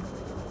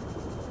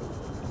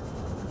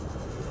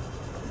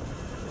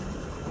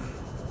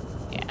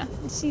 Yeah,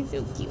 she's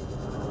so cute.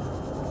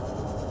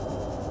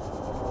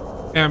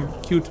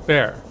 Cute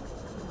bear.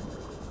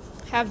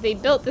 Have they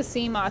built the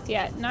sea moth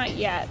yet? Not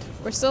yet.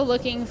 We're still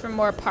looking for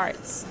more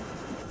parts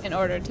in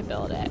order to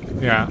build it.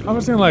 Yeah, I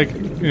was saying, like,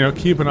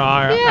 keep an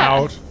eye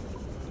out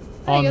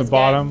on the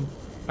bottom.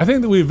 I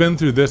think that we've been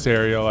through this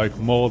area like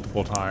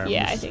multiple times.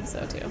 Yeah, I think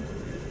so too.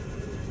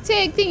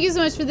 Tig, thank you so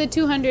much for the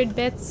 200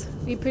 bits.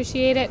 We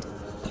appreciate it.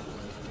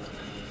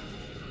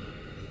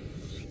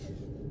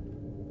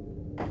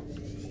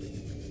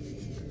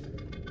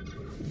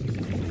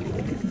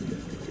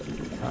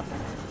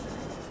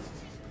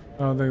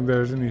 I don't think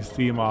there's any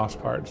sea moss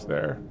parts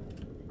there.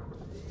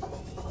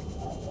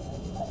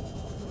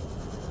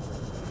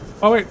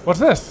 Oh wait, what's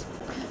this?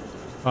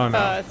 Oh no.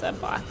 Oh, it's a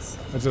box.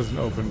 It's just an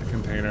opened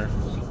container.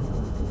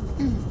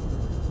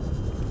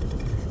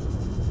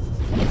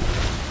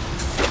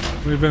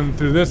 We've been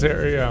through this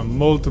area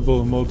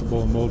multiple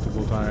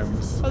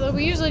times. Although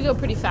we usually go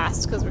pretty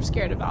fast because we're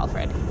scared of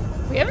Alfred.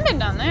 We haven't been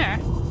down there.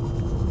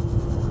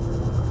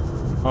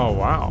 Oh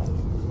wow.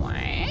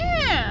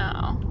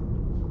 Wow.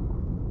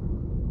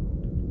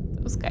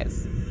 Those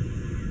guys.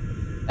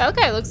 That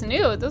guy looks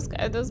new. Those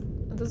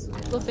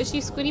little fishy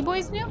squiddy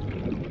boys new?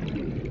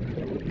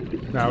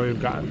 Now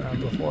we've gotten that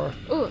before.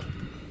 Ooh.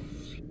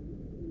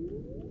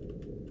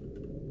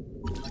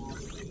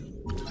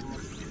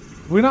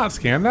 Have we not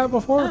scanned that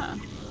before? Huh.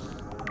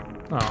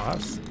 Oh,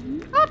 that's...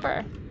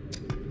 Copper.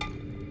 I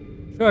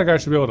feel like I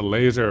should be able to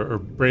laser or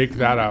break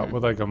that out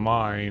with like a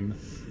mine.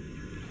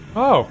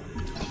 Oh.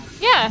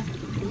 Yeah.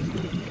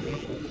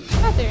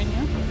 Not there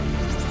new.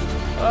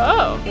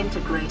 Whoa.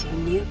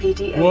 Integrating new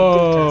PDA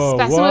Whoa.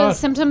 Specimen What? with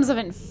symptoms of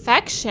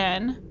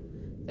infection.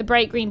 The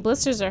bright green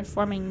blisters are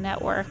forming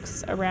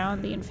networks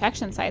around the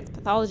infection sites.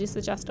 Pathology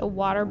suggests a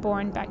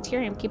waterborne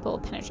bacterium capable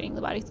of penetrating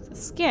the body through the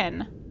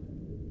skin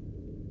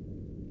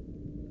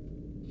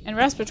and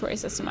respiratory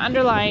system.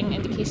 Underlying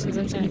indications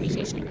of genetic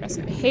mutation and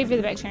aggressive behavior.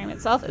 The bacterium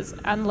itself is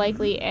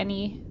unlike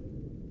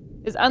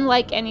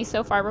any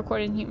so far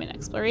recorded in human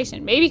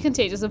exploration. Maybe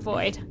contagious.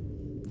 Avoid.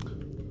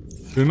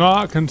 Do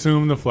not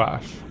consume the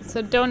flesh.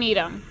 So don't eat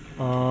them.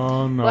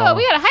 Oh no. Whoa,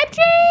 we got a hype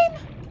train!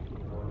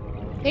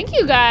 Thank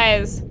you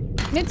guys.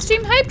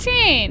 Midstream hype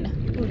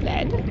train. Ooh,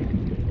 lead.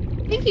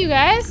 Thank you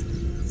guys.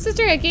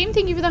 Sister at Game,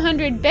 thank you for the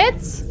 100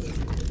 bits.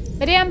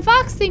 Madame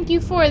Fox, thank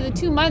you for the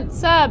 2-month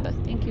sub.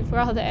 Thank you for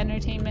all the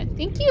entertainment.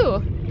 Thank you.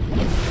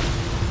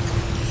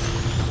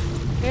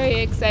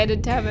 Very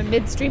excited to have a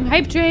midstream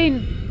hype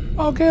train.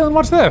 Oh, Katelyn,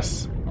 what's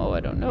this? Oh, I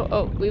don't know.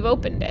 Oh, we've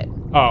opened it.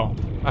 Oh,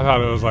 I thought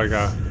it was like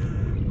a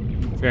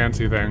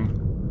fancy thing.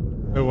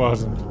 It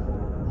wasn't.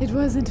 It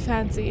wasn't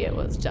fancy, it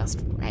was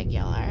just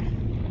regular.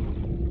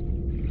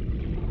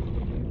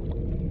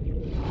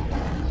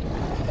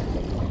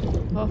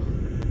 Oh,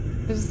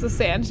 there's the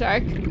sand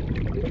shark.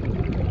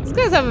 These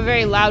guys have a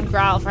very loud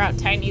growl for how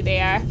tiny they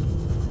are.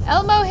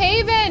 Elmo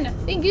Haven,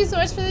 thank you so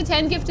much for the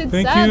 10 gifted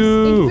Thank subs.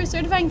 you. Thank you for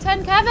certifying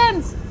 10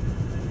 Kevins.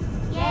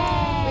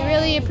 Yay! We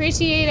really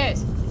appreciate it.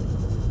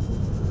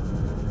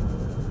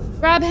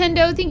 Rob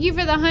Hendo, thank you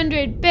for the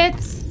 100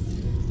 bits.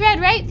 Thread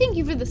Right, thank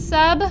you for the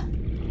sub.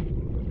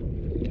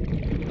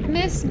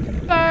 Miss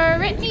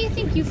Brittany,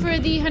 thank you for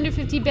the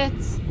 150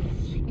 bits.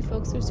 You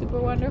folks are super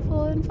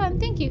wonderful and fun.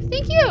 Thank you.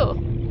 Thank you.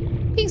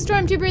 Pink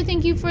Stormtrooper,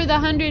 thank you for the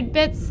 100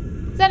 bits.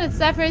 Zenith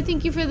Zephyr,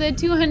 thank you for the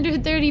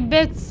 230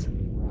 bits.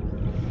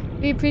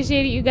 We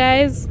appreciate it, you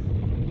guys.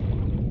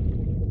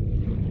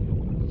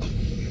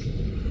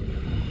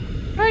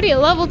 Already a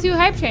level 2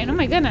 hype train. Oh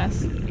my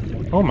goodness.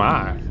 Oh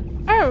my.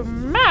 Oh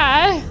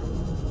my.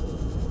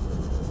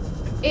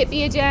 It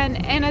be a Jen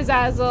and a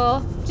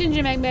Zazzle.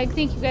 Ginger Meg Meg,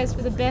 thank you guys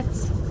for the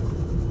bits.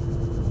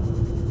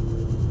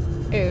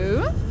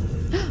 Oh.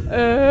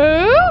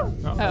 Oh.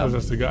 No, that was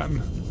just a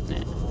gun.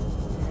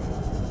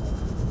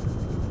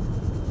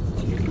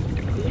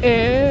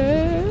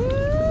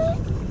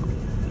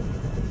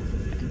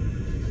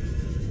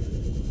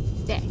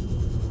 Dang.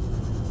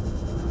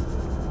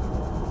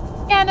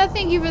 Anna,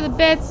 thank you for the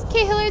bits.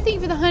 K Hiller, thank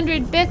you for the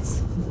 100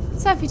 bits.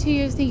 Sophie 2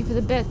 years, thank you for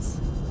the bits.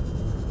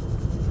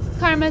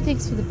 Karma,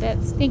 thanks for the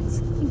bits. Thanks.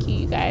 Thank you,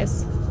 you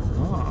guys.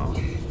 Oh.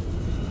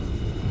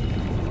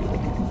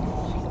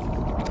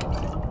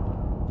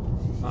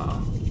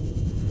 Oh.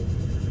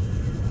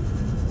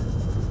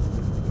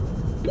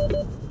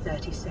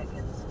 30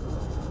 seconds.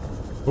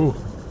 Ooh.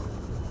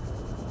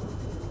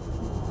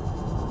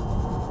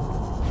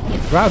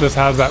 Wow, this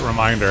has that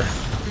reminder.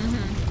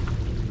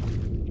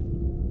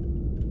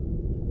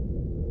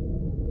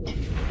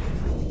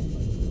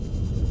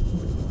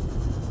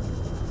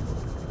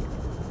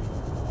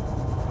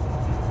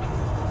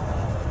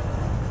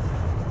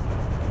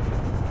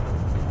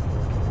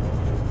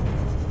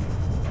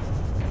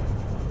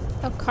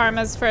 Oh,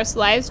 Karma's first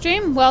live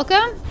stream.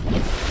 Welcome.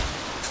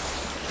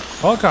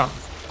 Welcome.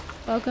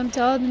 Welcome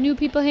to all the new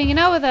people hanging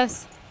out with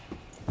us.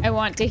 I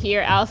want to hear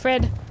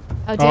Alfred.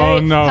 How dare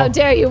you, no. How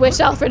dare you wish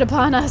Alfred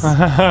upon us?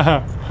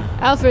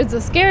 Alfred's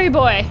a scary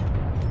boy.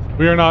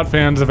 We are not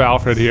fans of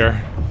Alfred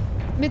here.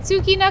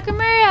 Mitsuki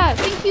Nakamura,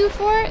 thank you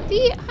for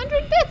the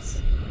 100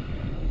 bits.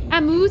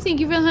 Amu, thank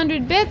you for the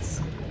 100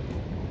 bits.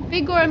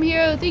 Big Gorm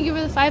Hero, thank you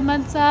for the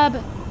 5-month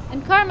sub.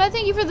 And Karma,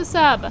 thank you for the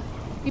sub.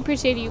 We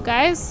appreciate you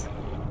guys.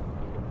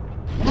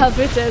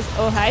 Alfred says,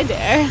 oh, hi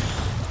there.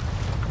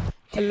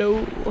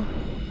 Hello.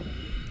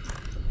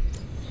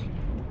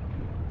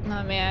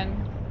 Oh, man.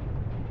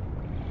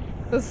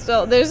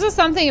 There's just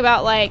something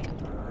about, like,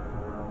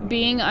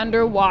 being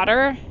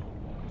underwater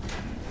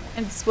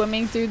and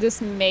swimming through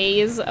this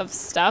maze of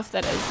stuff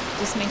that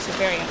just makes you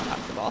very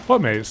uncomfortable.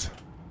 What maze?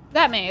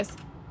 That maze.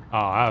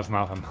 Oh, that was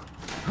nothing.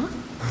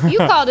 You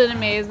called it a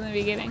maze in the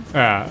beginning.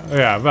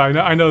 Yeah, but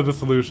I know the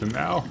solution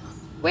now.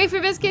 Wait for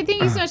Biscuit,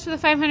 thank you so much for the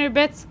 500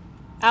 bits.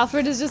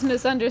 Alfred is just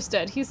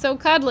misunderstood. He's so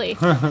cuddly.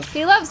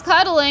 He loves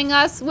cuddling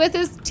us with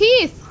his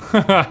teeth.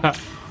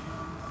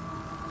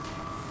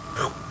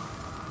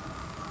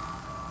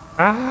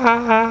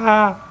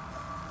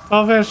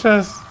 So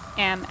vicious.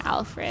 Am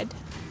Alfred.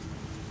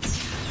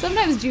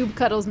 Sometimes Jube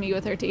cuddles me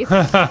with her teeth.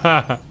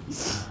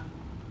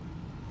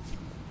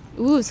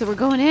 Ooh, so we're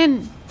going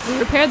in. We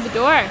repaired the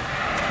door.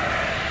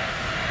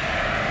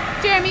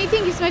 Jeremy,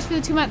 thank you so much for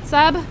the 2-month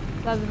sub.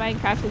 Love the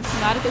Minecraft and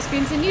Subnautica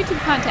streams and YouTube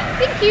content.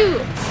 Thank you.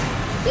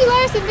 D.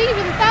 Larson, thank you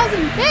for the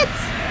 1,000 bits.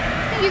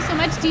 Thank you so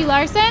much, D.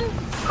 Larson.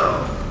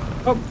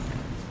 Oh,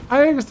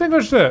 I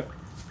extinguished it.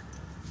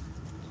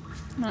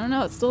 I don't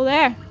know, it's still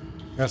there.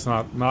 That's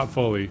not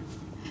fully.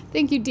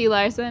 Thank you, D.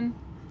 Larson.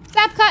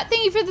 Snapcut,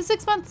 thank you for the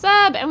 6-month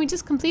sub. And we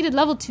just completed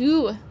level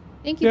 2.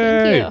 Thank you,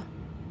 Yay. thank you.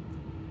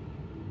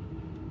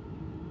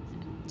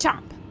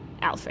 Chomp,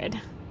 Alfred.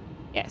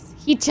 Yes,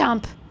 he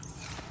chomp.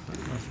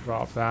 Let's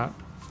drop that.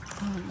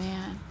 Oh,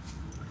 man.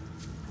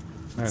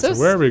 Right, so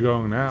where are we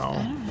going I now?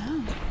 don't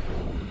know.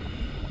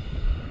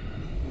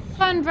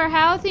 Fun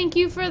Verhow, thank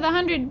you for the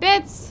 100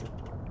 bits.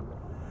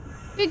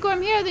 Big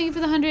Gorm Hero, thank you for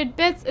the 100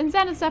 bits. And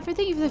Xana Suffer,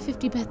 thank you for the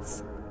 50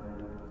 bits.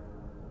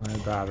 My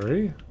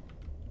battery.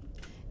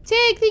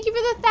 Tig, thank you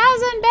for the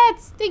 1,000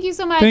 bits. Thank you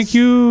so much. Thank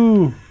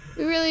you.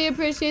 We really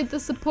appreciate the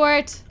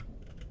support.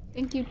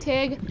 Thank you,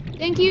 Tig.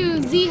 Thank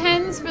you,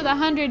 Z-Hens, for the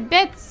 100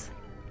 bits.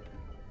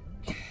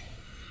 It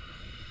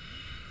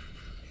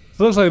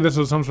looks like this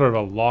was some sort of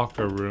a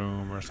locker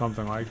room or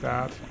something like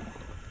that.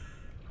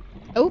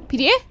 Oh,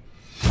 PDA?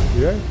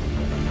 Yeah.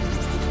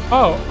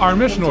 Oh, our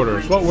mission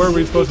orders. What were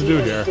we supposed to do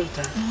here?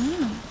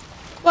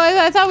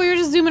 Well, I thought we were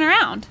just zooming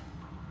around.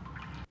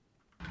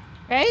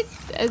 Right?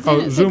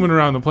 Oh, zooming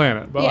around the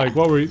planet. But yeah. like,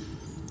 what were we...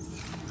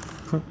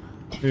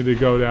 Need to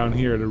go down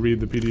here to read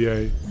the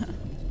PDA.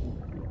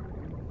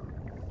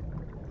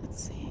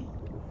 Let's see.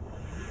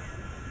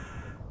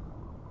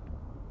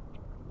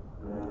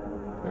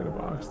 Data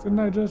box. Didn't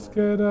I just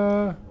get,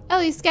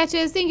 Ellie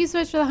Sketches, thank you so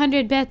much for the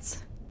 100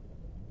 bits.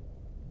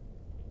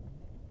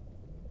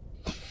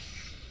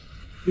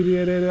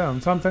 PDA data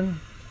on something?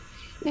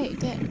 Yeah, you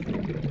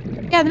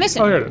did. Yeah, the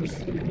mission. Oh, here it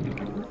is.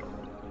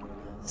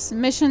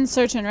 Mission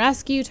search and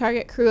rescue.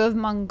 Target crew of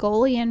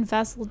Mongolian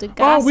vessel Degassi.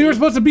 Oh, we were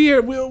supposed to be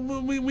here. We were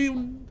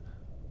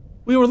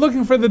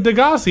looking for the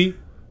Degassi.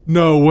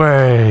 No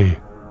way.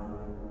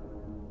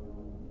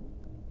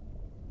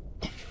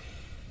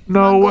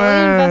 No Mongolian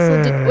way.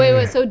 vessel.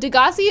 Wait. So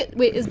Degassi.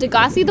 Wait, is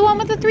Degassi the one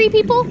with the 3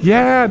 people?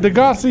 Yeah,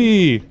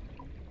 Degassi.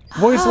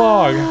 Voice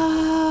log.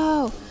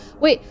 Oh,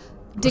 wait.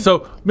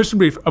 So, mission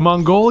brief. A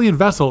Mongolian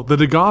vessel, the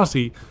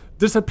Degassi,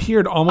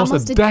 disappeared almost a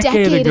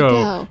decade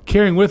ago,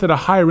 carrying with it a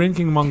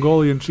high-ranking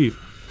Mongolian chief.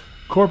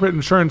 Corporate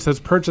insurance has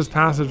purchased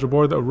passage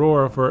aboard the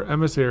Aurora for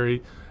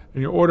emissary,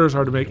 and your orders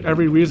are to make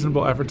every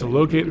reasonable effort to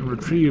locate and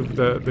retrieve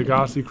the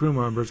Degassi crew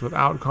members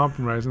without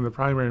compromising the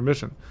primary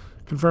mission.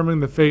 Confirming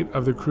the fate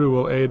of the crew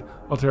will aid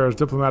Altera's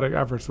diplomatic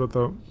efforts with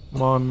the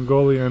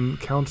Mongolian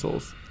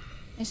councils.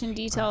 Mission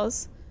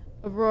details.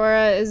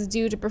 Aurora is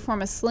due to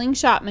perform a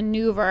slingshot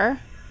maneuver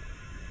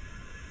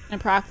in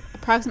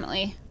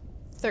approximately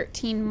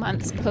 13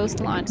 months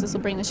post-launch. This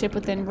will bring the ship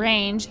within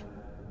range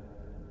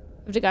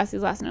of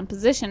Degassi's last known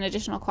position.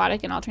 Additional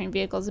aquatic and all-terrain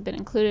vehicles have been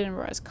included in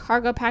Aurora's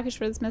cargo package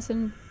for this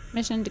mission.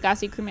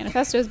 Degassi crew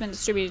manifesto has been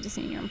distributed to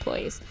senior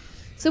employees.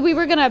 So we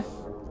were gonna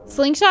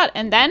slingshot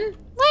and then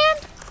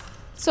land?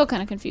 Still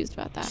kind of confused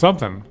about that.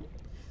 Something.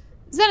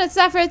 Zenith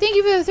Sapphire, thank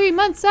you for the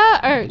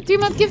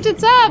 3-month gifted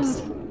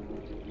subs.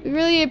 We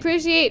really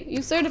appreciate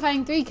you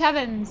certifying 3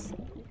 Kevins.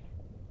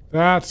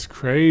 That's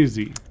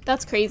crazy.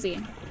 That's crazy.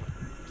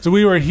 So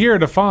we were here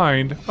to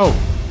find... Oh.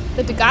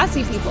 The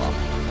Degassi people.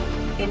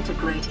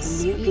 Integrating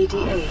new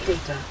PDA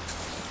data.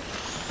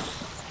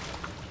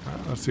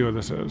 Let's see what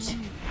this is.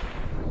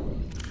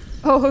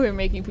 Oh, we're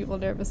making people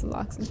nervous with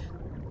oxygen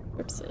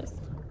purposes.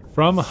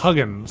 From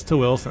Huggins to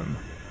Wilson.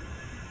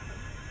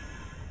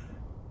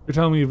 You're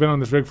telling me you've been on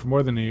this rig for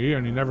more than a year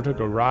and you never took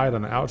a ride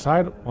on the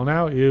outside? Well,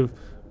 now you've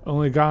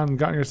only gotten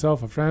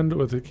yourself a friend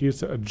with the keys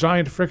to a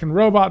giant frickin'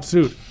 robot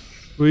suit.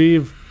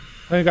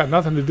 I ain't got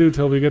nothing to do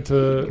till we get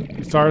to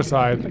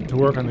Starside to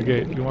work on the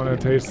gate. You want to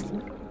taste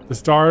the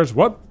stars?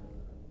 What?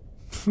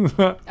 Piece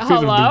of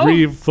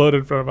debris floated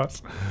in front of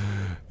us.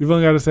 You've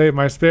only got to say,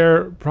 my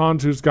spare prawn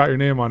suit's got your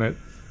name on it.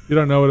 You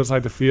don't know what it's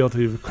like to feel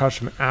till you've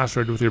crushed an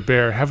asteroid with your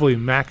bare, heavily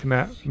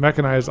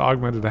mechanized,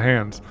 augmented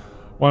hands.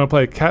 Want to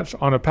play catch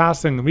on a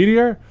passing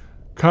meteor?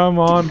 Come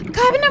on.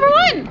 Cabin number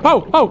 1!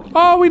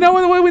 Oh, we know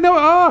it, we know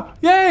it. Oh,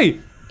 yay!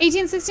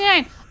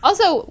 1869.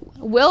 Also,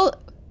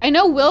 I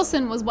know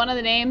Wilson was one of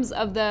the names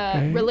of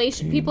the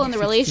people in the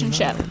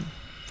relationship.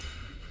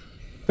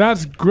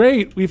 That's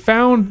great. We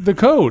found the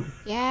code.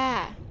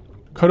 Yeah.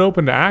 Code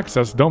open to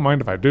access. Don't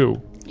mind if I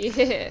do.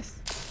 Yes.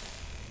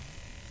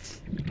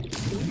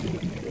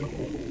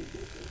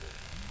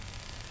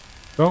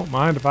 Don't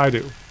mind if I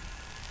do.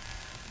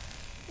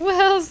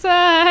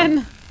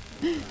 Wilson!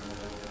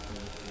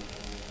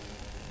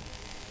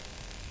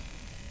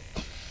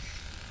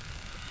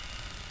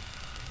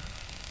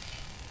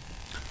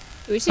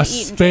 We should A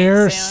eat and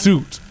spare drink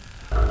soon. suit.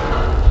 You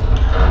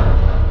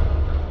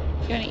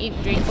want to eat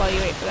and drink while you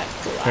wait for that to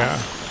cool off.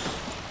 Yeah.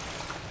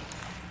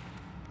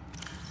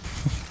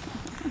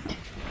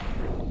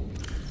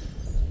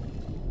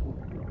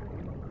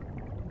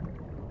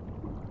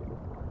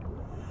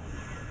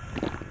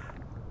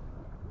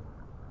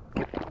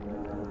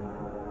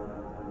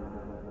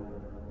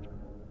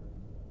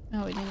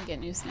 Oh, we didn't get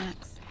new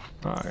snacks.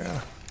 Oh, yeah.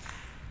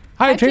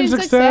 Hype train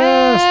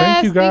success!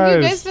 Thank you guys.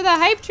 Thank you guys for the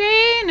hype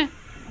train.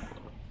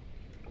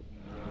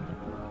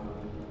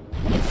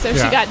 So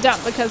she got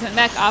dumped because a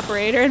mech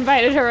operator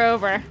invited her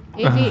over.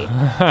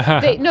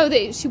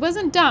 Maybe. She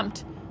wasn't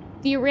dumped.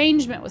 The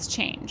arrangement was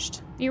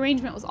changed. The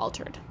arrangement was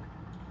altered.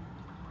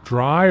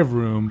 Drive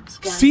room.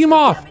 Scans Sea for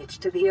moth! damage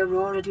to the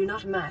Aurora do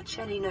not match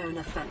any known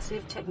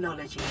offensive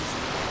technologies.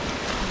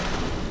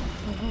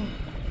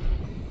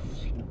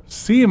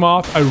 Sea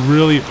moth, I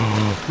really...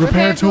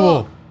 Repair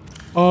tool.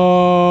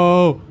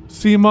 Oh,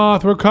 sea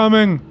moth, we're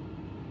coming.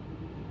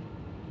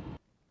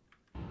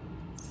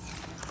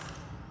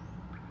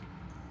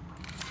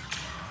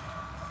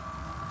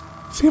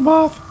 Sea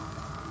moth.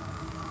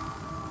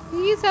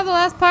 Please have the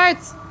last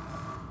parts.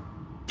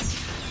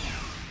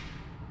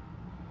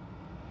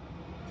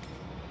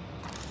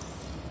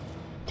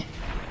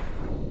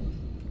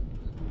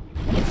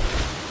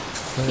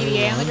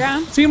 PDA on the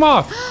ground. Sea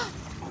moth.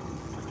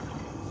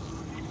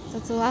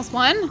 That's the last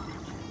one.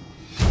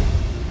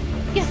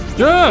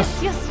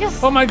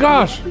 Yes. Oh my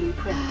gosh.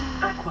 Blueprint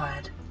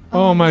acquired.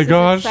 Oh my this is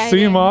gosh. exciting.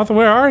 Sea moth,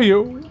 where are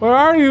you? Where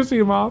are you,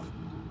 sea moth?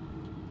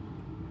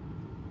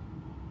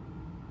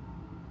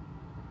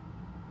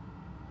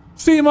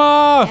 Sea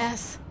moth.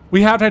 Yes.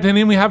 We have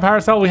titanium, we have power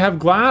cell, we have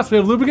glass, we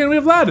have lubricant, we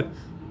have lead.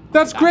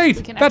 That's we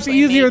great. can That's actually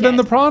easier make than it.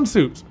 the prawn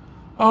suits.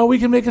 Oh, we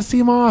can make a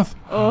sea moth.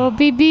 Oh,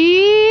 baby.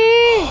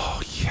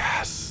 Oh,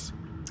 yes.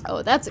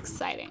 Oh, that's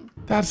exciting.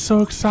 That's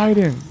so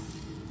exciting.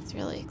 It's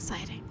really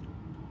exciting.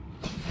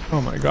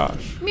 Oh my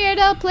gosh.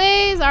 Miradel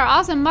Plays, our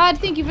awesome mod.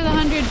 Thank you for the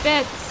 100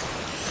 bits.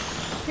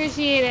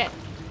 Appreciate it.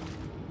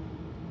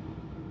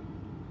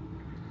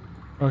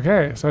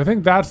 Okay, so I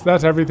think that's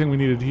everything we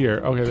needed here.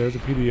 Okay, there's a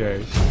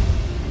PDA.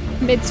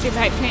 Midstream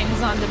hype train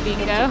is on the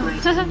bingo.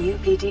 Integrating new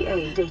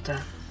PDA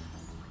data.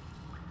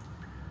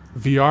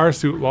 VR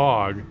suit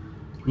log.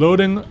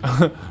 Loading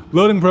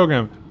loading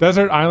program.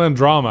 Desert Island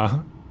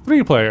drama.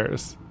 3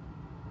 players.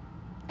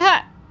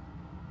 Ha!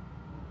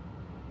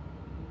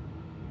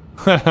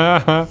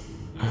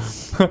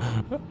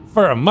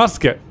 For a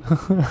musket.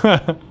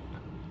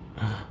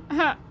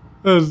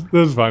 This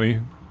is funny.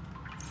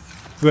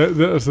 So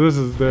this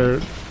is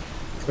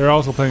they're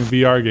also playing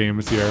VR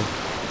games here.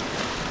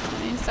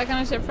 Been stuck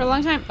on a ship for a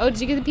long time. Oh, did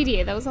you get the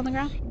PDA that was on the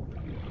ground?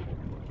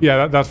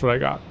 Yeah, that's what I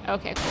got.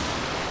 Okay, cool.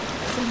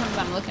 Sometimes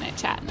I'm looking at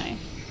chat and I...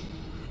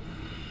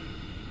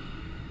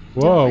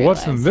 Whoa,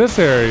 what's in this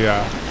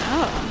area?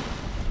 Oh.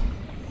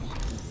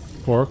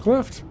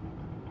 Forklift?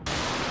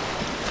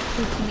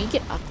 Ooh, can we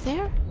get up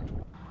there?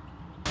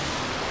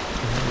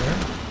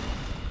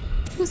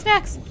 Who's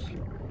next?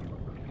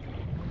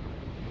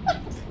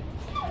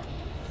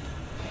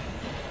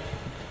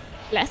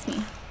 Bless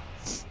me.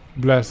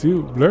 Bless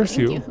you. Bless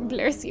Thank you. you.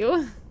 Bless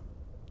you.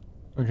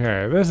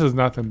 Okay, this is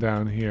nothing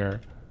down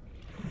here.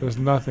 There's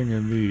nothing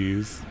in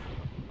these.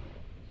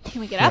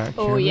 Can we get Yeah, up?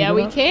 Oh, can we yeah, get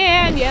we up?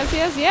 can. Yes.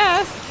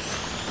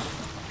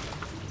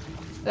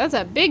 That's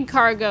a big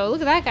cargo.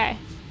 Look at that guy.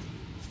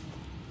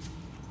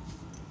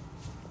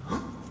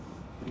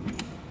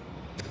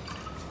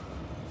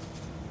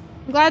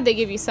 I'm glad they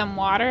give you some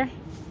water.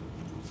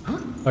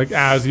 Like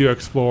as you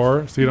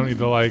explore, so you don't need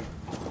to like...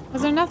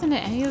 Was there nothing in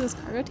any of those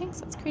cargo tanks?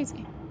 That's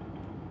crazy.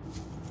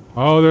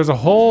 Oh, there's a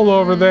hole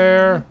over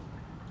there.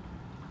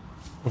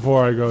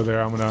 Before I go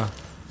there, I'm gonna...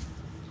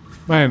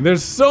 Man,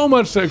 there's so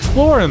much to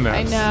explore in this.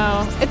 I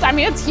know.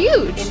 It's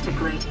huge.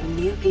 Integrating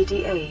new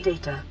PDA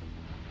data.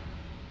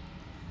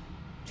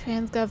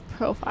 Transgov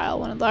Profile,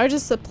 one of the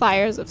largest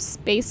suppliers of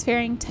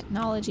spacefaring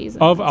technologies.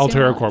 Of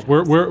Altera Corp.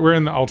 We're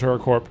in the Altera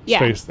Corp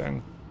space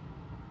thing.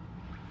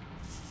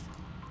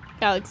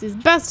 Galaxy's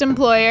best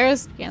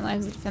employers, began life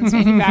as a defense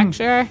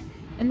manufacturer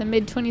in the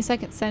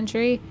mid-22nd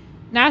century.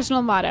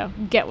 National motto,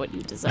 get what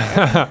you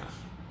deserve.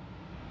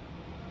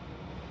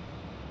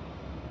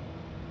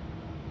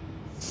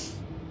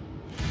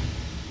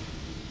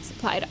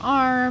 Supplied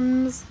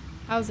arms,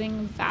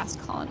 housing vast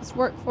colonist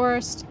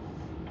workforce.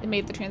 They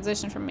made the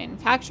transition from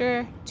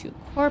manufacturer to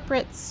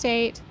corporate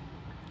state.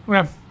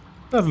 Yeah,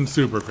 nothing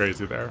super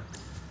crazy there.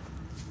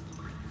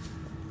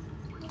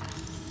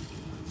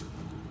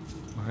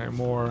 Okay,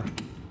 more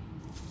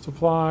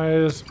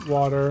supplies,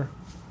 water.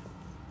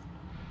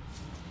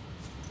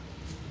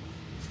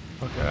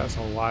 Okay, that's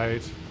a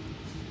light.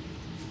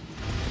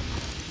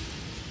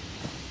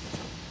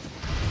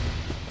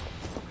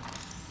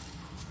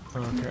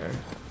 Okay.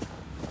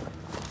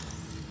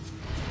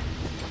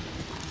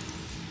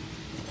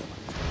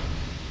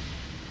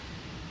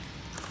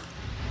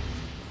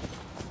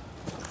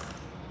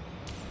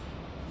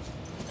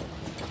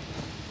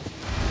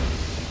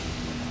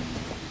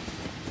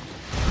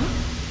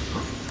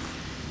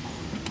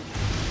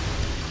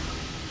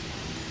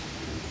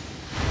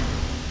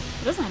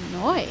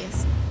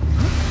 noise?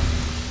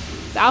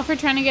 Is Alfred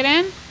trying to get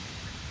in?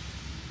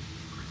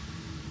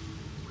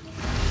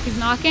 He's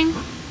knocking.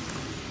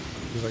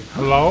 He's like,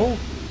 hello?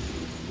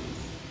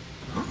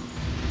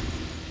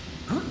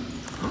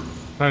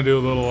 Trying to do a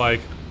little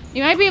like...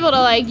 You might be able to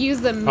like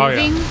use the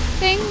moving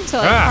thing to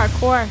like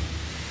parkour.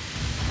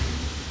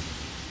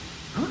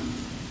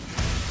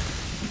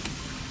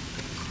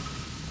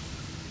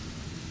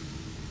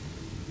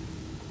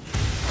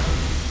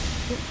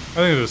 I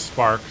think it's a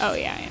spark. Oh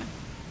yeah, yeah.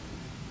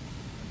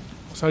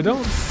 So I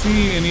don't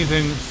see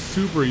anything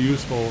super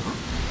useful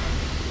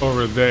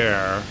over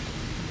there.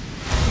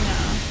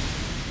 No.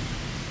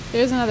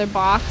 There's another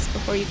box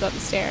before you go up the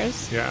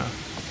stairs. Yeah. I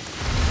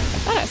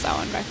thought I saw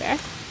one back there.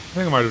 I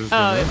think it might have just been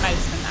Oh, this. it might have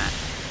just been that.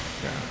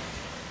 Yeah.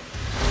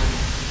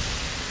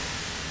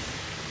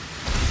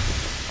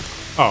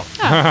 Oh,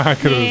 I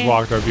could have just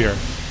walked up here.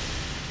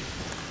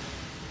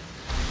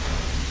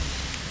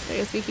 So I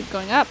guess we keep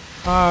going up.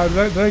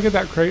 Did I get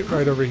that crate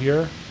right over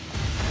here?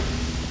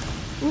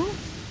 Ooh.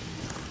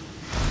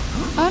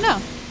 Oh no.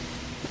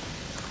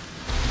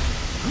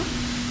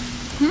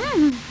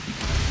 Hmm.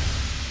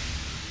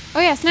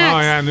 Oh yeah, snacks. Oh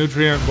yeah,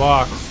 nutrient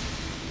blocks.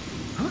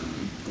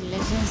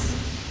 Delicious.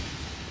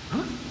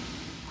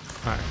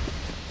 Alright.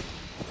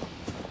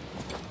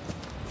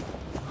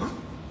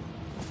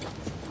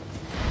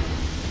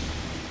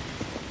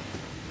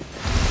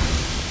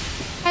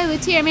 Hi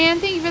Latier, man.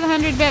 Thank you for the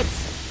 100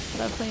 bits.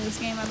 Love playing this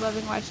game. I'm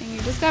loving watching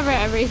you discover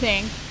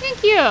everything.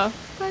 Thank you.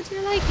 Glad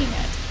you're liking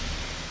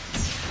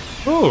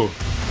it. Ooh,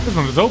 this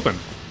one is open.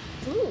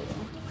 Ooh.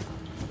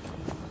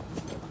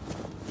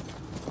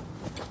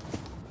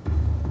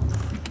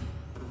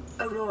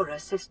 Aurora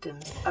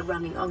systems are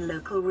running on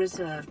local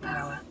reserve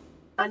power,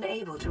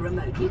 unable to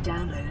remotely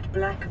download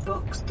black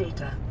box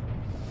data.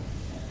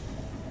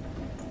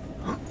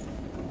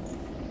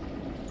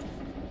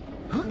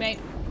 Mate.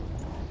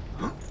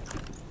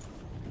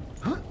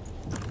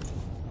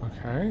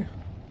 Okay.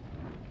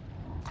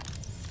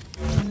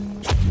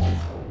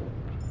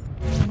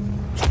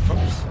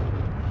 Oops.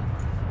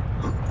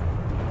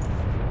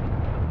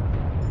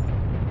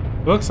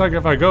 Looks like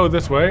if I go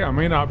this way, I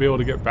may not be able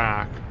to get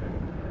back.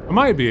 I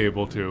might be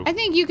able to. I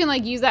think you can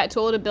like use that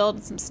tool to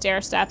build some stair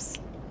steps.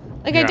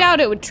 Like Yeah. I doubt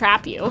it would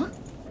trap you.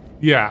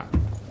 Yeah.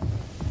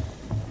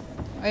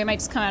 Or you might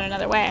just come out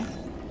another way.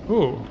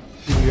 Ooh.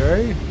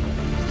 PDA.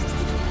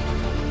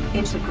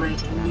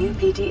 Integrating new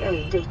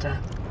PDA data.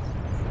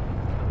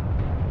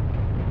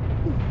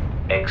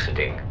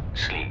 Exiting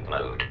sleep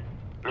mode.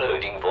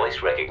 Loading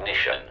voice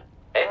recognition.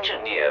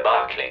 Engineer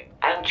Barclay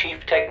and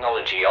Chief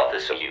Technology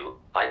Officer you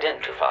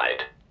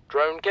identified.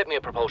 Drone, get me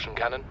a propulsion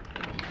cannon.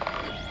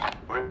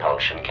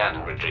 Repulsion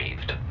cannon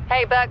retrieved.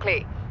 Hey,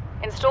 Berkeley.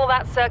 Install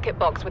that circuit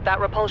box with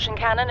that repulsion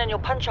cannon and you'll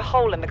punch a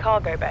hole in the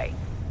cargo bay.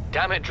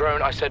 Damn it,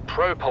 Drone, I said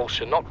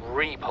propulsion, not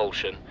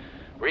repulsion.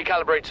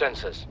 Recalibrate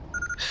sensors.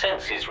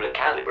 Senses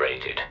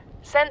recalibrated.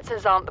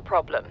 Sensors aren't the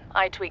problem.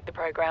 I tweaked the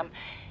program.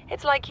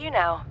 It's like you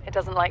now. It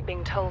doesn't like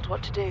being told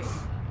what to do.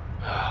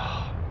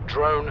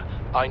 Drone,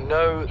 I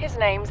know... His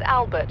name's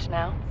Albert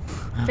now.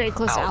 Very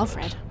close to Albert,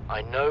 Alfred.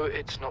 I know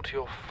it's not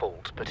your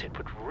fault, but it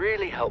would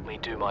really help me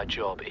do my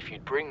job if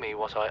you'd bring me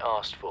what I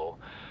asked for.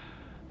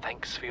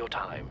 Thanks for your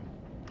time.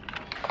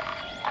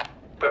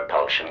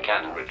 Propulsion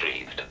cannon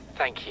retrieved.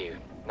 Thank you.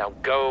 Now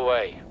go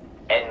away.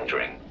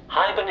 Entering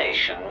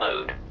hibernation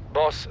mode.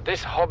 Boss,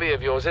 this hobby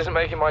of yours isn't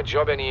making my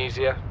job any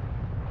easier.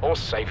 Or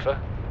safer.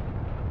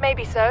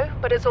 Maybe so,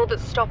 but it's all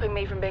that's stopping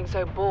me from being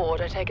so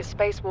bored I take a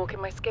spacewalk in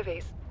my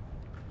skivvies.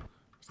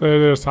 So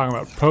they're just talking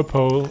about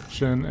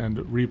propulsion and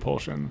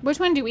repulsion. Which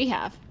one do we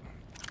have?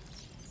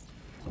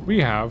 We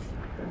have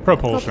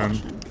propulsion.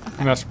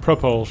 And that's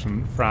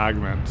propulsion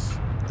fragments.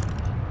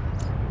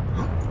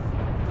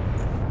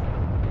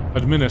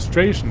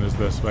 Administration is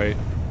this way.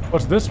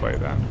 What's this way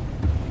then?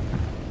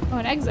 Oh,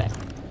 an exit.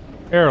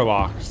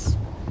 Airlocks.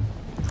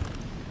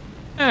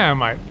 I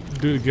might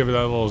give it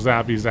a little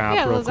zappy zap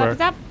Yeah, a real little quick.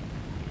 zap zap.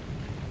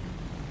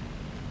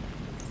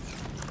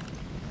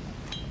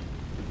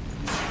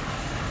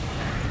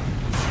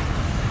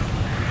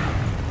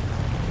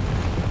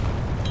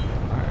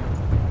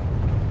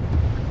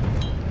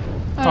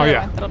 Oh,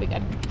 yeah. That'll be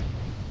good.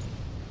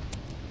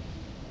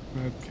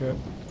 Medkit.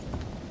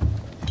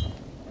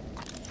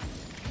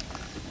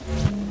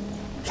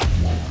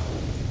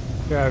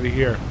 Get out of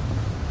here.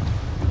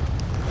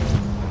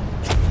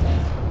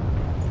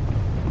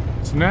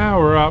 So now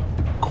we're up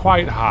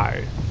quite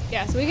high.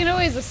 Yeah, so we can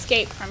always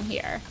escape from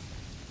here.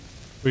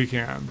 We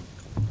can.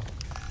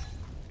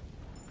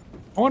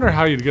 I wonder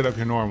how you'd get up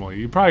here normally.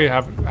 You probably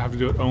have to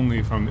do it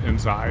only from the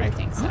inside. I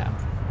think so.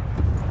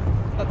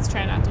 Let's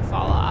try not to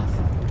fall off.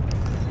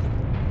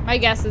 My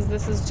guess is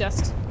this is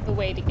just the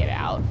way to get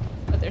out,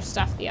 but there's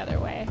stuff the other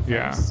way.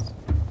 Yeah. First.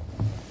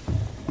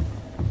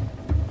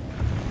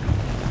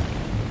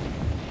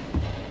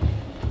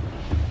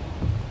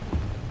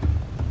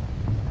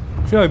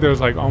 I feel like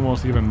there's like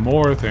almost even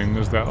more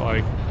things that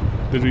like,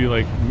 did we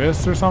like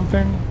miss or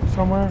something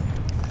somewhere?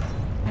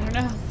 I don't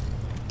know.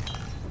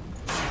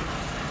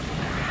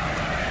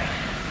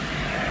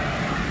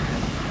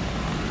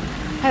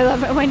 I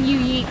love it when you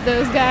yeet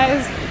those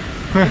guys.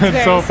 It's It's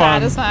very so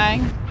fun.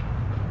 satisfying.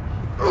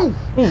 Oh,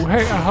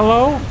 hey,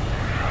 hello?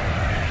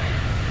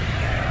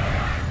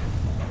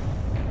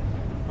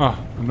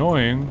 Oh,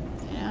 annoying.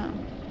 Yeah.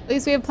 At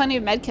least we have plenty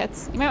of med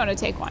kits. You might want to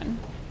take one.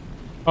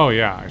 Oh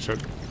yeah, I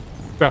should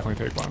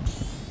definitely take one.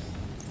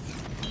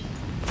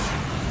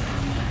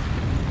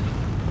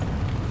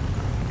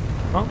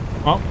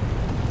 Oh.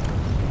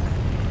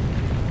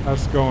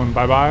 That's going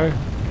bye-bye.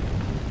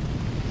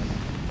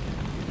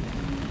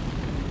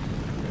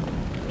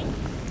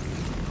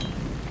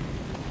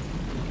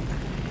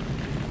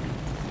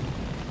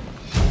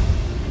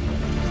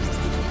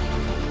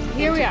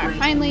 Here we are,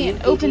 finally in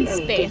open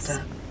space.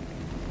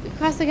 We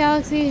crossed the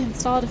galaxy,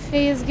 installed a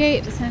phase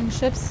gate to send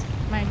ships,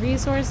 mine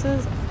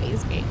resources, a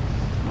phase gate.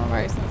 More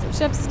very sensitive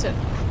ships to...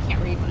 I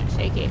can't read when it's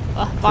shaky.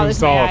 Ugh, To bothers my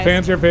install eyes.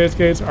 fancier phase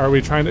gates, are we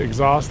trying to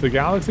exhaust the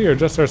galaxy or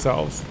just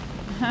ourselves?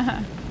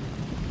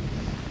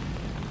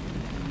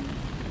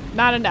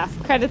 Not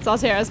enough. Credits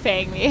Altera's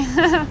paying me.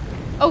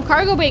 Oh,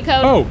 cargo bay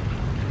code. Oh!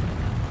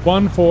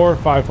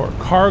 1454.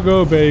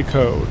 Cargo bay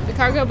code. The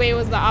cargo bay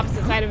was the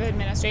opposite side of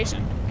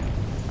administration.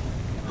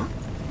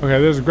 Okay,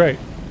 this is great.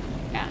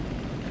 Yeah.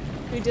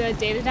 Should we do a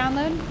data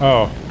download?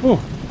 Oh. Ooh.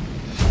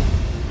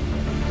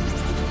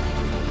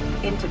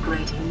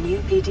 Integrating new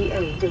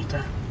PDA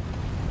data.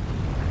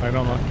 I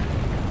don't know.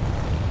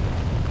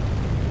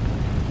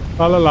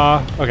 La la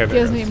la. Okay, there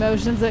Gives it me goes.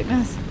 motion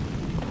sickness.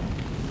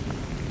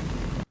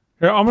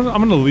 Here, I'm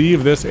gonna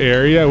leave this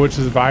area, which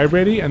is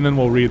vibrating, and then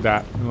we'll read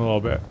that in a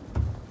little bit.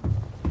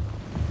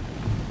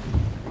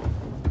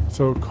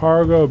 So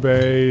cargo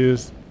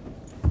bays,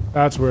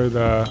 that's where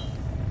the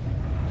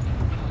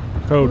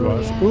code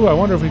was. yeah, Ooh, I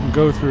wonder if we can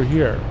go through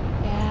here.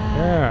 Yeah.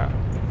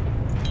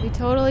 Yeah. We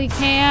totally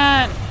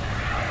can't.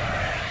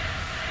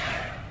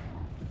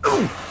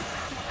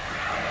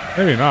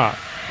 Maybe not.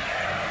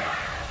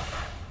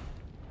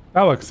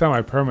 That looks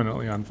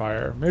semi-permanently on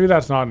fire. Maybe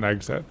that's not an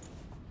exit.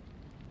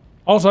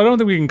 Also, I don't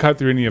think we can cut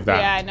through any of that.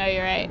 Yeah, I know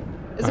you're right.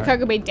 Is the Alright.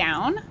 cargo bay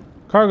down?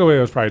 Cargo bay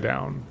was probably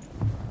down.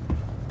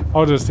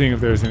 I'll just see if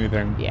there's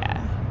anything. Yeah.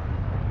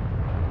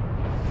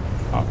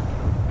 Oh.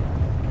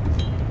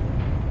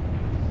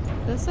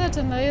 There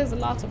certainly is a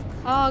lot of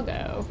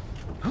cargo.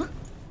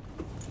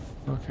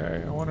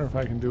 Okay, I wonder if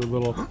I can do a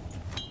little... Oh,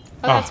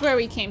 that's where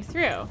we came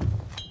through.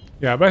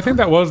 Yeah, but I think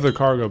that was the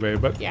cargo bay,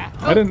 but Yeah.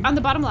 I didn't... On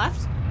the bottom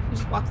left. You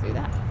just walk through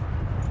that.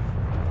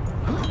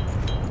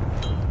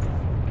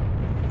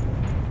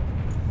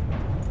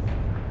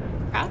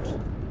 Crouch?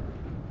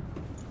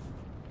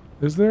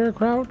 Is there a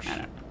crouch? I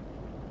don't know.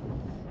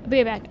 I'll be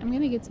right back. I'm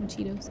gonna get some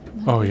Cheetos.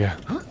 Oh, yeah.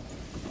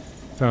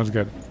 Sounds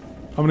good.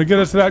 I'm gonna get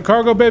us to that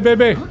cargo bay,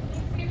 baby!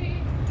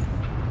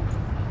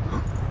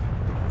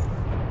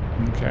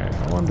 Okay,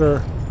 I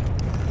wonder...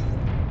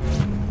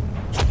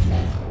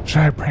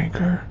 Should I prank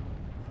her?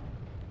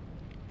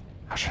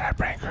 How should I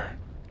prank her?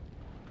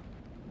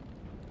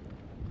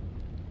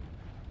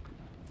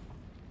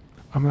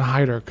 I'm gonna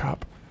hide her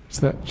cup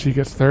so that she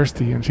gets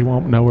thirsty and she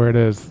won't know where it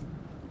is.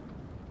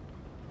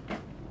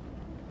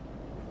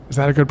 Is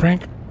that a good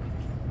prank?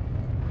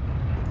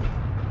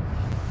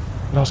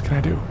 What else can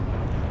I do?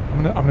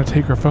 I'm gonna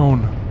take her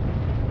phone.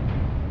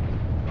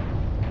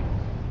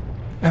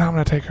 And I'm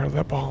gonna take her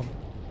lip balm.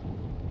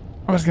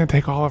 I was gonna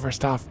take all of her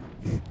stuff.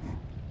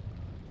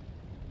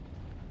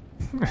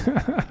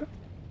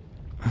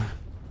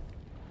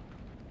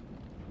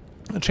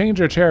 Change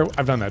her chair.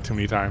 I've done that too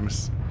many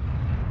times.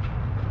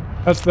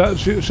 That's that.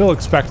 She'll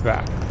expect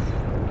that.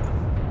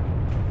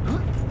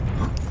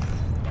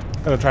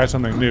 Gotta try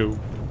something new.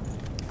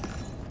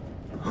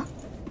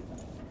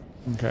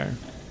 Okay.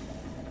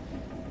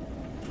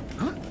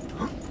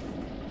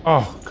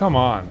 Oh, come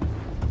on.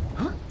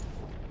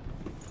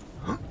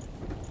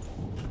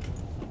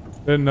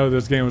 Didn't know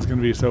this game was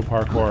gonna be so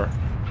parkour.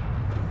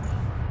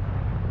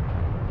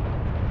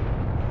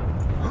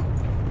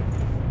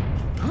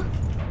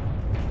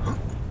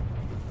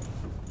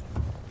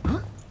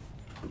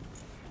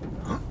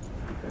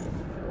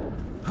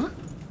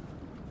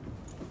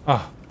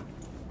 Ah.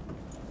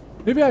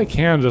 Maybe I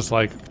can just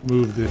like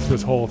move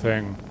this whole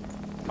thing.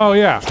 Oh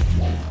yeah.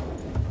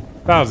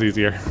 That was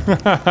easier.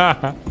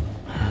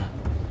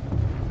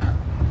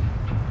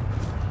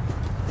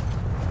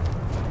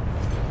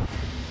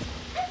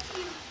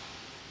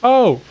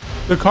 Oh,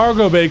 the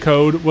cargo bay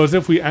code was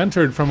if we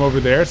entered from over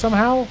there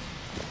somehow,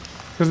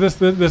 because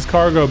this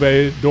cargo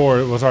bay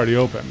door was already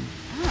open,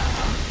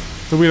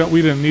 so we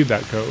didn't need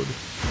that code.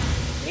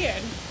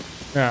 Weird.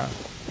 Yeah.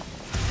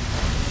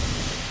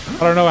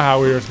 I don't know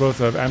how we were supposed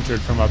to have entered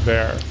from up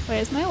there.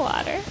 Where's my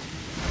water?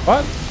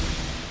 What?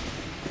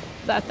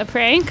 Is that the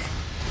prank?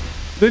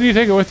 Didn't you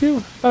take it with you? I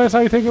thought I saw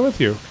you take it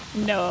with you.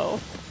 No.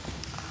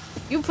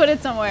 You put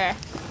it somewhere.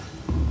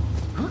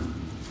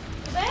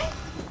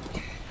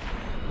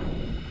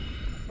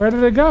 Where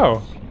did it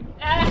go?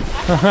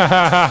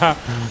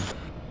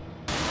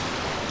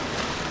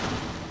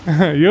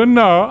 You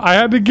know, I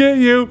had to get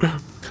you.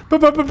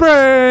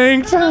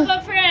 Pranked. Prank.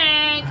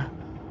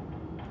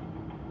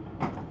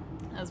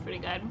 That was pretty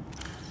good.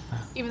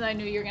 Even though I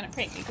knew you were gonna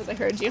prank me because I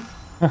heard you.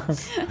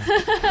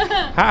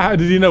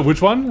 Did you know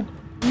which one?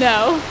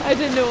 No, I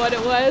didn't know what it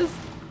was.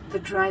 The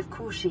drive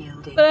core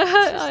shielding. But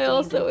I sustained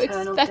also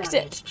internal expect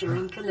damage it.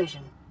 during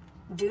collision.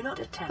 Do not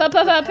attempt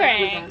Prank.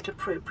 repair without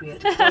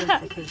appropriate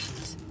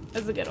qualifications.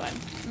 That's a good one.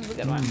 That's a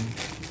good one.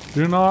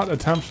 Do not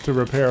attempt to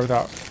repair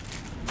without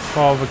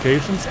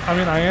qualifications. I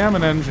mean, I am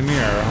an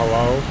engineer.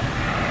 Hello.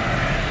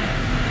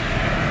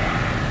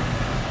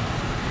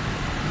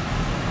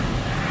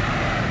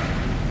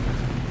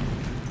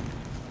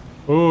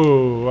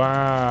 Ooh,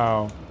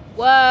 wow.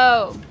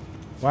 Whoa.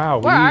 Wow.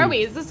 Where are we?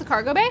 Is this the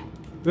cargo bay?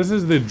 This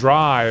is the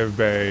drive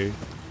bay.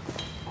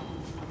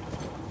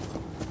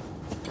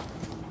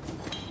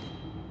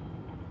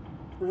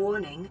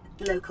 Warning,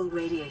 local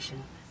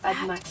radiation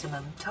at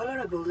maximum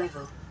tolerable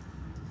level.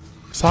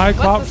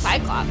 Cyclops? What's the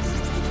Cyclops?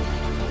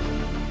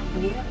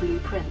 New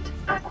blueprint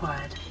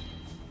acquired.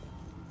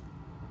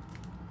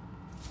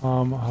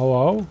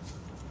 Hello?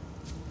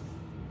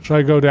 Should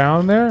I go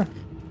down there?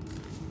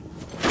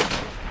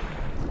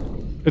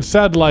 It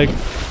said, like,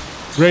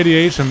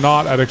 radiation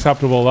not at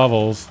acceptable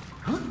levels.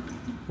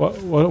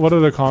 What are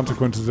the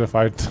consequences if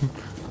I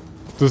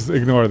just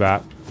ignore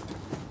that?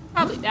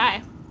 Probably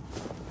die.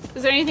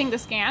 Is there anything to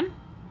scan?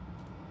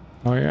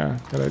 Oh yeah,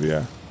 good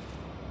idea.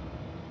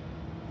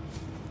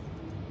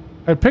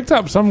 I picked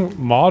up some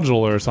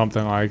module or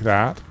something like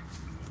that.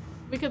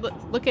 We could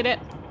look at it.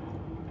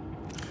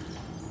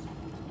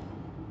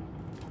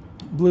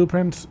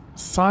 Blueprints,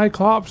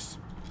 Cyclops.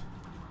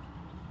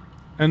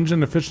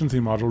 Engine efficiency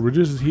module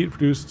reduces heat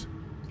produced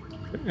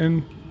to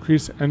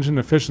increase engine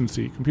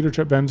efficiency. Computer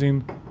chip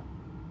benzene.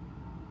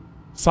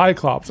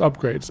 Cyclops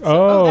upgrades.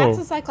 Oh, that's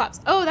the Cyclops.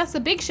 Oh, that's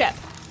the big ship.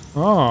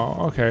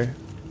 Oh, okay.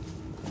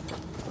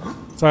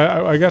 So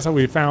I guess that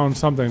we found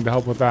something to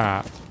help with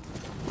that.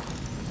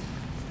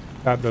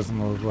 That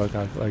doesn't look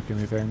like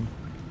anything.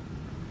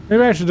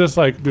 Maybe I should just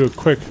like do a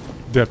quick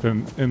dip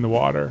in the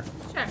water.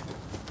 Sure.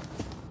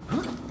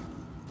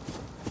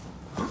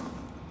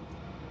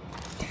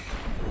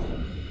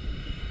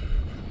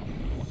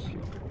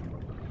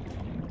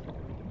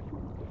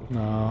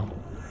 No.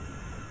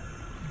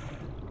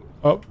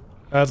 Oh,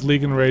 that's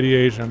leaking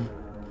radiation.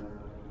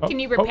 Oh, Can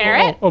you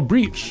repair it? Oh,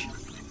 breach.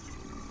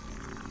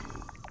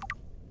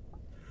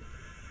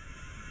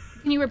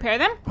 Can you repair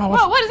them? Oh,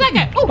 Whoa, what is that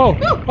guy? Oh, ow,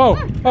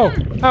 ow,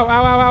 ow,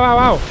 ow,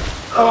 ow.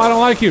 Oh, I don't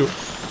like you.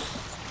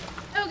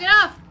 Oh, get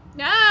off.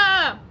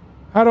 No.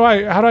 How do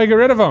I get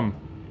rid of him?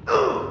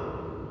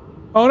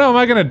 Oh no, am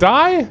I gonna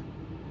die?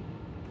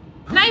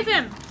 Knife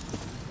him.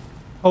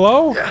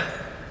 Hello?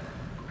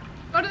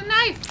 Go to the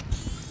knife.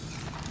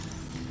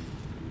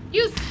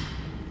 Use.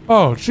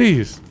 Oh,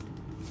 jeez.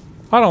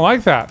 I don't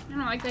like that. I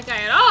don't like that guy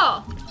at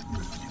all.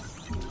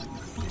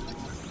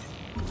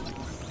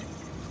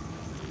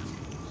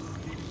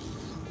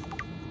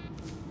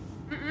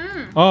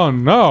 Oh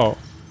no.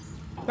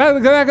 That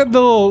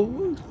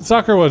little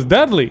sucker was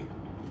deadly.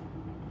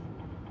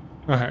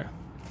 Okay.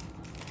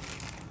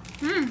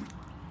 A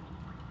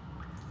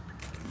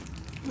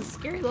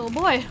scary little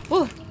boy.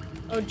 Ooh.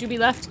 Oh, Juby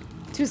left.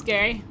 Too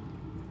scary.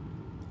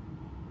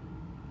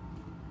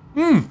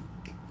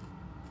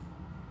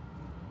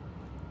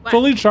 What?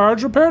 Fully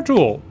charged repair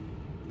tool.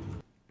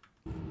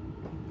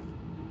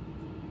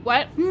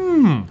 What?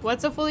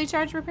 What's a fully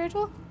charged repair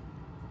tool?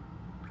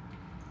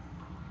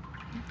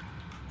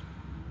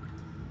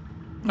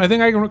 I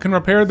think I can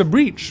repair the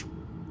breach.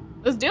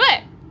 Let's do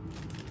it.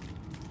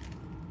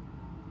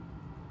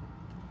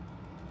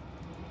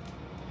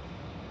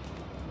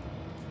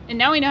 And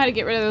now we know how to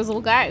get rid of those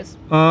little guys.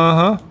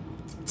 Uh-huh.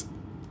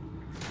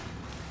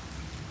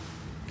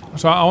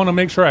 So I want to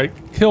make sure I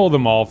kill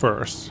them all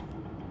first.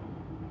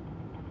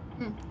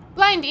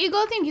 Blind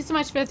Eagle, thank you so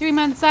much for a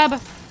 3-month sub.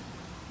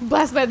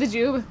 Blessed by the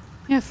Jube.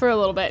 Yeah, for a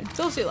little bit.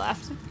 Till she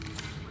left.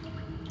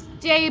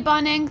 Jay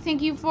Bonning,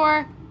 thank you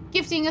for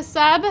gifting a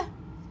sub.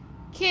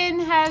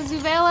 Kin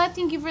Hazuvela,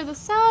 thank you for the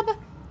sub.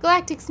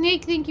 Galactic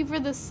Snake, thank you for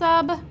the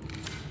sub.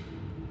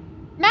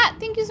 Matt,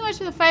 thank you so much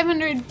for the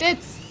 500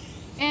 bits.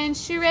 And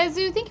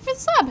Shirezu, thank you for the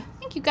sub.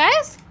 Thank you,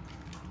 guys.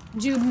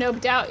 Jube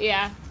noped out,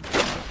 yeah.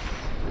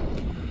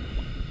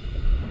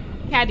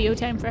 Catio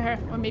time for her,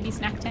 or maybe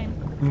snack time.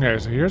 Okay,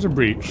 so here's a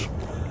breach.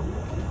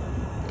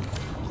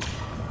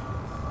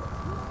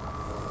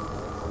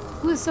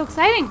 Ooh, it's so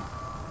exciting.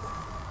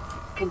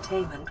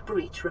 Containment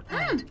breach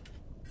repaired.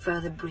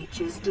 Further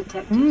breaches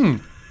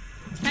detected.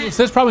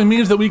 This probably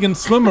means that we can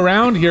swim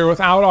around here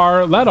without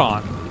our lead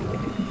on.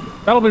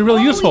 That'll be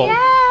really useful.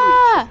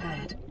 Yeah. Breach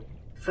repaired.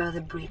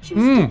 Further breaches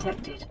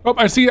detected. Oh,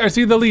 I see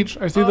the leech.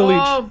 I see the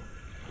leech.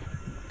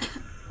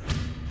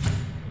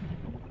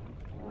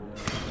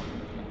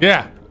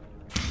 Yeah.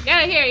 Get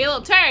out of here, you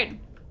little turd.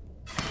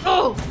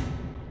 Oh.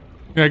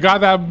 Yeah, I got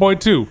that boy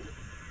too.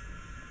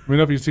 Let me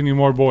know if you see any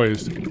more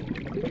boys.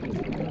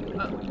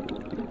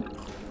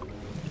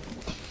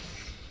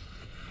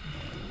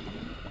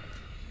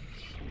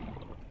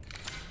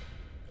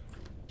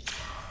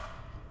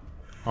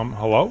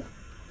 Hello?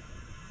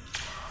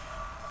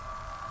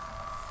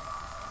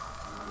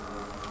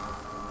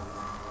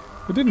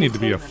 It didn't need to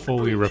be a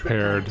fully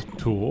repaired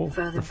tool,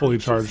 a fully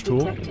charged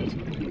tool.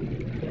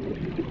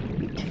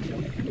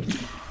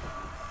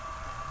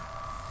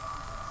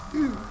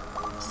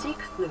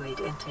 Seek fluid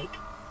intake.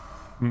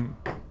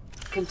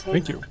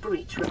 Thank you.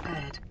 Breach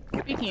repaired.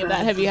 Speaking of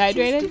that, have you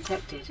hydrated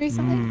Detected.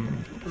 recently?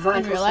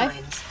 Vital real life?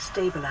 signs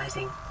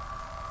stabilizing.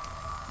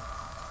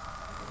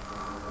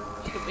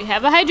 We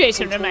have a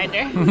hydration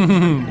reminder.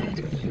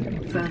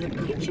 Repaired. Further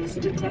breaches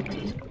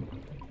detected.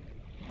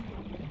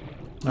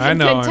 I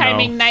know. Good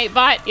timing,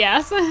 Nightbot.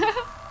 Yes.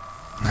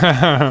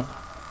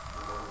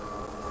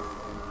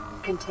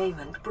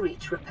 Containment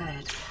breach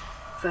repaired.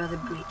 Further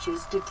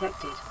breaches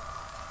detected.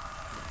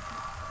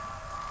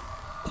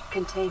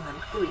 Containment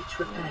breach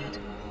repaired.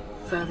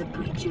 Further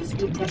breaches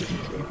detected.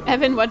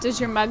 Evan, what does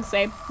your mug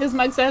say? His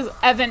mug says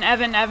Evan,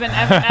 Evan, Evan,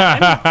 Evan,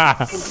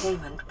 Evan.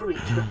 Containment breach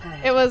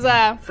repaired. It was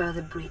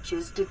Further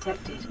breaches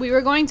detected. we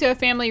were going to a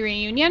family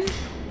reunion,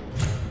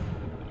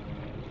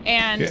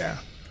 and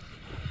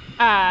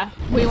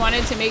we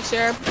wanted to make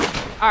sure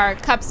our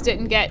cups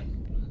didn't get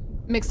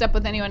mixed up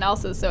with anyone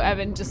else's, so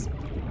Evan just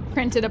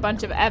printed a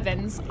bunch of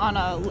Evans on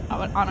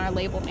our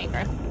label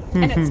maker,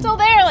 and it's still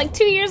there like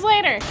 2 years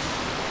later.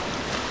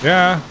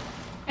 Yeah.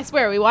 I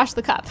swear, we washed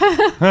the cup.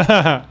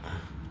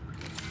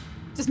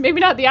 Just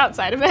maybe not the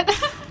outside of it.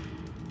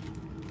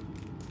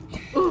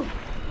 Ooh.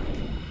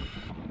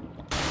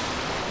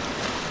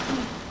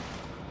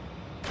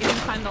 You can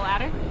climb the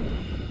ladder?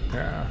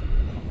 Yeah.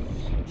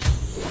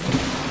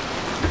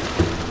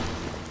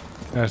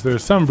 Yes,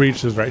 there's some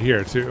breaches right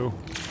here too.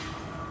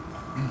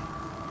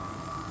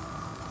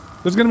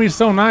 This is gonna be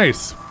so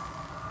nice.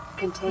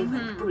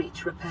 Containment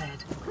breach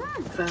repaired.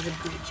 Further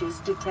breaches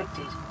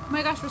detected. Oh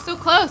my gosh, we're so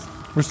close.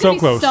 We're so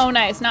close. So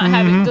nice not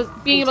having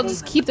being able to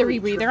just keep the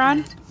rebreather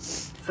on.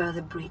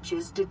 Further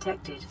breaches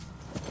detected.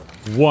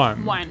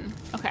 One.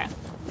 Okay.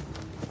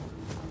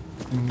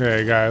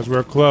 Okay, guys,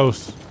 we're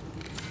close.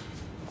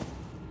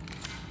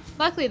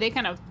 Luckily, they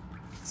kind of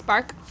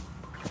spark.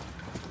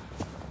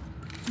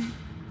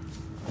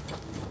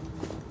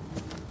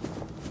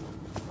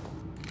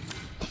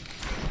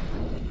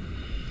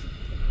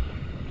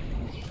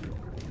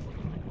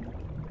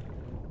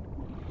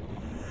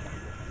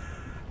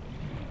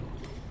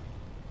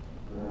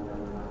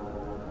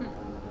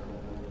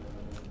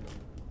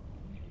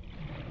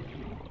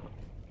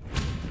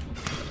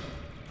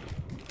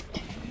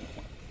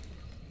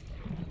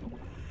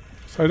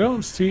 So I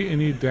don't see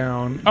any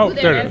down. Oh,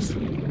 there it is.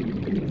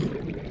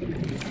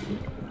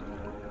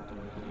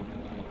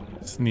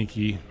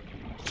 Sneaky.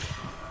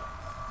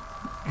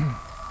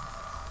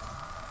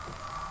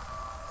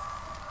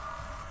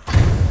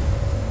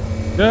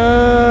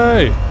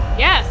 Yay!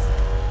 Yes!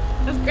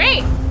 That's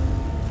great!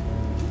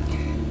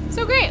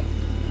 So great!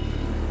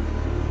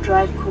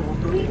 Drive core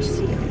breach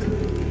sealed.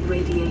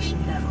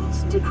 Radiation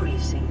levels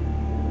decreasing.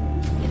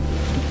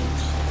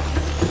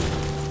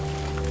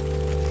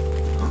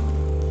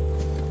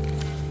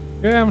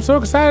 Yeah, I'm so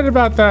excited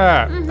about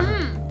that.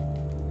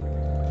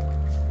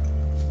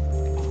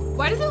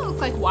 Why does it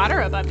look like water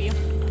above you?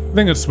 I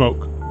think it's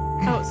smoke.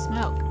 Oh, it's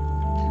smoke.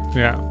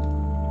 Yeah.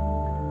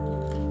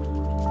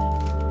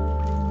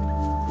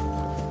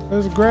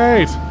 That's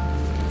great.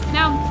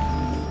 Now,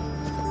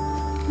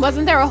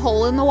 wasn't there a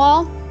hole in the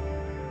wall?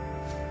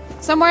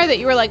 Somewhere that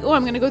you were like, oh,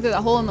 I'm gonna go through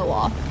that hole in the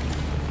wall.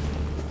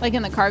 Like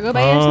in the cargo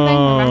bay or something,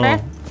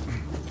 remember?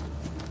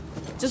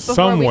 Just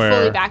before we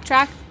fully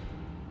backtrack.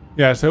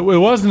 Yeah, so it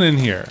wasn't in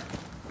here.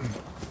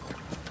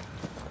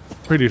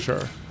 Pretty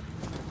sure.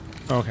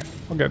 Okay,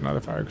 I'll get another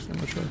fire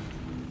extinguisher.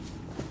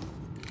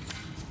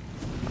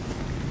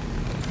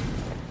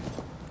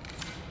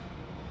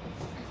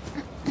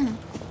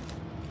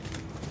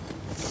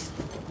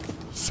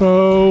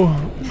 So...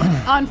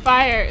 On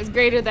fire is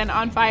greater than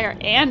on fire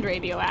and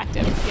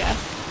radioactive, yes.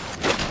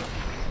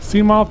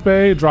 Seamoth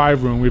Bay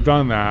drive room, we've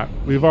done that.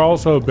 We've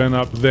also been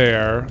up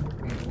there.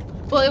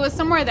 Well, it was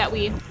somewhere that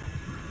we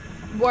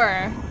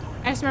were.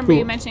 I just remember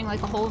you mentioning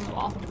like a hole in the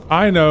wall.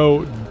 I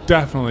know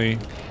definitely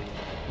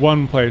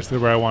one place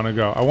where I want to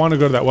go. I want to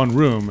go to that one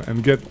room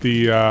and get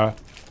the,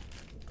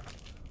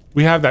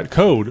 we have that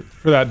code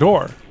for that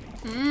door.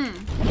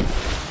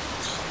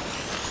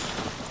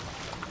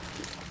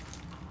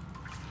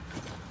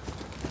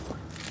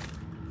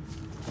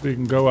 So you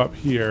can go up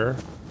here.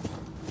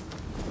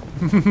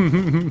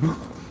 And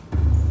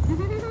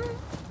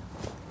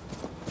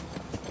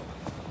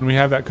we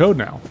have that code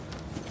now.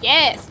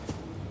 Yes.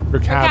 For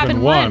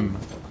cabin 1.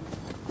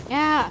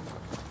 Yeah.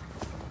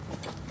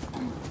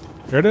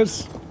 Here it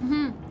is.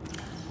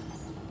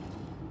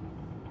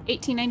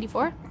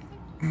 1894.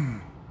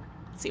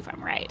 Let's see if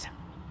I'm right.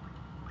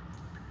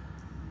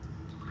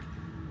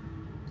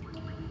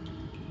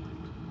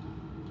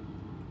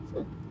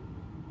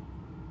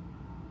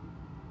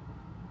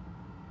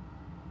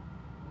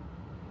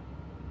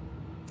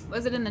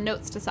 Was it in the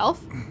notes to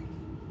self?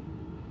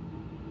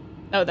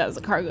 Oh, that was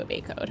a cargo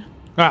bay code.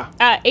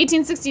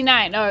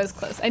 1869. Oh, I was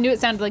close. I knew it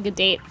sounded like a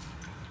date.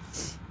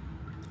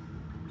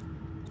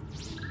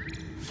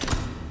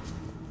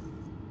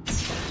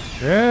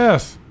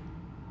 Yes.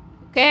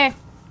 Okay.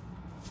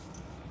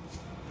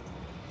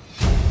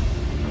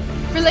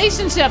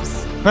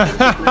 relationships.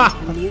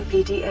 Integrating new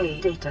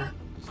PDA data.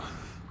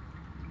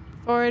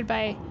 Forward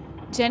by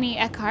Jenny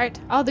Eckhart.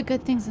 All the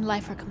good things in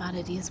life are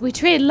commodities. We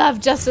trade love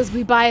just as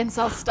we buy and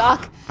sell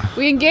stock.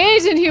 We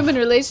engage in human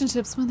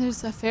relationships when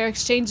there's a fair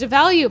exchange of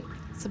value,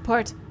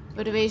 support,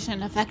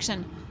 motivation,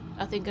 affection.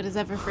 Nothing good is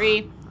ever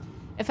free.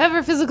 If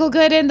every physical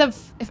good in the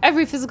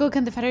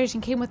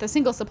Federation came with a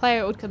single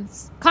supplier, it would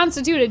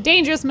constitute a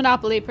dangerous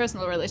monopoly.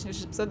 Personal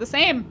relationships are the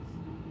same.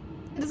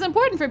 It is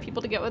important for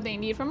people to get what they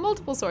need from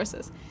multiple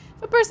sources.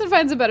 If a person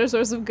finds a better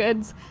source of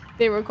goods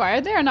they require,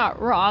 they are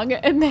not wrong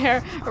in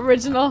their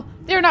original.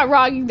 They are not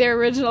wronging their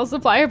original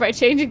supplier by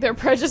changing their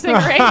purchasing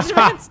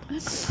arrangements.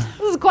 This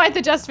is quite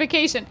the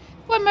justification.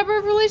 If one member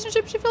of a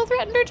relationship should feel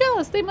threatened or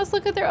jealous, they must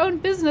look at their own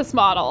business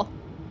model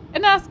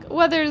and ask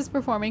whether it is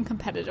performing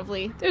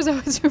competitively. There's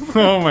always room for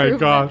improvement.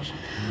 Gosh.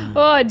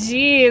 Oh,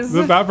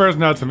 jeez. That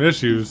person had some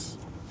issues.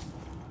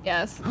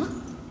 Yes.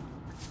 Oh,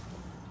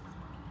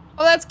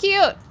 that's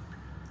cute.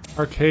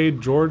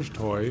 Arcade George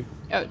toy.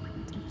 Oh,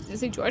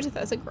 is it George? I thought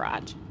it was a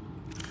garage.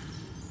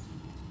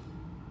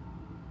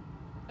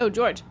 Oh,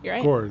 George, you're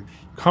right. Gorge.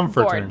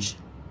 Comforting. Gorge.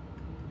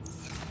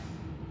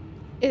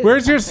 It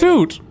Where's is your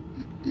suit?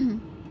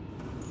 You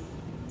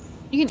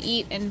can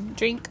eat and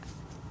drink.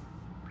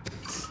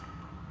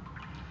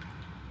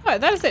 Oh,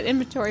 that is it.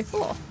 Inventory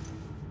full.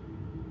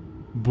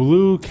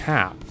 Blue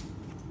cap.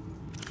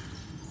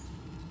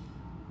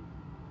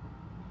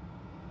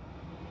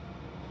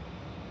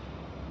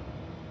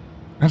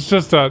 It's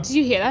just a. Did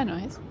you hear that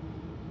noise?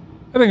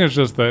 I think it's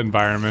just the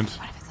environment.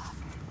 What if it's off?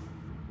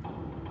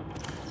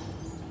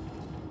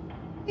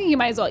 I think you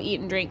might as well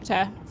eat and drink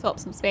to fill up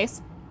some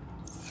space.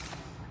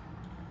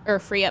 Or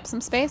free up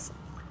some space.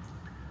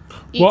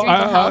 Eat, Well,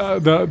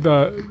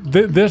 drink,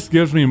 health. this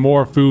gives me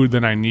more food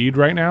than I need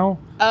right now.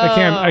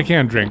 I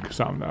can drink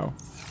some though.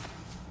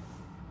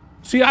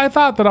 See, I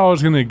thought that I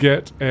was gonna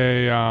get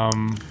a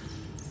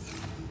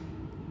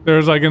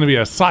there's like gonna be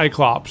a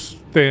Cyclops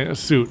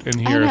suit in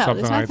here or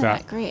something like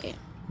that. Great.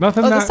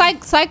 Nothing. Oh, that.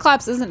 the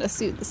Cyclops isn't a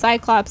suit. The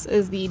Cyclops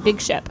is the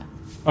big ship.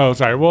 Oh,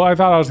 sorry. Well, I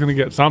thought I was gonna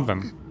get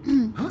something.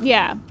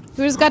 Yeah,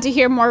 we just got to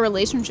hear more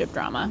relationship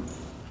drama.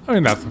 I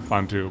mean, that's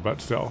fun too,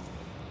 but still.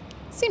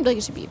 Seemed like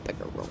it should be a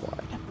bigger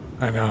reward.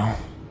 I know.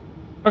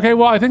 Okay,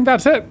 well, I think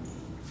that's it.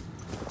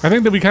 I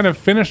think that we kind of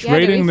finished Yeah,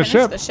 raiding the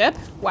ship. The ship?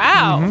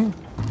 Wow.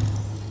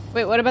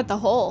 Wait, what about the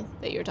hole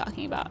that you were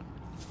talking about?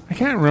 I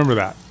can't remember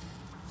that.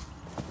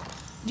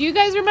 Do you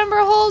guys remember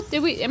a hole?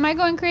 Am I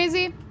going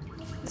crazy?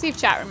 Let's see if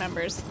chat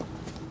remembers.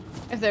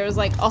 If there was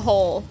like a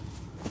hole.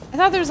 I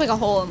thought there was like a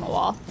hole in the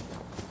wall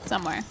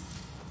somewhere.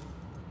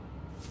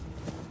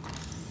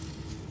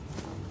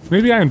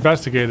 Maybe I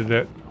investigated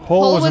it.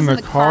 Hole was in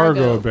the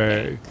cargo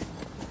bay.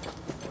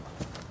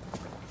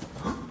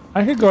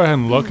 I could go ahead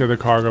and look at the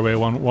cargo bay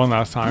one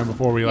last time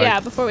before we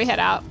before we head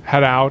out.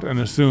 Head out and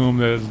assume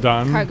that it's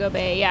done. Cargo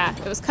bay, yeah.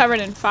 It was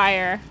covered in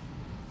fire.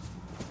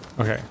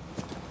 Okay.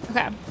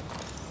 Okay.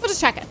 We'll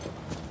just check it.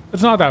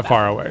 It's not that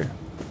far away.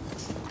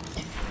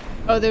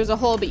 Oh, there's a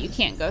hole, but you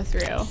can't go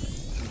through.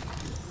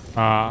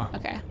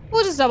 Okay.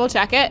 We'll just double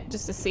check it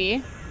just to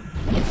see.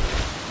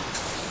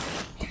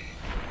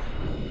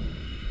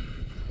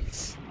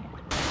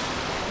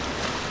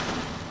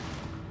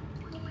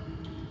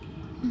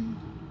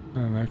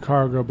 And the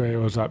cargo bay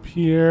was up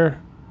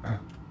here.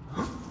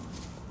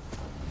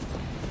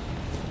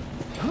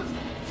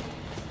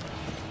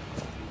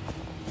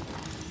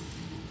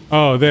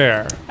 Oh,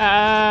 there.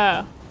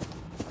 Oh.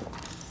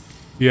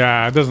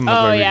 Yeah, it doesn't look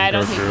like we I can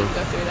don't go think through. you can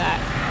go through that.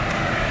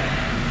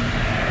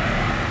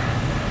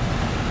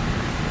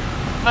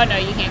 Oh no,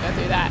 you can't go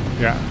through that.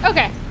 Yeah.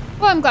 Okay.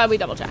 Well, I'm glad we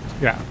double checked.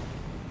 Yeah.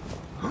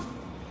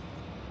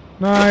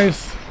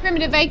 Nice.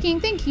 Primitive Viking,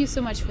 thank you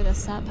so much for the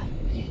sub.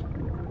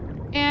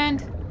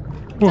 And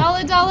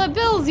dollar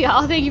bills,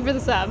 y'all. Thank you for the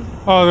sub.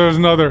 Oh, there's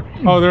another.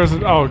 Oh,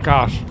 oh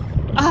gosh.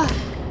 God,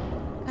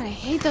 I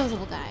hate those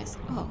little guys.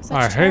 Oh, such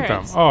I hate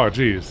them. turds. Oh,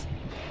 jeez.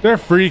 They're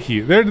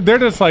freaky. They're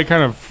just like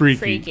kind of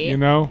freaky, you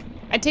know?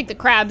 I'd take the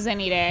crabs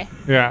any day.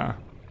 Yeah.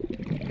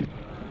 They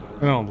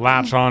don't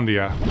latch onto you.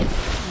 No.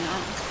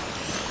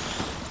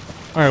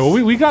 All right, well,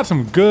 we got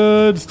some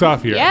good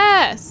stuff here.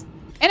 Yes.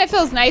 And it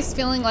feels nice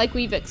feeling like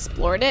we've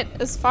explored it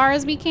as far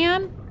as we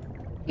can.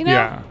 You know?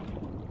 Yeah.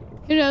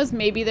 Who knows?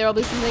 Maybe there will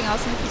be something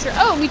else in the future.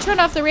 Oh, we turned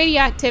off the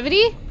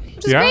radioactivity,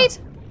 which is great.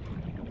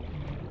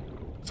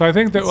 So I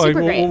think that like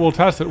Super we'll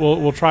test it.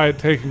 We'll try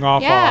taking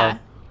off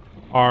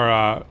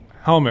our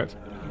helmet,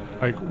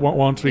 like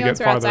once we get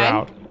farther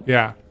out.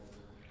 Yeah.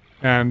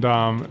 And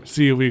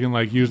see if we can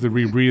like use the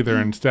rebreather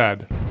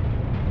instead,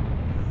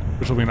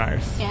 which will be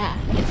nice. Yeah.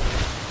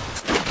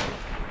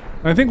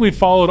 And I think we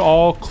followed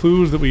all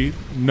clues that we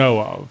know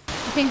of. I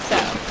think so.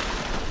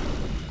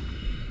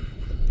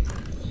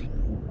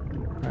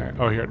 All right.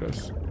 Oh, here it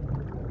is.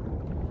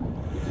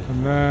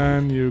 And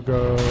then you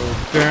go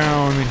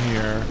down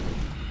here.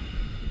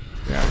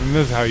 Yeah, and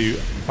this is how you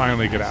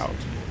finally get out.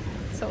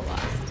 So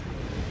lost.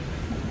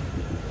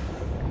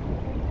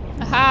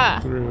 Aha.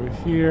 Through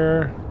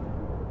here.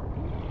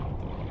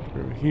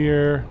 Through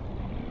here.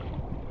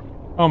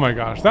 Oh my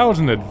gosh, that was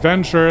an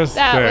adventurous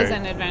That day. was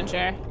an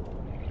adventure.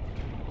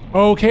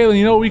 Oh, Katelyn,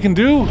 you know what we can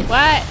do?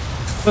 What?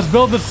 Let's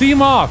build the sea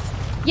moth.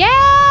 Yeah.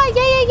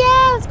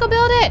 Let's go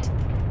build it.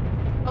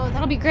 Oh,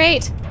 that'll be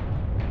great.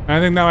 I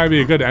think that might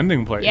be a good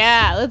ending place.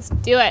 Yeah, let's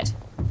do it.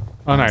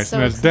 Oh, nice. so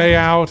And it's excited. day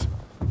out.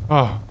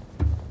 Oh,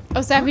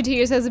 Oh, Sappy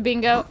Tears has a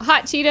bingo.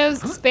 Hot Cheetos,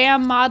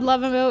 spam, mod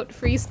love emote,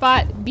 free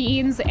spot,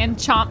 beans, and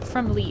chomp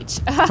from Leech.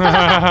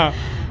 a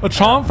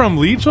chomp from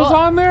Leech was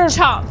on there?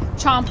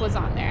 Chomp was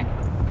on there.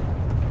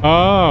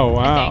 Oh,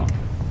 I wow. think.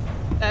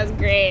 That's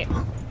great.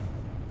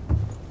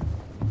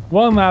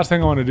 One last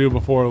thing I want to do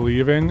before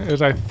leaving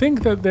is I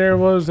think that there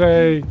was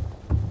Is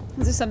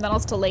there something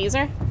else to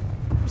laser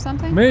or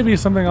something? maybe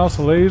something else,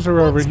 a laser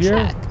over Let's here.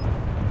 check.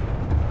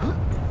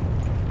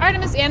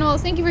 Artemis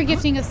Animals, thank you for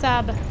gifting a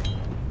sub.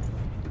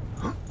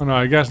 Oh no,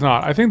 I guess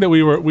not. I think that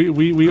we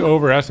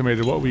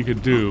overestimated what we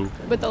could do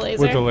With the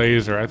laser? with the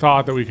laser. I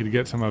thought that we could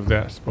get some of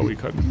this, but we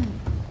couldn't.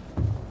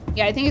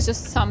 Yeah, I think it's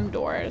just some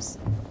doors.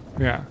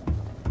 Yeah.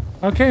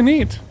 Okay,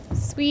 neat.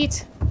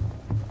 Sweet.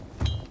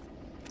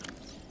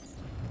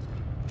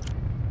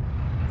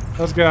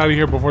 Let's get out of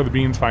here before the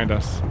beans find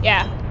us.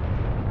 Yeah.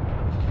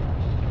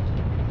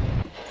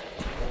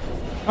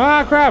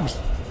 Ah, crabs.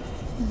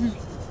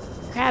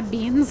 Crab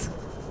beans.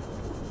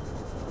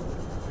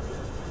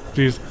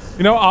 Jeez.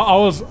 You know, I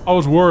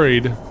was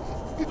worried.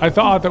 I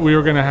thought that we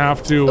were gonna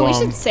have to. But we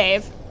should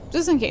save,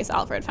 just in case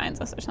Alfred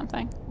finds us or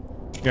something.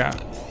 Yeah.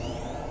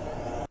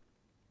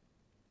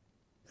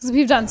 Because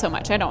we've done so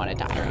much, I don't want to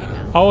die right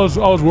now. I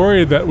was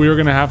worried that we were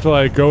gonna have to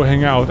like go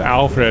hang out with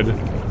Alfred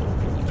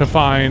to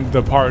find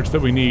the parts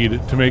that we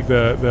need to make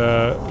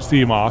the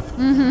sea moth.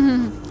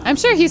 I'm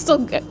sure he's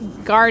still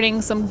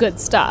guarding some good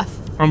stuff.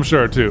 I'm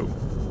sure too.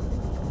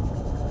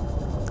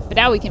 But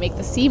now we can make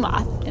the sea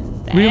moth.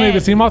 And then... We can make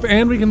the sea moth,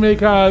 and we can make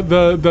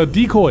the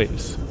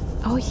decoys.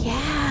 Oh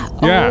yeah.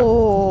 Yeah.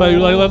 Oh.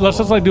 Let's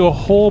just like do a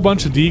whole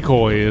bunch of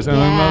decoys, and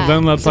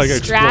then let's like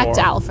distract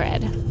explore.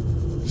 Alfred.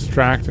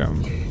 Distract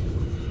him.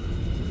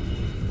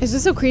 It's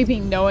just so creepy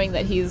knowing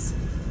that he's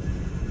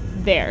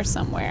there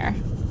somewhere.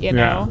 You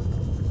know. Yeah.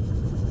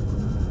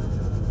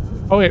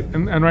 Oh wait,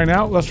 and right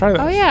now, let's try this.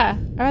 Oh yeah,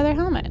 our other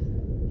helmet.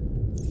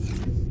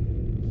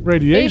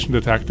 Radiation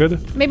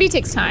detected. Maybe it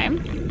takes time.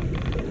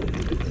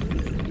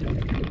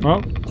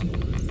 Well,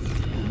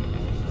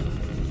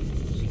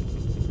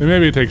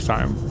 maybe it takes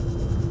time.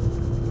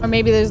 Or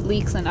maybe there's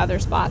leaks in other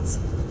spots.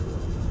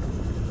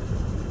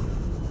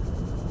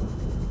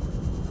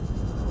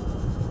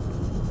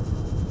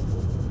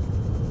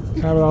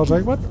 Yeah, but I was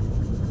like, what?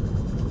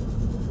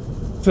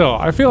 Still,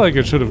 I feel like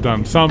it should have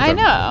done something. I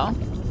know.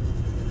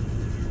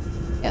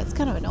 Yeah, it's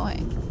kind of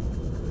annoying.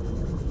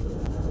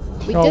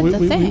 We did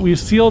the thing. We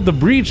sealed the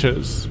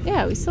breaches.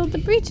 Yeah, we sealed the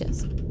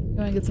breaches. You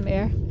want to get some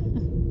air?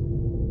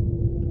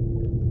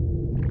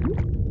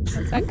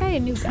 Is that guy a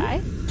new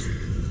guy?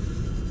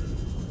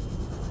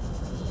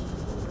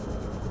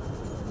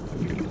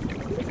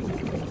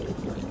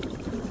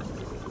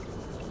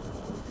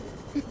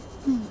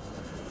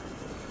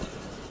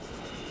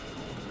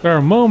 There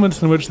are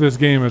moments in which this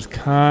game is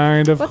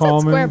kind of What's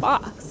calming. that square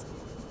box?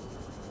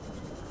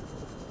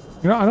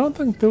 You know, I don't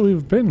think that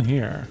we've been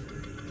here.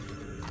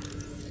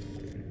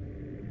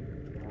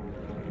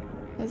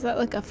 Is that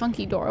like a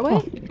funky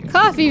doorway?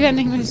 Coffee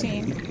vending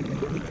machine.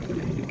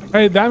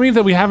 Hey, that means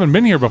that we haven't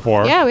been here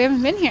before. Yeah, we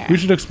haven't been here. We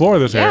should explore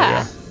this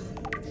area.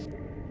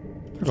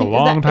 Took a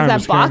long time to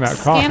scan that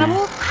coffee.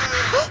 Scannable?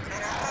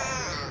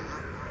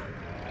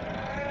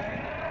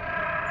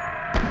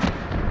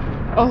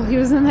 Oh, he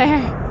was in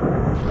there.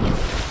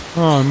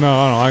 Oh no,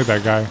 I don't like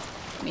that guy.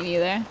 Me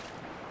neither.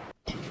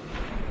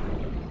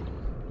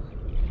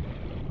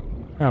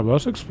 Yeah, but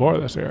let's explore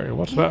this area.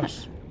 What's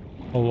this?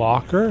 A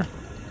locker?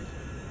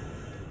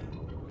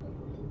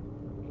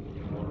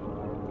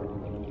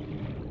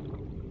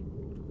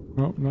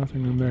 Nope,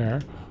 nothing in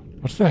there.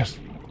 What's this?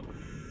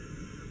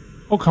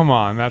 Oh, come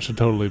on. That should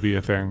totally be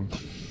a thing.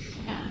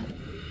 Yeah.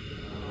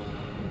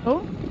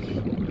 Oh?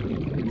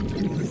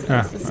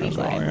 Yeah, the sea that's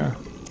all, glide. yeah.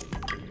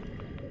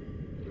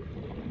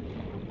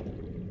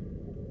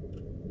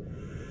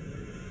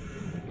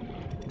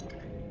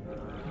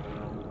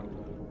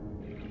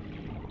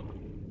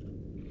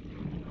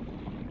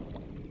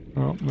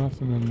 Nope,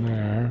 nothing in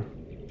there.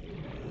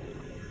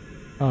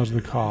 How's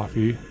the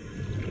coffee?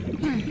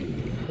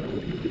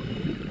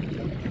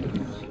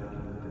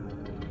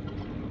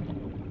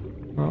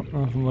 Nope,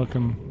 nothing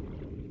looking.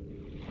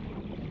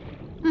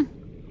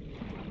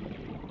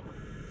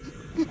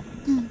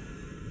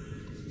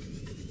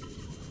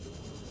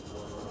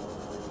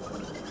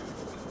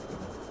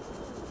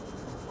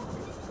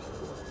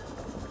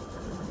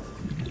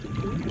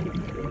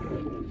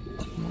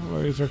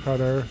 Laser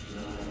cutter.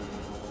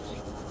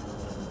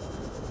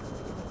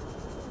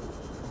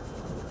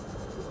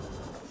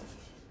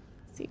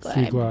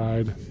 Sea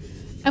glide.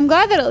 I'm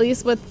glad that at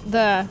least with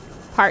the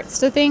parts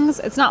to things,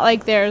 it's not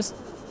like there's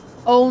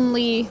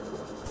only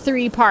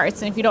 3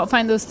 parts, and if you don't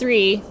find those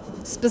 3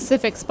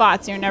 specific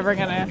spots, you're never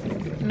gonna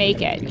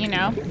make it, you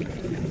know?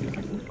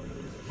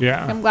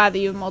 Yeah. I'm glad that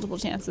you have multiple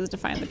chances to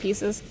find the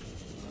pieces.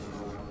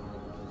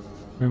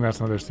 I think that's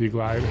another sea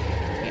glide.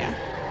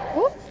 Yeah.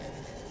 Ooh.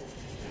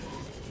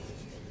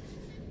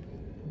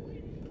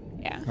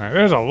 Yeah. All right,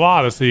 there's a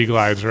lot of sea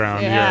glides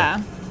around Yeah.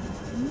 here.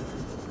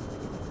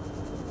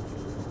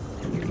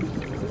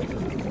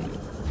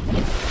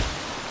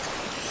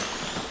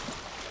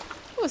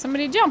 Oh,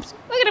 somebody jumped.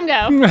 Look at him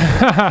go.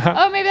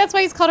 Oh, maybe that's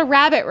why he's called a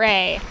rabbit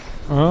ray.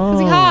 Because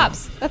he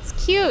hops. That's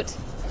cute.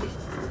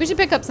 We should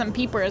pick up some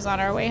peepers on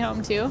our way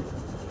home, too.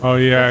 Oh,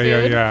 yeah, For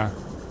yeah, food. yeah.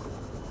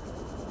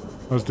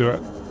 Let's do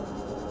it.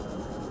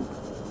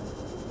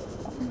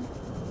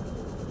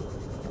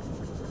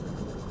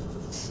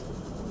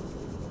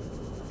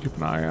 Keep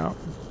an eye out.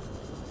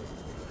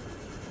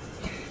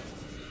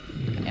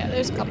 Yeah,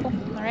 there's a couple.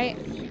 All right.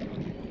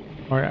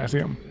 Oh, yeah, I see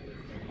him.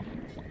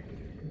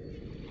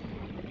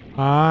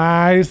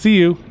 I see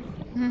you.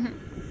 Come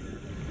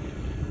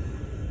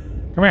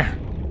here.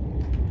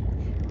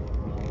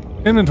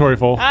 Inventory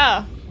full.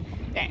 Oh.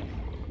 Dang.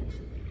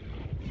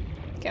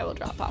 Okay, we'll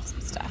drop off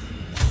some stuff.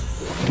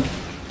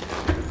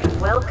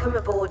 Welcome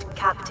aboard,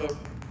 Captain.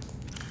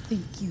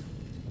 Thank you.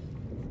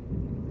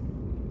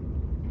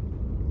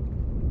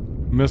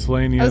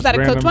 Miscellaneous Oh, is that a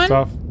random cooked one?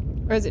 stuff.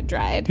 Or is it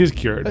dried? He's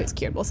cured. Oh, he's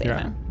cured. We'll save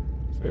him.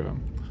 Save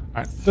him.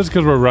 All right, just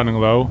because we're running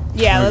low.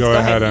 Yeah, I'm let's gonna go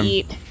ahead and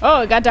eat.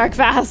 Oh, it got dark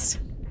fast.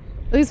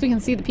 At least we can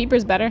see the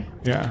peepers better.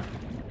 Yeah.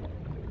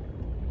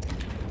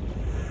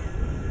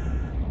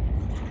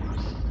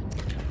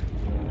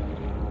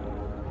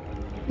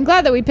 I'm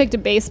glad that we picked a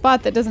base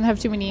spot that doesn't have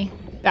too many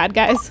bad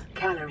guys.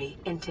 Calorie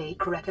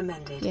intake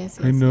recommended. Yes,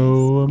 I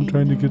know. I'm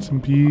trying to get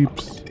some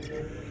peeps.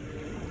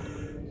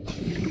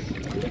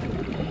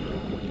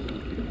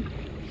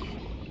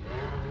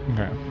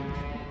 Okay.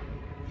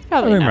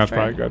 Probably I think enough that's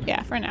probably good.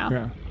 Yeah, for now.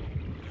 Yeah.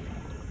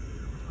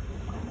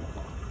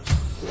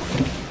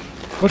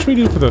 What should we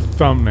do for the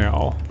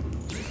thumbnail?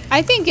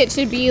 I think it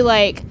should be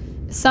like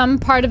some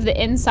part of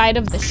the inside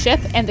of the ship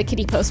and the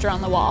kitty poster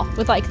on the wall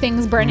with like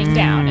things burning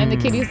down, and the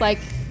kitty's like,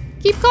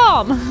 keep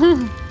calm.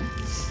 I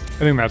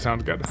think that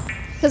sounds good.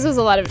 Because there's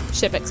a lot of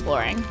ship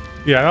exploring.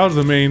 Yeah, that was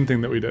the main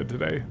thing that we did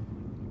today.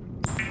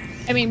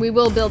 I mean, we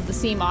will build the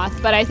sea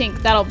moth, but I think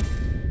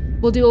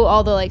we'll do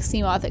all the like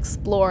sea moth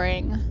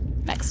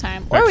exploring next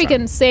time. Or we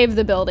can save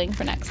the building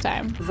for next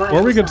time.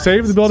 Or we could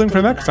save the building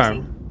for next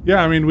time.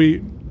 Yeah, I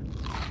mean,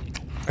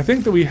 I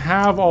think that we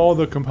have all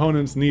the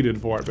components needed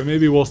for it, but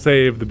maybe we'll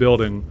save the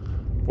building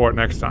for it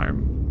next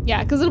time.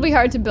 Yeah, because it'll be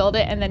hard to build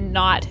it and then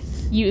not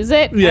use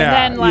it.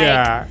 Yeah, and then, like,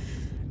 yeah.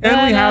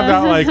 And we have that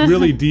like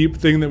really deep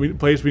thing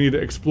place we need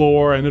to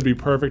explore, and it'd be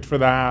perfect for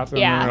that. And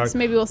Yeah, then we're like, so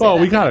maybe we'll save well,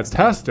 that we for gotta next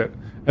test it,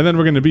 and then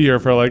we're gonna be here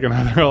for like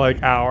another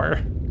like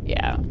hour.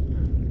 Yeah.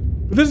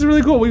 But this is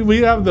really cool. We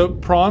have the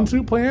prawn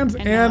suit plans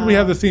and we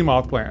have the sea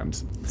moth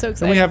plans. So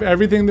exciting. And we have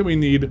everything that we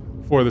need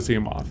for the sea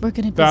moth. We're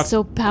gonna be That's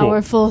so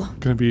powerful.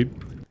 Cool.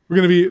 We're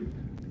gonna be,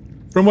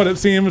 from what it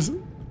seems,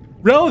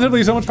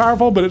 relatively so much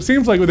powerful, but it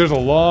seems like there's a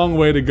long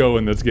way to go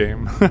in this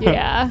game.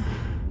 Yeah.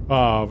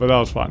 Oh, but that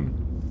was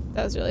fun.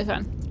 That was really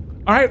fun.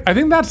 All right, I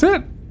think that's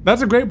it.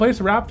 That's a great place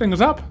to wrap things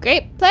up.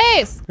 Great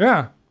place. Yeah.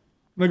 I'm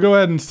gonna go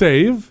ahead and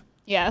save.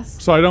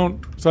 Yes. So I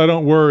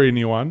don't worry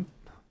anyone.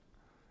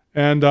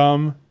 And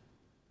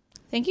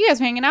Thank you guys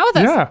for hanging out with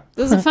us. Yeah.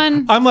 This was a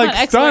fun. I'm like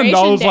fun stunned.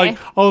 I was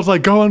exploration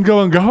like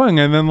going,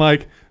 and then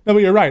like, no, but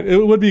you're right.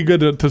 It would be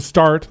good to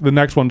start the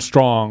next one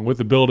strong with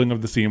the building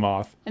of the sea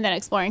moth. and then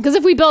exploring. Because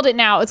if we build it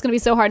now, it's gonna be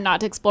so hard not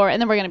to explore,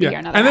 and then we're gonna be here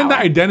another And then the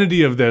hour.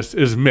 identity of this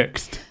is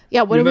mixed.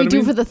 Yeah. What You do know we what I do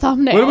mean? for the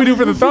thumbnail? What do we do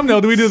for the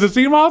thumbnail? Do we do the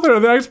sea moth or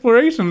the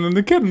exploration and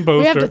the kitten poster?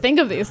 We have to think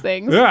of these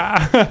things.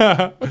 Yeah.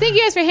 Well, thank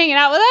you guys for hanging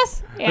out with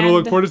us. And we'll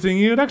look forward to seeing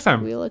you next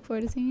time. We look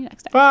forward to seeing you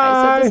next time. Bye.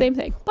 I said the same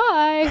thing.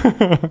 Bye.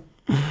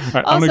 All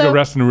right, I'm gonna go Also-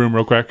 rest in a room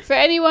real quick. For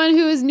anyone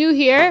who is new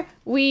here,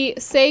 we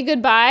say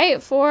goodbye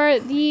for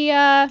the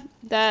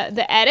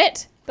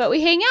edit, but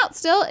we hang out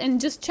still in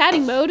just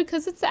chatting mode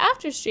because it's the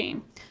after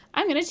stream.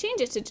 I'm gonna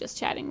change it to just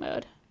chatting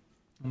mode.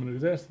 I'm gonna do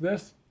this.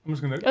 I'm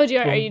just gonna. Oh,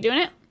 are you doing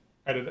it?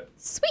 Edit it.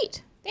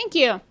 Sweet. Thank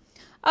you.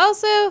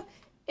 Also,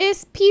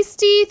 is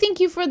Peasty, thank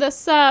you for the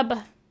sub.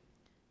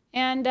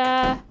 And K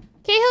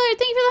Hillary,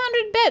 thank you for the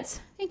 100 bits.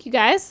 Thank you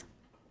guys.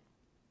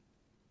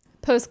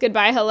 Post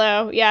goodbye,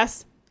 hello.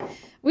 Yes.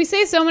 We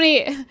say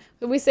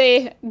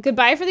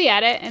goodbye for the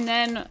edit, and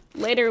then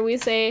later we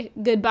say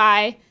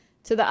goodbye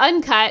to the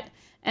uncut,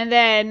 and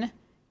then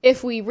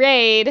if we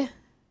raid,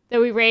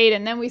 then we raid,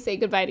 and then we say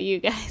goodbye to you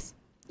guys.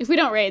 If we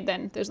don't raid,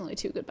 then there's only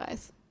 2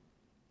 goodbyes.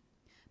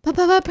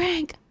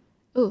 Prank.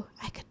 Ooh,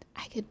 I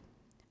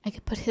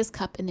could put his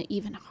cup in an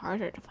even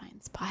harder to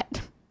find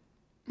spot.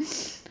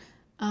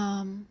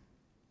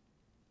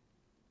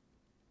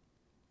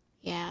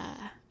 Yeah,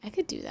 I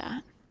could do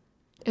that.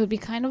 It would be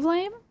kind of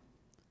lame,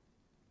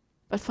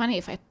 but funny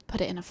if I put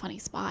it in a funny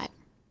spot.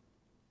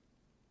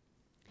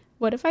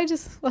 What if I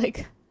just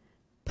like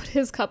put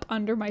his cup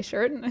under my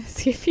shirt and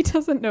see if he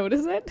doesn't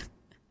notice it?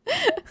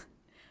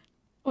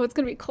 Oh, it's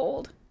gonna be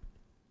cold.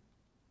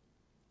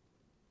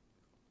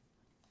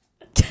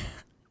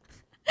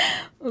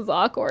 It was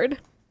awkward.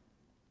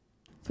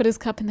 Put his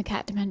cup in the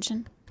cat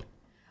dimension.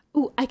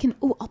 Ooh, I can.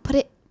 Ooh, I'll put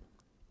it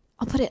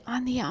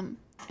on the in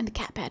the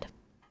cat bed.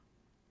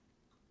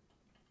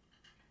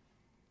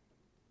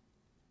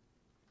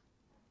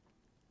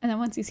 And then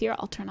once he's here,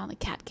 I'll turn on the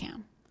cat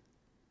cam.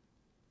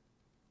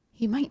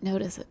 He might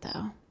notice it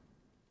though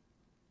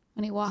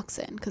when he walks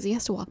in, because he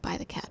has to walk by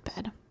the cat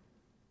bed.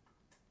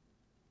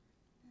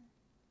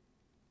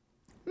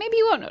 Maybe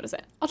he won't notice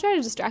it. I'll try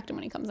to distract him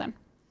when he comes in.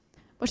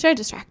 What should I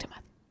distract him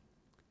with?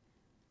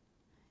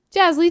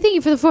 Jazzy, thank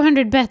you for the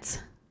 400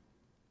 bits.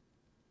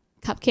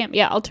 Cup cam.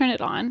 Yeah, I'll turn it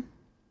on.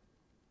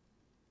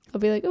 I'll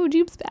be like, oh,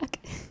 Jupe's back.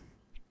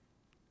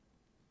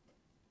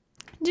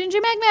 Ginger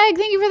Mag,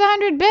 thank you for the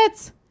 100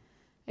 bits.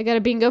 I got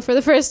a bingo for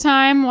the first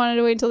time. Wanted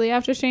to wait until the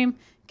after stream.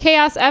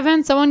 Chaos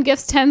Evan, someone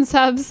gifts 10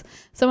 subs.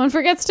 Someone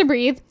forgets to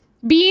breathe.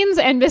 Beans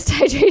and missed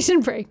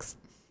hydration breaks.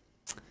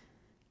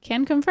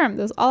 Can confirm,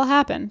 those all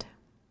happened.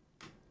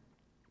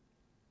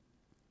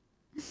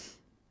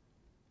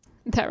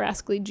 That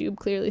rascally Jube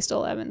clearly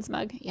stole Evan's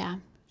mug. Yeah,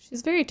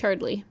 she's very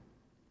turdly.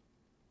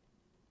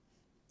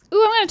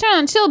 Ooh, I'm gonna turn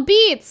on chill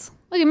beats.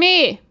 Look at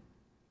me.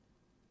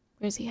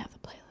 Where's he have the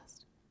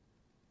playlist?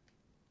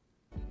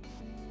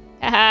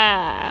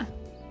 Haha.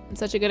 I'm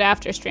such a good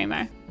after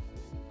streamer.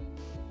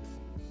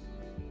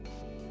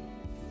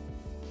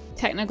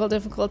 Technical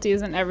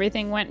difficulties and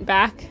everything went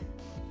back.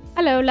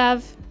 Hello,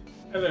 love.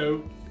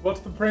 Hello. What's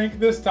the prank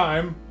this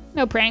time?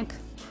 No prank.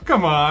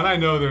 Come on, I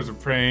know there's a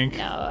prank.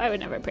 No, I would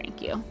never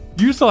prank you.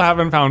 You still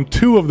haven't found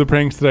 2 of the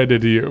pranks that I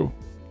did to you.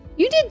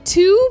 You did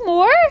 2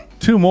 more?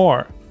 2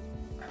 more.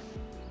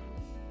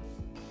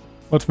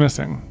 What's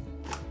missing?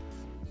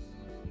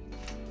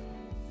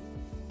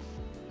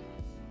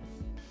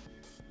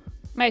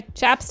 My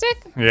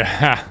chapstick?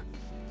 Yeah.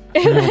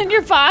 Is it in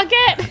your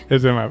pocket?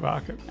 It's in my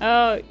pocket.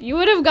 Oh, you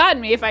would have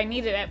gotten me if I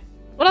needed it.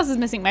 What else is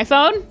missing? My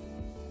phone?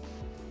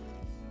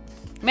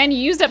 Man, you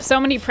used up so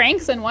many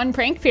pranks in one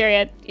prank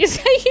period. You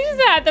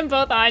had them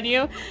both on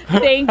you.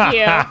 Thank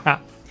you.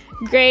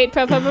 Great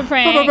prank.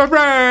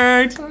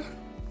 Prank.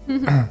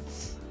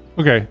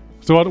 Okay,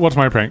 so what's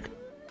my prank?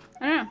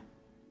 I don't know.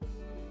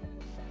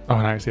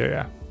 Oh, nice.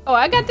 Yeah. Oh,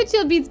 I got the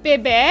chill beats,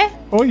 baby.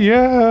 Oh,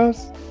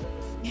 yes.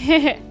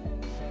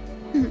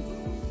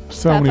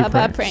 So many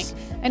pranks. Prank.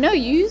 I know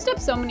you used up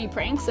so many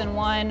pranks in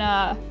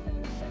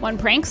one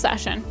prank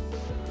session.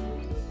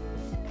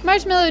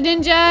 Marshmallow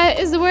Ninja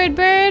is the word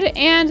bird,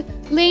 and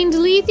Lane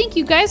Lee, thank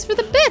you guys for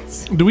the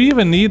bits. Do we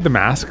even need the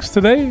masks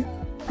today?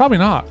 Probably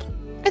not.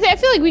 I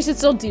feel like we should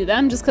still do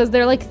them just because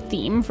they're like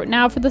theme for the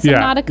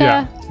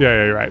Subnautica.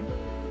 Yeah, you're right.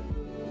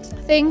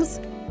 Things.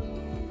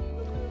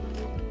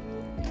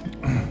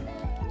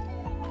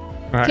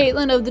 Right.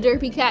 Katelyn of the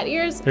Derpy Cat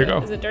Ears. Here you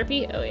go. Is it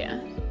Derpy? Oh yeah.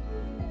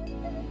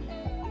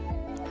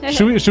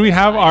 Should we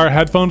have our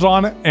headphones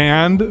on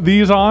and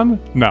these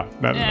on? No.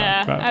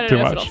 Yeah, I don't too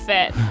know much. if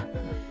it'll fit.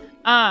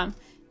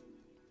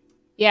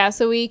 Yeah,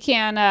 so we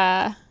can,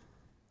 I'm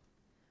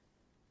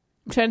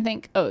trying to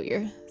think. Oh,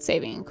 you're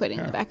saving and quitting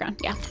in the background.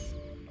 Yeah.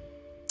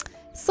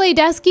 Slay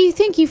Dusky,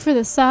 thank you for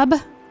the sub.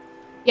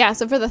 Yeah,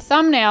 so for the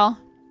thumbnail,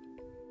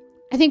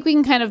 I think we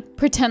can kind of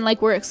pretend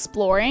like we're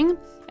exploring,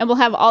 and we'll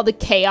have all the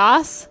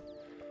chaos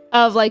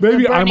of like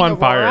Maybe the burning I'm on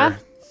aurora. fire.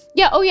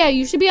 Yeah, oh yeah,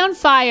 you should be on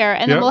fire,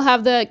 and then we'll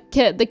have the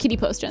kitty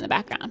poster in the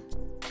background.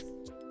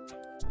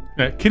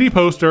 Yeah, kitty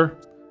poster,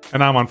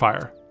 and I'm on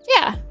fire.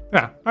 Yeah.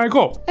 Yeah, all right,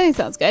 cool. I think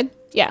sounds good.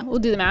 Yeah, we'll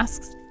do the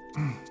masks.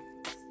 I'm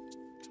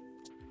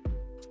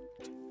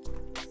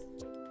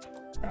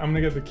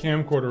gonna get the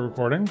camcorder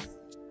recording.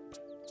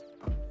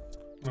 I'm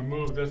gonna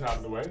move this out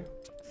of the way.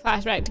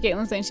 Flashback to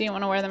Katelyn saying she didn't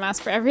want to wear the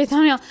mask for every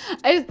thumbnail.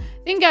 I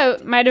think I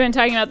might have been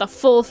talking about the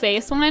full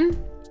face one,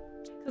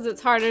 because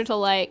it's harder to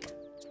like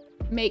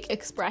make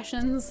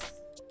expressions.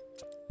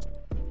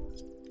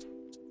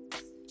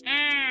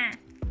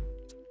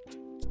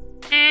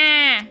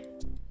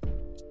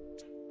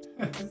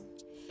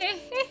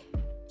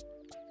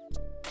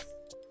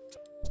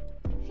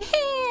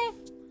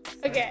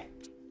 Okay.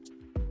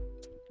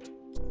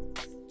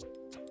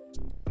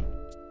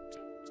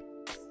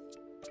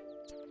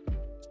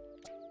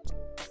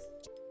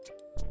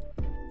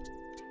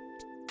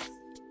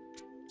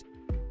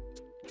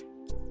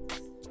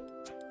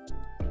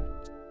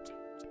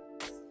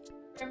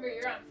 Remember,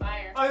 you're on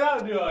fire. I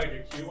gotta do like a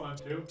cute one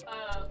too.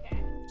 Oh, okay.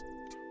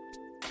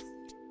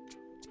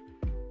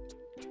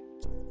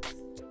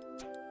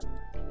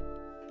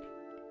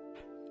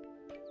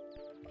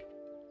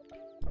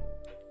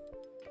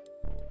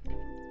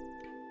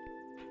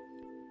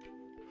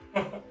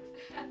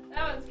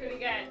 That one's pretty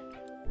good.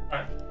 All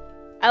right.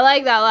 I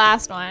like that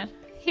last one.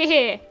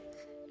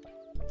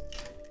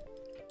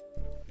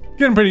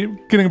 Getting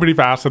pretty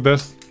fast at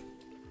this.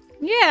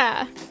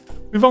 Yeah.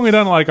 We've only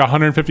done it like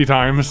 150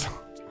 times.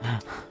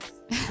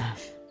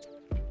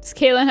 Does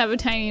Katelyn have a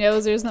tiny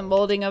nose, or is the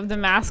molding of the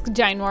mask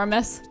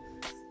ginormous?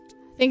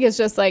 I think it's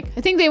just like,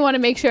 I think they want to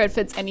make sure it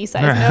fits any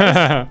size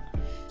nose.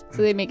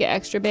 So they make it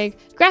extra big.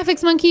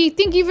 Graphics Monkey,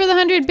 thank you for the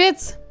 100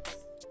 bits.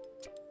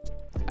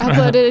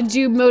 Upload uploaded a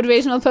Jube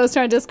motivational post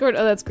on our Discord.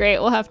 Oh, that's great.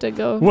 We'll have to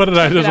go. What did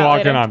I check it just out walk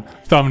later. in on?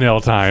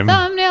 Thumbnail time.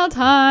 Thumbnail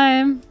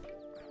time.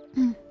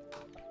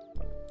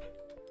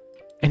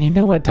 And you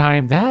know what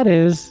time that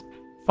is?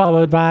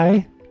 Followed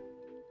by...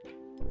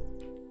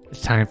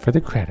 It's time for the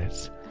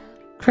credits.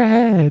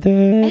 Credits.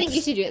 I think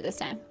you should do it this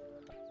time.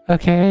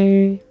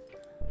 Okay.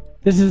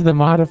 This is the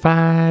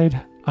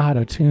modified,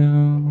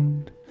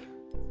 auto-tuned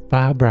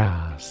Bob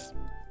Ross.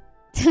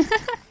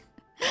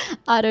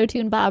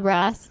 Auto-tune Bob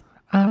Ross.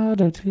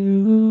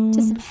 Auto-tune.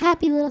 Just some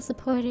happy little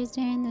supporters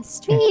during the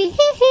stream.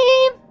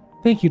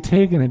 Thank you,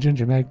 Tig and a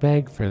Ginger Meg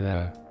Bag, for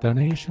the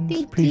donations.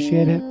 Thank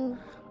Appreciate it. you.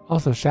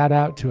 Also, shout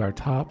out to our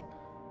top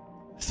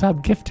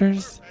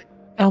sub-gifters,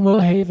 Elmo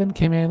Haven,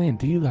 Kim Anley, and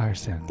D.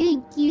 Larson.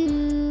 Thank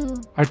you.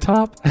 Our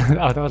top...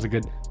 oh, that was a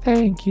good...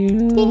 Thank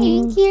you.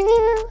 Thank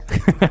you.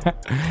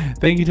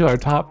 Thank you to our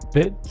top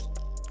bit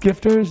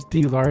gifters,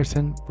 D.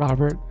 Larson,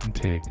 Robert, and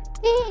Tig.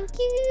 Thank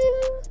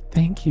you.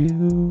 Thank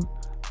you.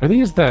 Are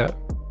these the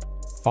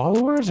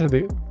followers or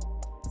the...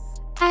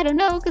 I don't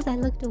know because I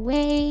looked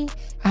away.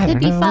 I Could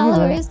don't be know.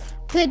 followers.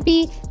 Could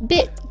be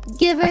bit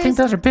givers. I think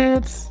those are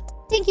bits.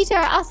 Thank you to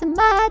our awesome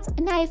mods.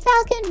 Anaya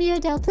Falcon,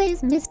 Miodel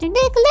Plays, Mr.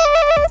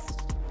 Nicholas.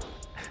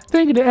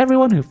 Thank you to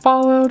everyone who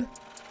followed.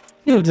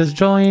 You've just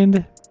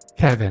joined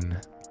Kevin.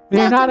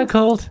 We're not a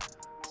cult.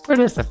 We're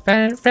just a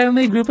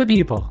friendly group of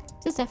people.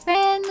 Just a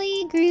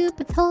friendly group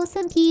of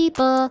wholesome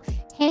people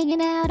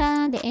hanging out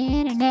on the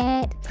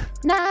internet.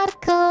 Not a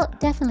cult,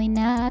 definitely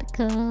not a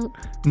cult.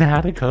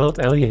 Not a cult,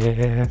 oh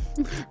yeah.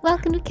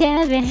 Welcome to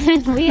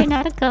Kevin. We are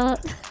not a cult.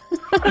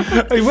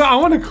 Hey, well, I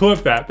want to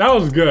clip that. That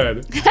was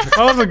good. That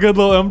was a good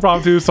little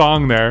impromptu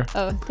song there.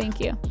 Oh, thank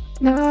you.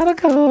 Not a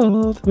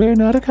cult. We're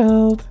not a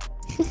cult.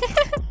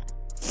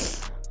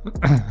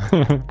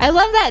 I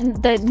love that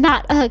the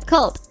not a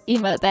cult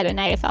emote that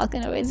Anaya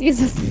Falcon always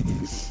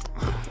uses.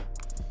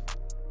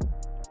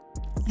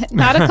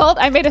 Not a cult.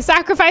 I made a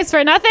sacrifice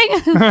for nothing.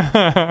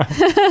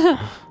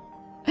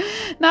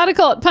 Not a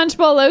cult. Punch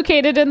bowl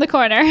located in the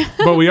corner.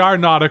 But we are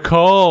not a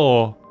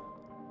cult.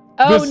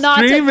 Oh, the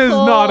not a stream is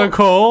cult. not a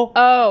cult.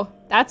 Oh,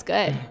 that's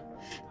good.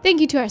 Thank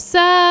you to our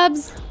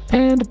subs.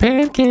 Panda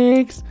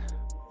pancakes.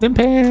 Then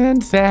pan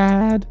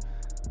sad.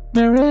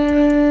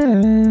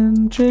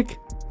 Marantric.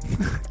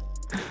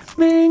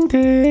 Ming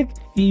Tick.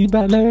 E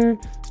Butler.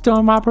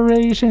 Storm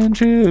Operation.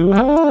 True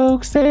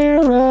Hoax.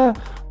 Sarah.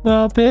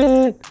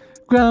 Muppet.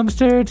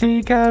 Grumster,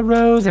 Tika,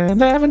 Rose, and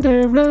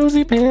Lavender,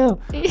 Rosie Pill,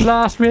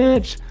 Lost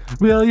Rich,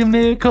 William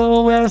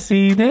Nicole,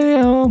 Wesley,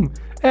 Naomi,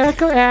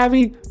 Echo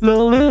Abby,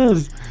 Lil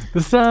Liz,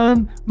 the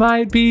sun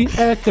might be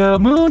Echo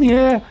Moon,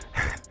 yeah.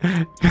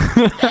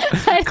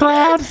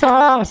 Cloud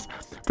Sauce,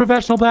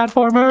 Professional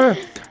Platformer,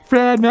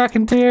 Fred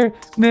McIntyre,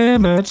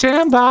 Nima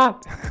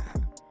Chambot.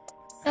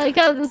 I like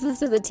how this is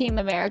to the Team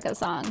America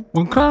song.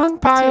 When Kong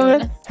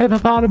Pilot, Tune.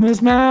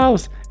 Hippopotamus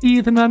Mouse,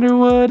 Ethan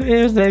Underwood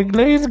is a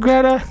Glaze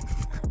Greta.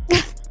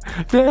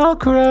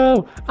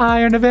 Velcro,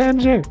 Iron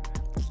Avenger,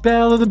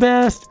 Belle of the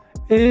Best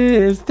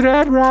is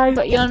Thread Right.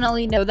 But you don't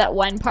only know that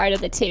one part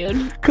of the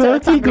tune. So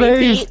it's Cookie on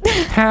Glaze,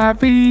 repeat.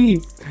 Happy,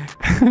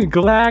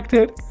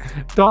 Galactic,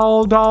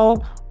 Doll,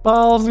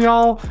 Balls,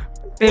 y'all.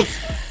 It's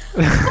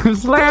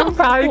Slam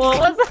Pike. What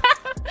was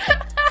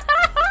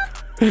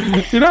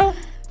that? You know?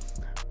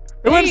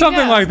 It went you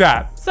something go. like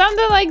that.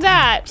 Something like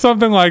that.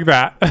 Something like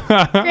that.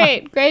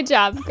 Great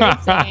job. Great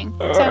singing.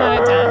 10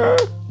 out of 10.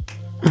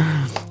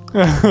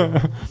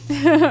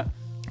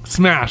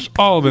 Smash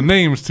all the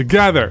names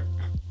together.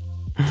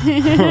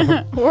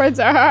 Words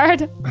are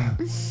hard.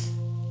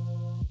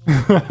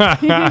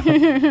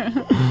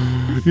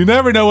 You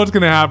never know what's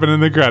going to happen in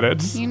the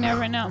credits. You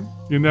never know.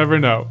 You never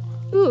know.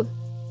 Ooh.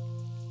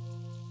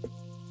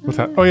 What's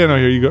that? Oh, yeah, no,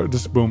 here you go.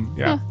 Just boom.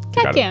 Yeah. Oh, you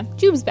cat got it. cam.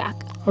 Jube's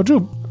back. Oh,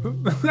 Jube.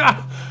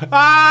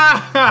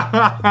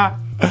 How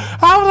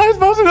was I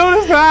supposed to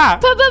notice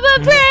that?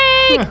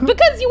 Break!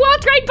 Because you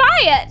walked right by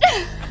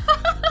it.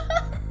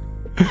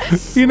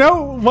 You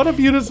know, what if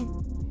you just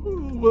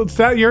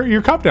set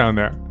your cup down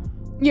there?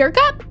 Your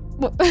cup?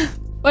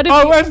 What if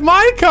Oh, it's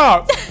my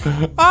cup.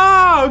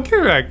 Oh,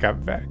 give me that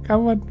cup back. I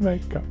want my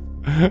cup.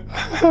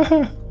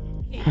 I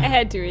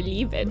had to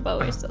relieve it, but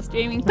we're still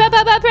streaming.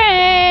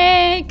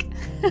 Prank!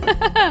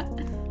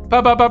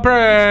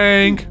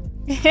 Prank.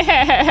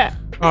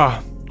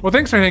 Well,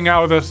 thanks for hanging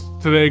out with us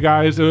today,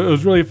 guys. It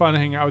was really fun to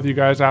hang out with you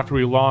guys after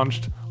we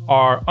launched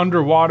our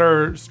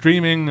underwater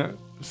streaming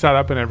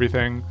setup and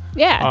everything.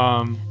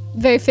 Yeah.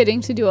 Very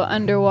fitting to do an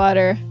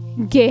underwater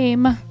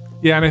game.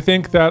 Yeah, and I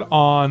think that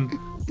on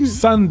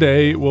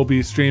Sunday we'll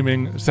be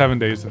streaming 7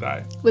 Days to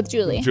Die. With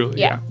Julie.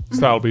 Yeah.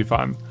 So that'll be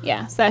fun.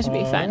 Yeah, so that should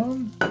be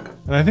fun.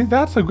 And I think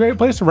that's a great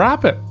place to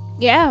wrap it.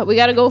 Yeah, we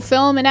got to go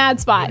film an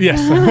ad spot.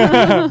 Yes.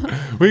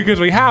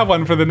 Because we have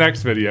one for the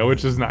next video,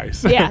 which is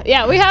nice.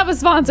 Yeah, we have a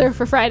sponsor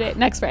for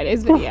next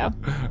Friday's video.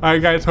 All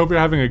right, guys. Hope you're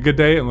having a good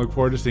day and look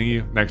forward to seeing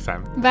you next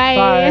time.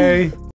 Bye. Bye.